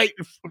into a fight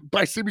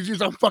by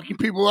CBGs. I'm fucking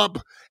people up.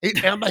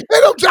 And I'm like, hey,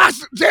 no, Josh,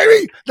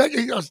 Jamie. Like,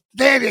 he goes,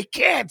 Dan, they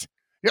can't.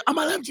 I'm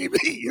on MTV.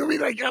 You know what I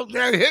mean? Like, out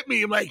there, hit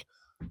me. I'm like,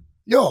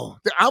 yo,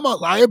 I'm a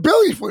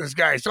liability for this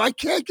guy, so I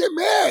can't get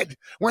mad.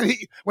 When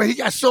he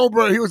got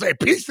sober, he was like,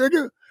 peace,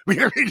 nigga.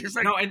 He's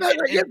like, no, and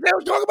you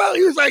never talk about it.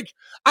 He was like,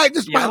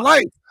 my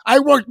life. I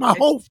worked my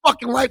whole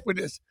fucking life for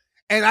this,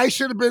 and I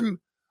should have been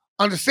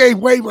on the same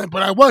wavelength,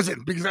 but I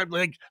wasn't because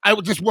I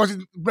just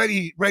wasn't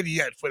ready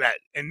yet for that.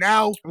 And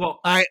now,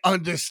 I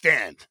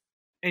understand.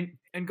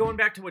 And going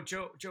back to what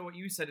Joe, what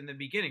you said in the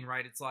beginning,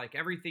 right? It's like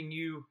everything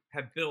you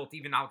have built,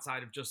 even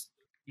outside of just,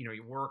 your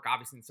work,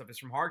 obviously, and stuff is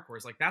from hardcore.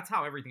 It's like, that's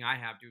how everything I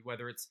have, dude,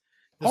 whether it's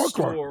the hardcore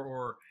store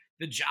or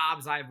the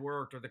jobs I've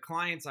worked or the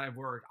clients I've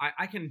worked.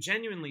 I can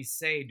genuinely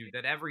say, dude,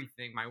 that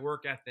everything, my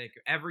work ethic,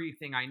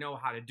 everything I know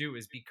how to do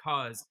is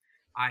because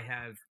I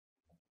have,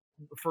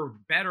 for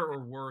better or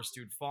worse,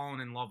 dude,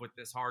 fallen in love with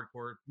this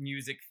hardcore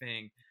music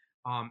thing.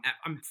 I'm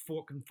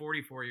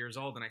 44 years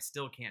old and I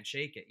still can't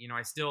shake it.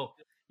 I still...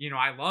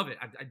 I love it.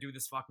 I do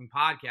this fucking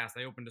podcast.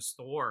 I opened a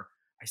store.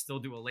 I still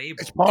do a label.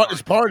 It's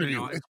part of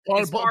you.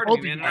 It's part of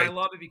me, man. And I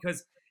love it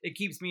because it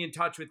keeps me in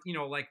touch with,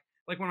 like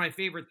one of my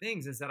favorite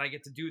things is that I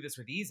get to do this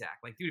with Ezak.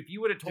 Like, dude, if you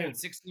would have told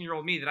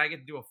 16-year-old me that I get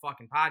to do a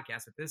fucking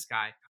podcast with this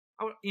guy,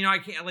 I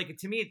can't, like,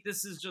 to me,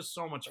 this is just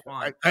so much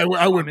fun. I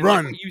would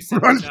run.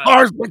 Like run as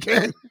far as I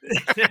can.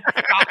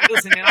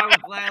 Listen, man, I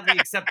would gladly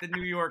accept the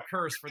New York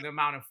curse for the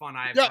amount of fun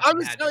I have. Yeah,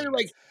 I'm just telling you,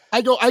 like,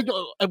 I go,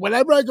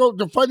 whenever I go,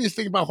 the funniest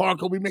thing about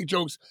hardcore, we make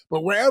jokes,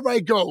 but wherever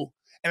I go,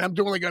 and I'm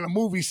doing like on a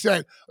movie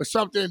set or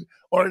something,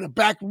 or in a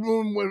back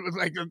room with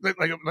like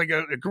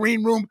a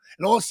green room,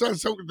 and all of a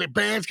sudden the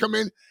bands come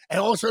in, and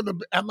all of a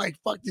sudden I'm like,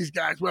 fuck these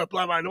guys, blah,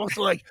 blah, blah. And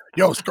also like,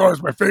 yo,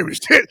 Scar's my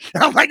favorite shit.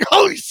 And I'm like,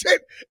 holy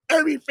shit,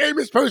 every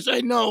famous person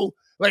I know,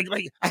 like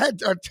I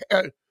had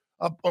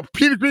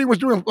Peter Green was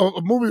doing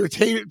a movie with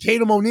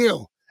Tatum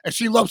O'Neal, and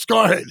she loved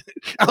Scarhead.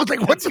 I was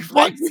like, what the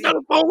fuck? You got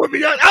a phone with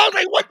me? I was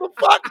like, what the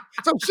fuck?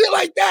 Some shit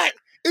like that.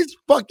 It's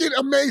fucking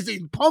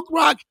amazing. Punk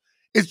rock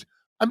is,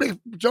 I make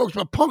jokes,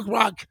 but punk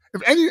rock,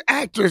 if any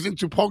actor is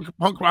into punk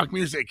rock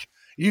music,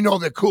 you know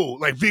they're cool.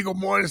 Like Viggo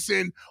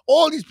Mortensen,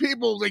 all these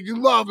people, like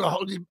you love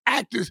these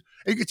actors,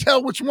 and you can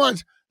tell which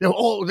ones, they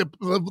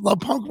love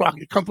punk rock.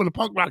 They come from the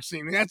punk rock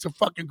scene, and that's a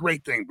fucking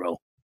great thing, bro.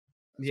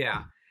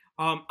 Yeah.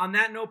 On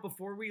that note,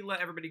 before we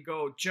let everybody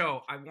go,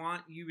 Joe, I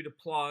want you to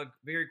plug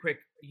very quick.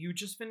 You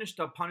just finished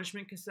a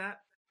Punishment cassette,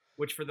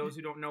 which for those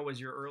who don't know was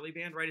your early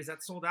band, right? Is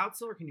that sold out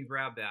still, or can you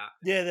grab that?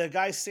 Yeah, the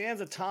guy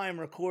Sands of Time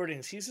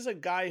Recordings. He's just a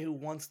guy who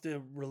wants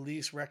to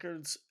release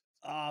records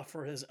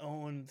for his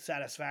own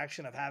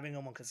satisfaction of having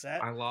them on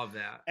cassette. I love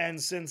that.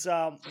 And since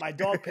my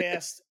dog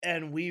passed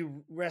and we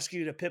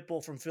rescued a pit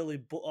bull from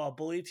Philly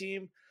Bully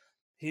Team,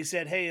 he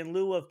said, "Hey, in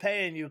lieu of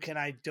paying you, can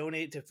I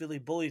donate to Philly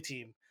Bully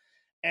Team?"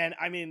 And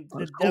I mean,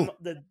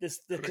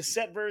 the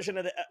cassette version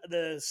of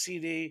the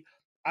CD,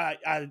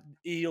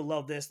 you'll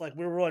love this. Like,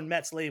 we were on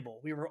Met's label.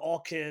 We were all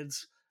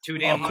kids. Too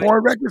Damn Hype.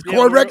 Chord Records.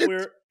 Chord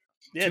Records.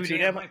 Too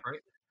Damn Hype,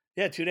 right?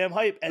 Yeah, Too Damn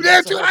Hype. And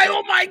Too Hype.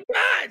 Oh my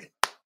god.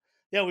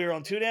 Yeah, we were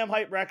on Too Damn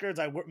Hype Records.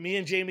 Me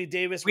and Jamie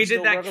Davis. We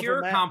did that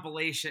Cure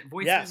compilation.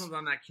 Voice was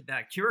on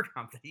that Cure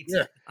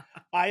compilation.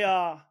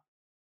 Yeah.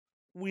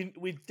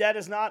 We that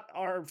is not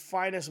our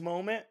finest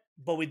moment.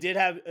 But we did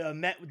have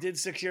did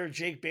secure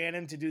Jake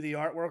Bannon to do the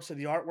artwork, so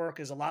the artwork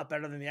is a lot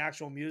better than the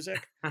actual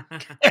music.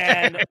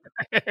 And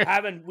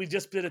we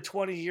just did a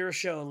 20-year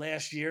show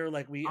last year.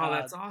 Like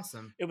that's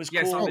awesome. It was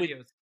cool.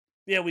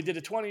 We did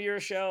a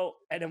 20-year show,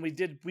 and then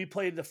we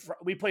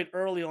played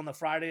early on the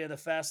Friday of the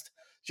fest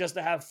just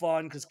to have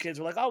fun because kids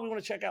were like, "Oh, we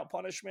want to check out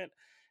Punishment,"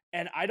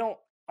 and I don't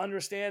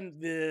understand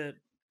the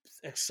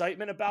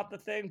excitement about the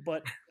thing,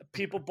 but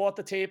people bought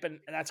the tape, and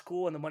that's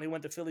cool, and the money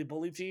went to Philly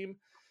Bully Team.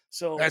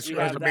 So that's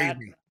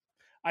amazing.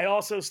 I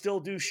also still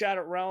do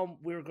Shattered Realm.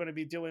 We're going to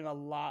be doing a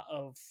lot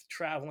of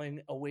traveling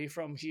away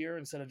from here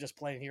instead of just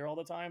playing here all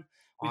the time.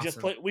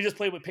 Awesome. We just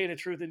played with Painted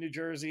Truth in New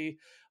Jersey.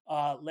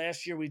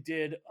 Last year we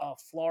did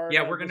Florida.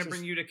 Yeah, we're going to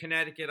bring you to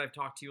Connecticut. I've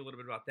talked to you a little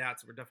bit about that,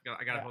 so we're definitely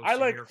I got to host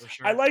you here for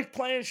sure. I like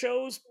playing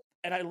shows,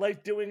 and I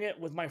like doing it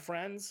with my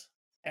friends.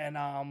 And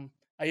I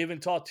even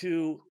talked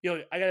to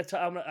I got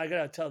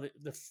to tell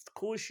the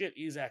coolest shit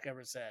Isaac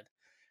ever said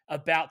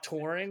about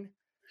touring.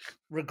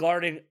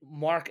 Regarding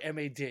Mark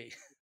M.A.D.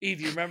 E,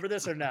 do you remember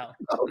this or no?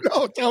 Oh,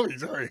 no, tell me,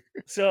 sorry.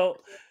 So,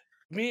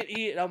 me and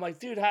E, and I'm like,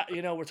 dude,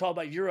 we're talking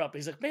about Europe.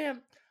 He's like,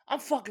 man, I'm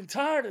fucking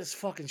tired of this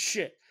fucking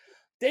shit.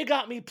 They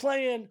got me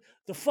playing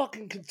the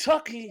fucking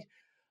Kentucky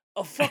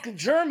of fucking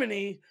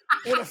Germany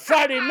on a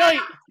Friday night,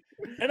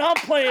 and I'm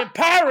playing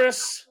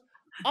Paris.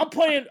 I'm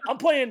playing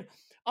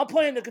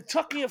the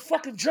Kentucky of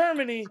fucking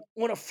Germany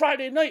on a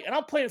Friday night, and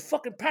I'm playing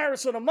fucking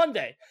Paris on a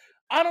Monday.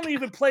 I don't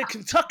even play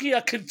Kentucky,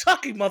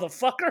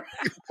 motherfucker.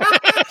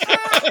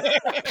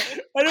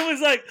 And it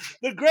was like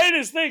the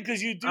greatest thing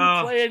because you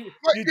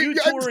do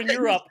tour in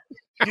Europe.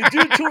 You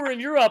do tour in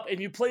Europe and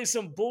you play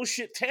some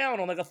bullshit town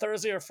on like a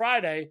Thursday or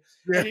Friday,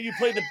 and then you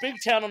play the big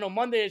town on a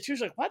Monday and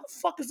Tuesday. Like, why the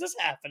fuck is this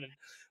happening?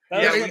 We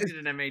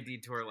did an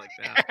MAD tour like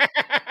that.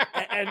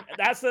 And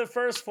that's the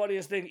first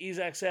funniest thing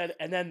Isaac said.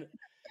 And then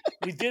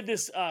we did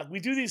this. We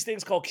do these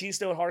things called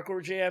Keystone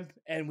Hardcore Jam,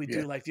 and we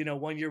do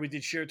 1 year we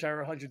did Sheer Terror,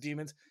 100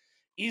 Demons.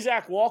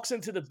 Isaac walks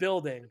into the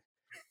building.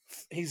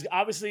 He's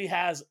obviously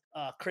has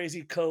a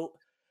crazy coat.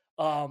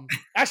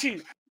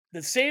 Actually,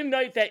 the same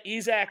night that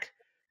Isaac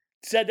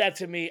said that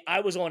to me,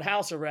 I was on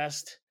house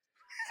arrest.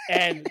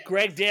 And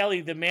Greg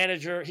Daly, the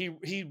manager,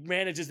 he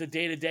manages the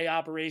day-to-day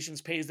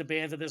operations, pays the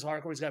bands at this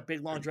hardcore. He's got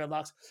big, long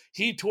dreadlocks.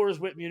 He tours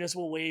with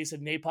Municipal Waste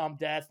and Napalm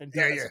Death and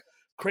does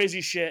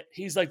crazy shit.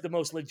 He's like the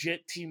most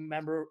legit team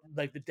member,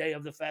 like the day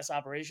of the fest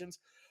operations.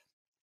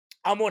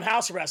 I'm on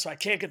house arrest, so I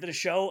can't get to the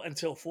show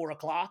until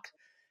 4:00.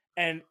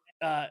 And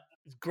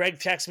Greg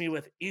texts me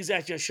with,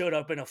 Isaac just showed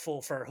up in a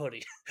full fur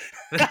hoodie.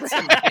 That's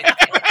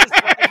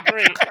fucking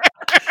great.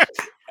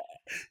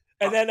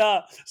 And then,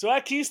 so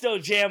at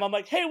Keystone Jam, I'm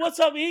like, hey, what's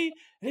up, E?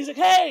 And he's like,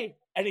 hey.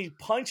 And he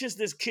punches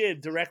this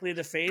kid directly in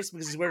the face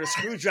because he's wearing a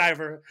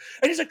screwdriver.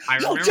 And he's like,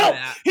 yo, Joe,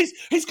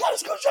 he's got a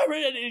screwdriver.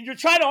 And you're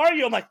trying to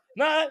argue. I'm like,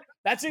 nah,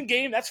 that's in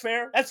game. That's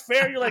fair. That's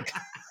fair. You're like,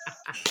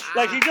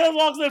 like he just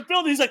walks in the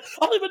building. He's like,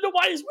 I don't even know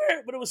why he's wearing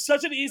it. But it was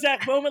such an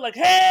Isaac moment. Like,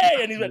 hey.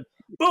 And he went,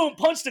 boom,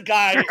 punched the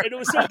guy. And it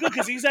was so good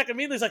because Isaac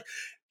immediately is like,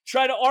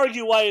 trying to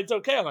argue why it's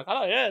okay. I'm like,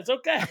 oh, yeah, it's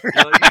okay.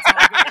 You're like, it's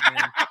all good,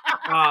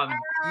 man.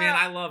 Man,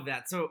 I love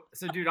that. So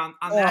dude, on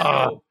that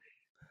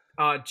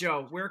note,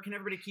 Joe, where can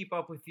everybody keep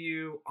up with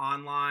you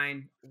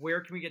online?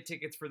 Where can we get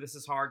tickets for This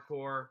Is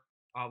Hardcore?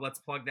 Let's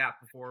plug that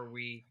before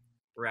we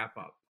wrap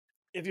up.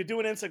 If you're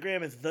doing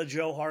Instagram, it's the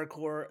Joe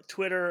Hardcore.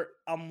 Twitter,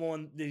 I'm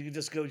on. You can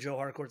just go Joe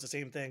Hardcore. It's the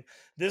same thing.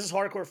 This is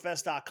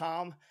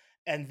hardcorefest.com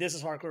and This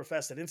Is Hardcore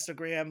Fest at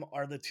Instagram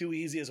are the two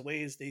easiest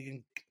ways that you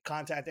can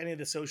contact any of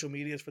the social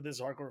medias for This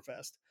Is Hardcore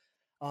Fest.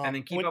 And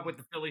then keep up with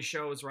the Philly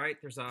shows, right?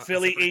 There's a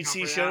Philly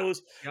HC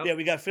shows. Yep. Yeah,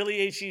 we got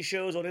Philly HC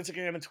shows on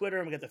Instagram and Twitter,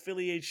 and we got the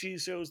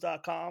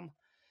PhillyHCshows.com.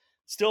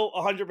 Still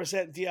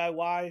 100%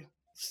 DIY.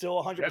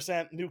 Still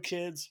 100% new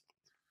kids.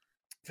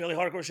 Philly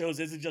Hardcore Shows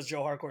isn't just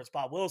Joe Hardcore. It's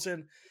Bob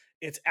Wilson.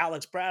 It's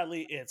Alex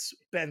Bradley. It's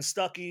Ben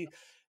Stuckey.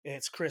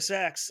 It's Chris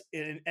X.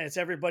 And it's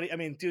everybody. I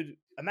mean, dude,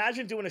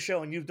 imagine doing a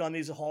show, and you've done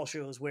these hall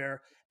shows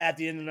where at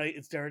the end of the night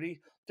it's dirty.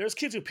 There's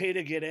kids who pay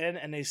to get in,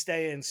 and they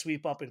stay and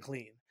sweep up and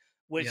clean,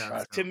 which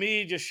to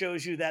me just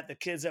shows you that the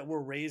kids that we're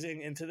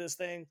raising into this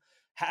thing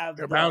have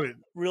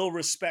real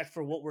respect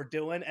for what we're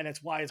doing, and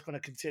it's why it's going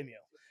to continue.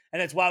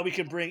 And it's why we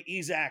can bring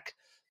Ezak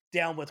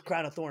down with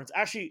Crown of Thorns.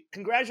 Actually,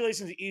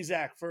 congratulations to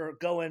Ezak for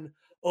going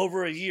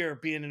over a year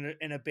being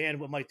in a band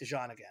with Mike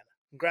DeJean again.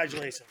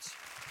 Congratulations.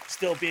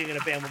 Still being in a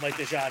band with Mike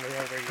DeJean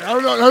over a year.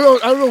 I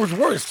don't know what's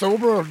worse,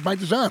 sober or Mike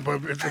DeJean,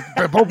 but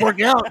they're both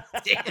working out.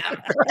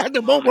 Damn.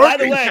 They're both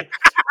working.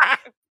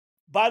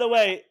 By the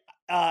way,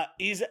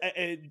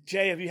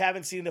 Jay, if you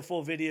haven't seen the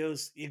full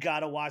videos, you got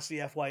to watch the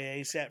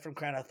FYA set from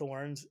Crown of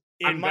Thorns.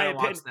 In my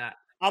opinion, watch that.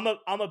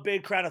 I'm a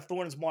big Crown of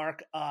Thorns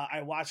mark.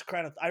 I watched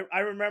Crown of I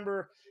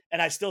remember,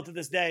 and I still to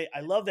this day,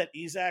 I love that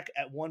Ezak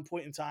at one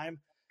point in time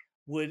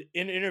would,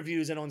 in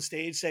interviews and on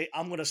stage, say,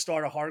 I'm going to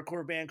start a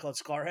hardcore band called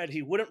Scarhead.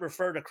 He wouldn't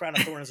refer to Crown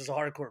of Thorns as a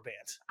hardcore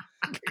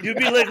band. You'd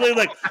be like,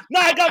 no,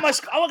 I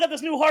got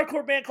this new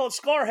hardcore band called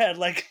Scarhead.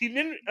 Like, he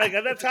didn't, like,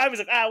 at that time, he's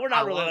like, we're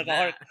not really like a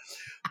hard.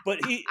 But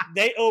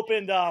they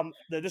opened,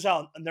 this is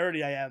how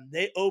nerdy I am.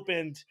 They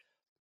opened,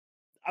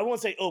 I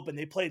won't say open.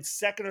 They played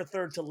second or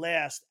third to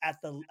last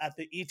at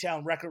the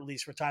E-Town record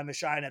release for Time to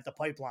Shine at the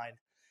Pipeline.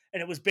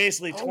 And it was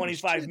basically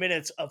 25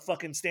 minutes of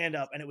fucking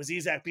stand-up. And it was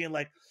Ezak being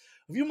like,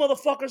 if you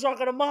motherfuckers aren't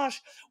going to mosh,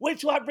 wait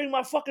till I bring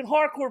my fucking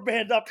hardcore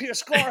band up here,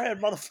 Scarhead,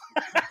 motherfucker.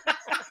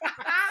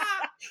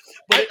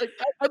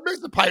 I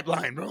missed the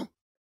Pipeline, bro.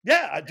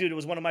 Yeah, dude, it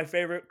was one of my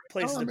favorite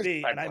places to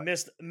be. And I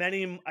missed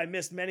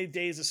many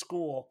days of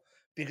school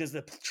because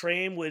the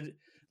train would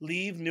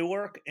leave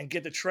Newark and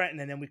get to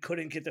Trenton, and then we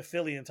couldn't get to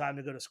Philly in time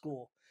to go to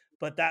school.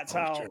 But that's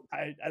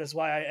that's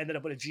why I ended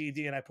up with a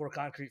GED and I pour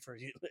concrete for a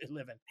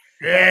living.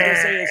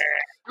 Yeah,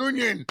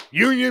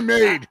 union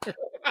made.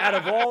 Out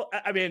of all,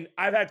 I mean,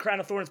 I've had Crown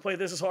of Thorns play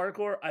This Is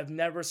Hardcore. I've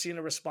never seen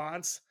a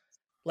response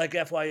like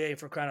FYA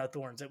for Crown of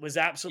Thorns. It was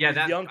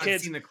absolutely young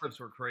kids. I've seen the clips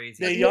were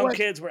crazy. The young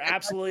kids were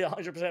absolutely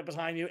 100%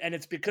 behind you, and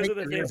it's because of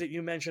the things that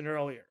you mentioned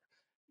earlier.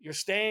 You're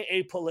staying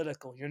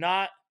apolitical. You're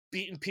not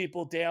beating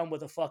people down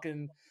with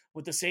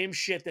the same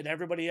shit that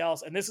everybody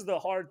else. And this is the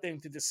hard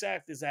thing to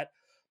dissect: is that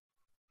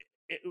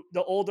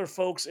the older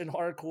folks in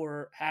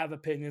hardcore have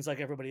opinions like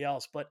everybody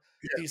else, but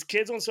these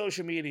kids on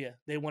social media,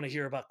 they want to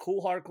hear about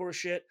cool hardcore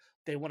shit.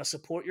 They want to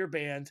support your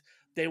band.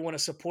 They want to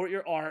support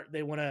your art.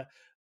 They want to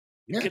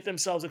get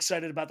themselves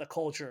excited about the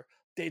culture.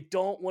 They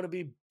don't want to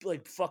be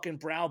like fucking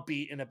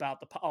browbeaten about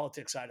the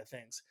politics side of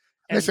things.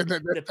 And listen,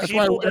 the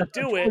people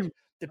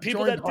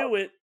that do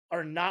it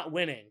are not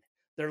winning.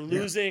 They're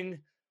losing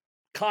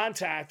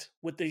contact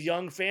with the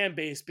young fan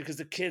base because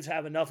the kids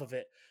have enough of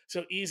it.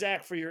 So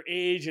Ezak, for your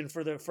age and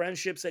for the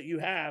friendships that you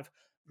have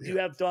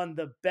done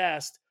the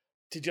best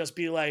to just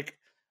be like,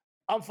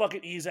 I'm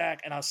fucking Ezak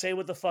and I'll say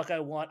what the fuck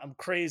I want. I'm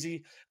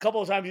crazy. A couple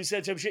of times you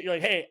said some shit. You're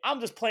like, hey, I'm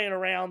just playing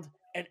around,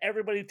 and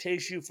everybody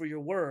takes you for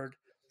your word.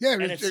 Yeah,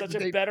 and it's such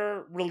a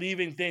better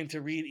relieving thing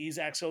to read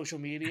Ezak's social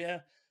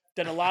media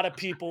than a lot of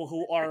people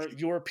who are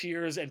your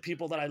peers and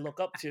people that I look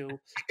up to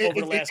over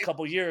the last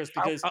couple of years,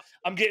 because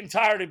I'm getting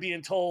tired of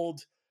being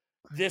told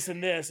this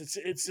and this.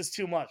 It's just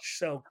too much.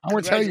 So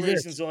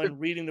congratulations on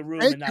reading the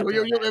room. And not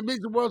it means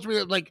the world to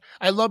me. Like,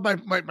 I love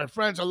my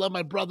friends. I love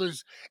my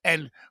brothers.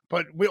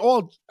 But we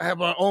all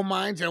have our own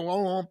minds and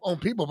our own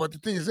people. But the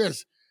thing is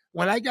this: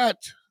 when I got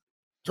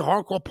to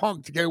hardcore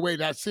punk to get away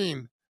that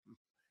scene,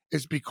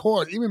 it's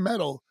because even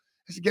metal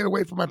is to get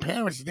away from my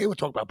parents. They would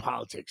talk about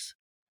politics.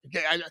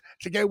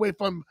 To get away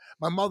from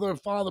my mother and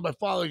father, my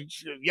father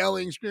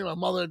yelling, screaming, my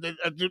mother.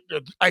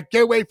 I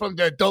get away from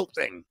the adult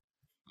thing.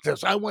 So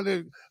I want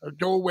to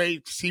go away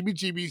to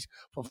CBGBs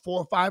for 4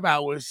 or 5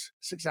 hours,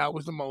 6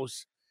 hours the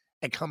most,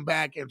 and come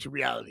back into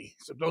reality.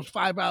 So those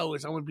 5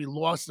 hours, I want to be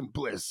lost in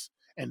bliss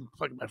and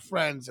fucking my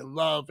friends and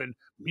love and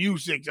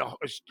music.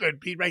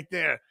 Be right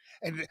there.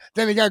 And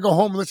then you got to go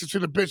home and listen to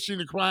the bitch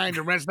scene, crying,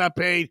 the rent's not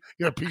paid,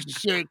 you're a piece of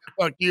shit,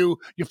 fuck you,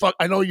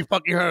 I know you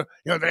fucking her,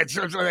 that's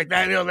something like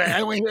that, I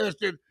don't hear this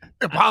shit,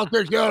 the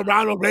politics,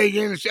 Ronald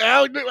Reagan and shit,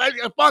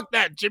 fuck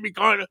that, Jimmy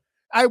Carter.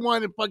 I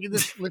want to fucking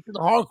just listen to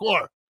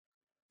hardcore.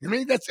 I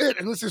mean, that's it.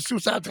 And listen to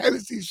Suicide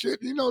Tendency shit,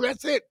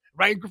 that's it.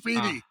 Writing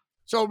graffiti.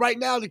 So right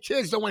now, the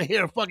kids don't want to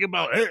hear fucking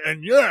about it,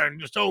 and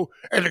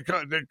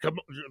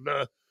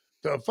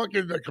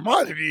the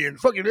commodity and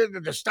fucking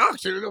the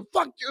stocks and the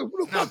fuck.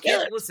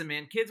 Listen,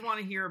 man, kids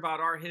want to hear about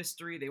our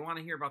history. They want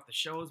to hear about the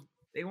shows.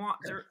 They're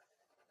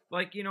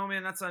like,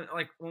 man, that's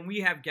like when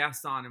we have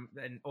guests on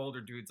and older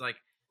dudes, like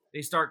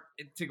they start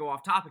to go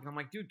off topic. And I'm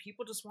like, dude,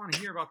 people just want to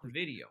hear about the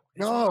video.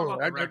 They want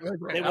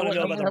to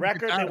know about the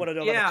record. They want to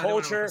know about the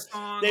culture.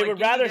 They would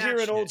rather hear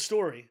an old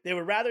story. They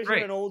would rather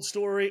hear an old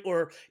story,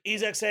 or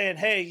Ezek saying,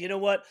 hey, you know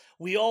what?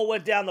 We all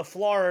went down to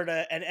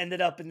Florida and ended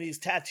up in these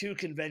tattoo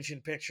convention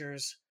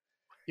pictures.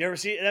 You ever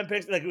see them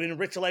pictures? Like when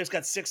Rich Life's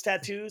got 6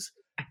 tattoos.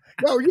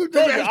 No,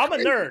 I'm a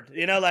nerd.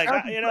 You know, like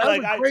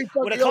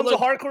when it comes to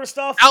hardcore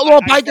stuff,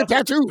 Outlaw Biker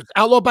tattoos.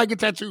 Outlaw Biker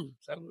tattoos.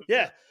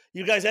 Yeah.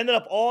 You guys ended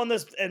up all in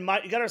this, and you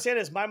gotta understand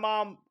this. My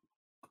mom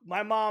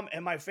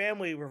and my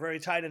family were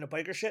very tied into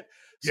biker shit.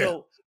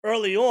 So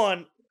early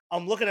on,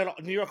 I'm looking at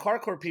New York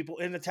hardcore people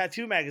in the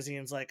tattoo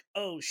magazines, like,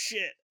 oh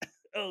shit.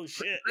 You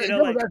know,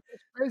 like, that's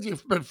crazy.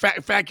 But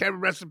Fat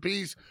Kevin, rest in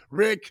peace.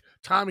 Rick,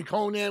 Tommy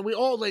Conan, we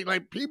all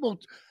like people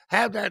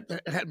have that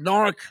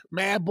Narc,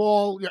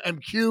 Madball,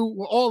 MQ.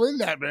 We're all in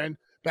that, man.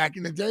 Back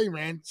in the day,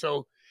 man.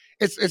 So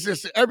it's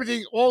just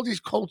everything. All these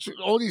cultures,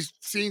 all these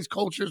scenes,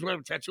 cultures,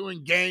 whatever,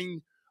 tattooing,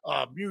 gang.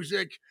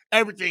 Music,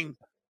 everything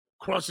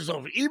crosses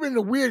over. Even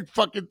the weird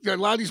a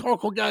lot of these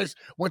hardcore guys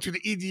went to the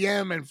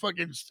EDM and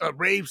fucking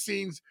rave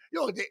scenes.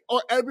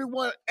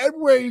 Everywhere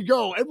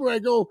I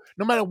go,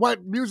 no matter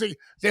what music,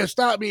 they'll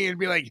stop me and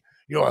be like,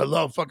 yo, I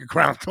love fucking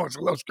Crown Thorns, I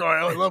love Scar,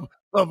 I love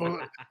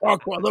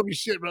hardcore, I love your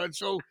shit, man.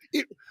 So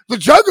the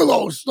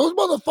Juggalos, those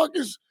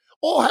motherfuckers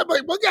all have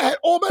one guy had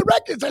all my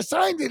records. I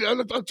signed it on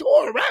a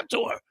tour, a rap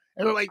tour.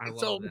 And they're like,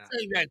 so I'm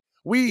saying that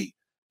we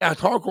as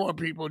hardcore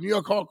people, New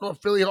York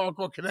hardcore, Philly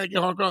hardcore, Connecticut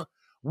hardcore,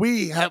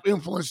 we have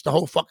influenced the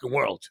whole fucking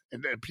world.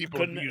 And then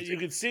people, you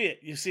can see it.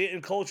 You see it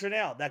in culture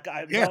now. That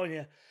guy, I'm telling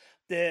you,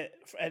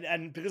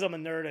 and because I'm a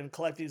nerd and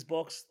collect these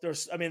books,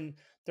 there's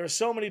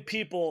so many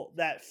people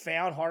that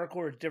found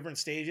hardcore at different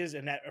stages,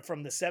 and that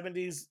from the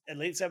 70s and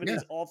late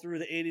 70s all through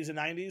the 80s and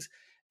 90s,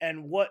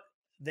 and what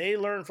they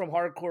learned from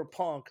hardcore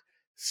punk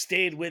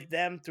stayed with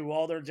them through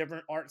all their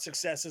different art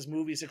successes,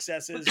 movie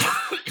successes.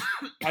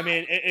 I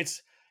mean,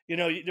 it's. You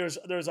know,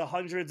 there's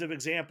hundreds of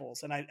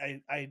examples, and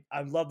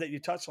I love that you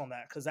touched on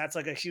that, because that's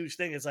like a huge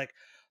thing. It's like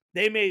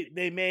they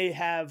may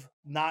have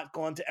not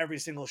gone to every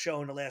single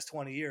show in the last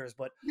 20 years,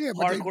 but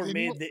hardcore they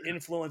made the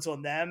influence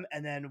on them,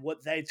 and then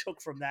what they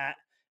took from that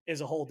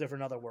is a whole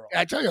different other world.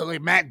 I tell you, like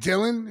Matt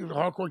Dillon, the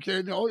hardcore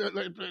kid. You know,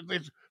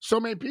 there's so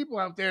many people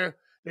out there.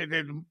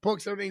 The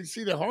books, everything.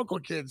 See the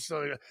hardcore kids,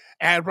 so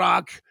Ad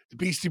Rock, the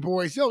Beastie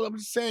Boys. I'm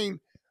just saying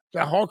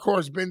that hardcore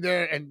has been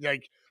there, and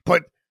like,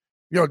 but.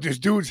 These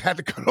dudes had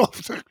to cut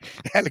off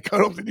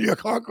the New York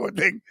hardcore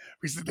thing.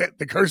 We said that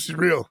the curse is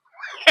real.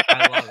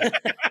 I love it.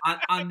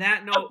 On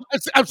that note,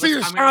 I'm seeing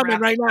a shaman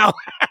right now.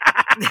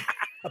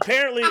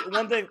 Apparently,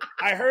 one thing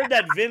I heard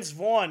that Vince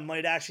Vaughn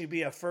might actually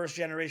be a first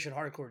generation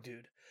hardcore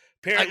dude.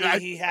 Apparently,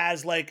 he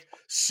has like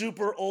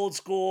super old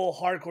school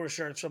hardcore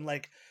shirts from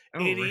like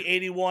 80,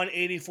 81,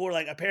 84.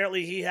 Like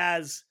apparently, he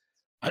has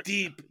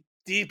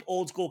deep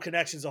old school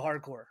connections to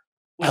hardcore.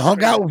 I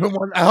hung out with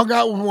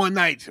him one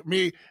night.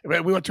 We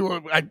went to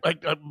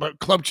a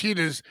Club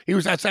Cheetahs. He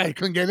was outside. He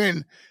couldn't get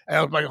in.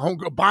 And my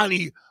homegirl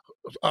Bonnie.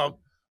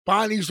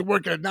 Bonnie used to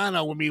work at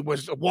Nana with me.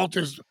 Was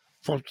Walter's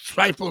from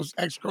Stifle's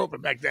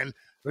ex-girlfriend back then.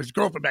 His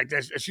girlfriend back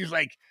then. And she was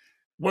like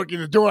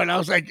working the door, and I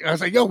was like,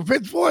 yo,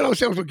 Vince Ford. I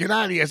was with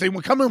Ganani. I said,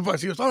 well, come in with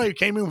us. He was he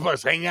came in with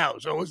us, hang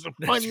out. So it was the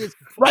funniest.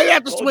 Right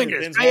after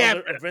Swingers.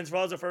 Vince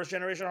Vaughn's a first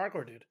generation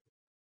hardcore dude.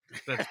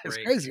 That's great. It's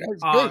crazy.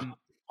 That's good.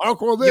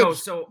 Hardcore lives. Yo,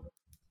 so.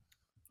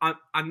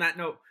 On that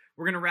note,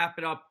 we're going to wrap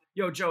it up.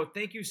 Yo, Joe,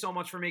 thank you so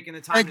much for making the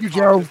time. Thank you,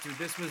 Joe.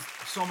 This was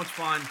so much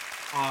fun.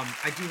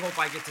 I do hope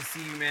I get to see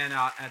you, man,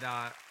 at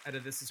a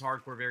This Is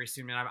Hardcore very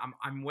soon, man.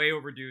 I'm way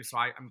overdue, so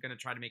I'm going to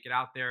try to make it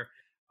out there.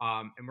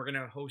 And we're going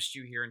to host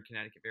you here in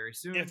Connecticut very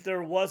soon. If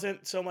there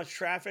wasn't so much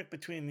traffic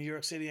between New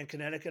York City and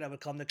Connecticut, I would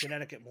come to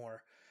Connecticut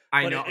more.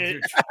 I know.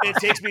 It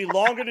takes me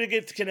longer to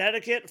get to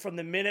Connecticut from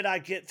the minute I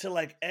get to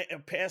like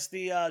past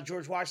the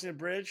George Washington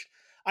Bridge.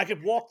 I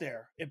could walk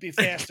there. It'd be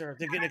faster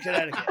to get to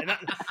Connecticut.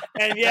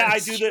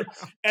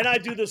 And I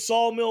do the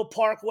Sawmill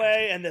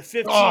Parkway and the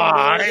 15.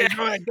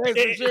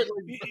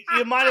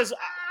 You might as.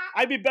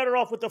 I'd be better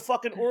off with the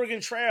fucking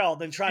Oregon Trail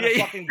than trying to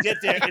fucking get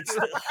there. It's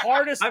the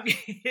hardest.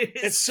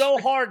 It's so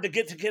hard to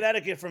get to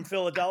Connecticut from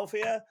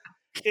Philadelphia.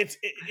 It's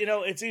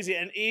easy.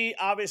 And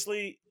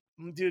obviously,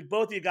 dude,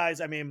 both of you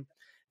guys. I mean,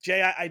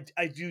 Jay,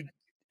 I do.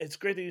 It's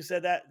great that you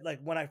said that. Like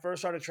when I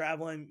first started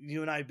traveling,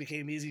 you and I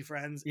became easy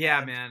friends.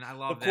 Yeah, man. I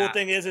love that. The cool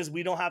thing is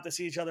we don't have to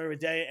see each other every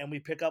day, and we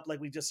pick up like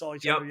we just saw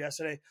each other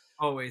yesterday.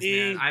 Always,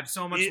 man. I have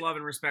so much love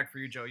and respect for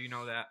you, Joe. You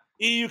know that.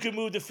 You can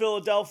move to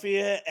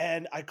Philadelphia,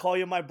 and I call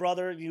you my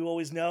brother. You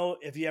always know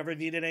if you ever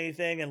needed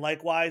anything. And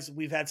likewise,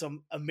 we've had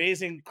some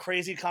amazing,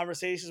 crazy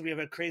conversations. We have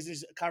had crazy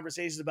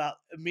conversations about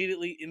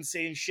immediately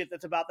insane shit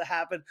that's about to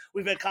happen.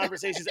 We've had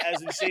conversations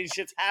as insane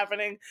shit's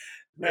happening.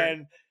 Right.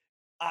 And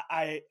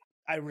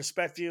I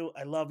respect you.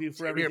 I love you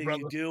for everything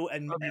you do.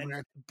 And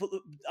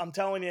I'm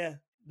telling you,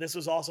 this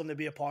was awesome to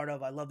be a part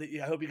of. I love that.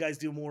 I hope you guys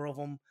do more of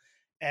them.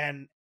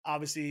 And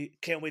obviously,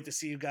 can't wait to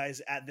see you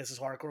guys at This Is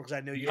Hardcore because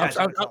I know you guys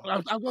are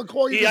coming. I'm going to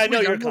call you. I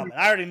know you're coming.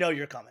 I already know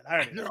you're coming. I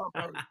already know.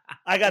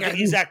 I got the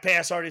EZAC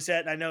pass already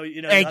set, and I know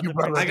Thank you,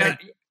 brother.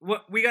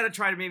 We got to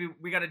try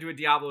to do a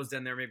Diablo's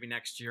Den there maybe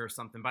next year or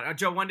something. But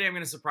Joe, one day I'm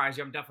going to surprise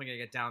you. I'm definitely going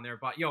to get down there.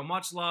 But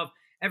much love,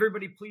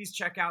 everybody. Please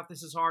check out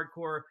This Is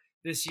Hardcore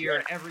this year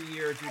and every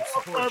year. Dude,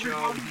 support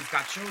Joe. He's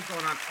got shows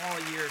going on all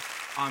year.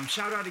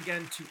 Shout out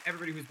again to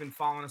everybody who's been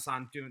following us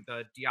on doing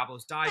the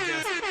Diablo's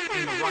Digest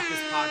and the Ruckus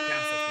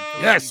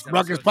podcast. Yes,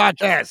 Ruckus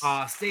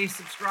podcast. Stay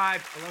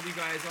subscribed. I love you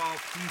guys all.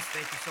 Peace.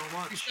 Thank you so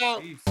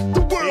much. Peace.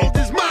 The world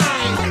is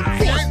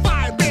mine.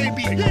 Fire,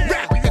 baby.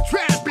 Rapping and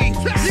trapping.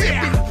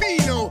 Sipping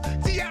Vino.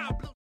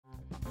 Diablo.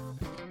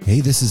 Hey,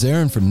 this is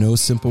Aaron from No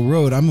Simple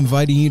Road. I'm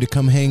inviting you to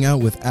come hang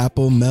out with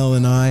Apple, Mel,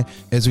 and I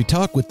as we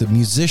talk with the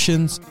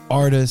musicians,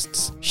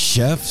 artists,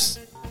 chefs,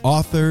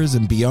 authors,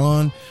 and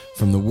beyond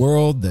from the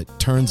world that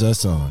turns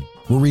us on.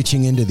 We're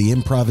reaching into the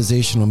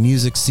improvisational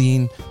music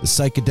scene, the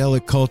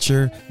psychedelic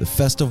culture, the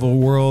festival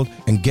world,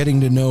 and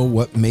getting to know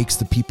what makes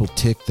the people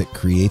tick that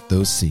create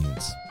those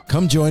scenes.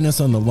 Come join us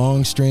on the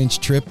long, strange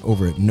trip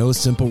over at No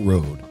Simple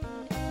Road.